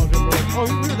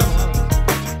 Oh,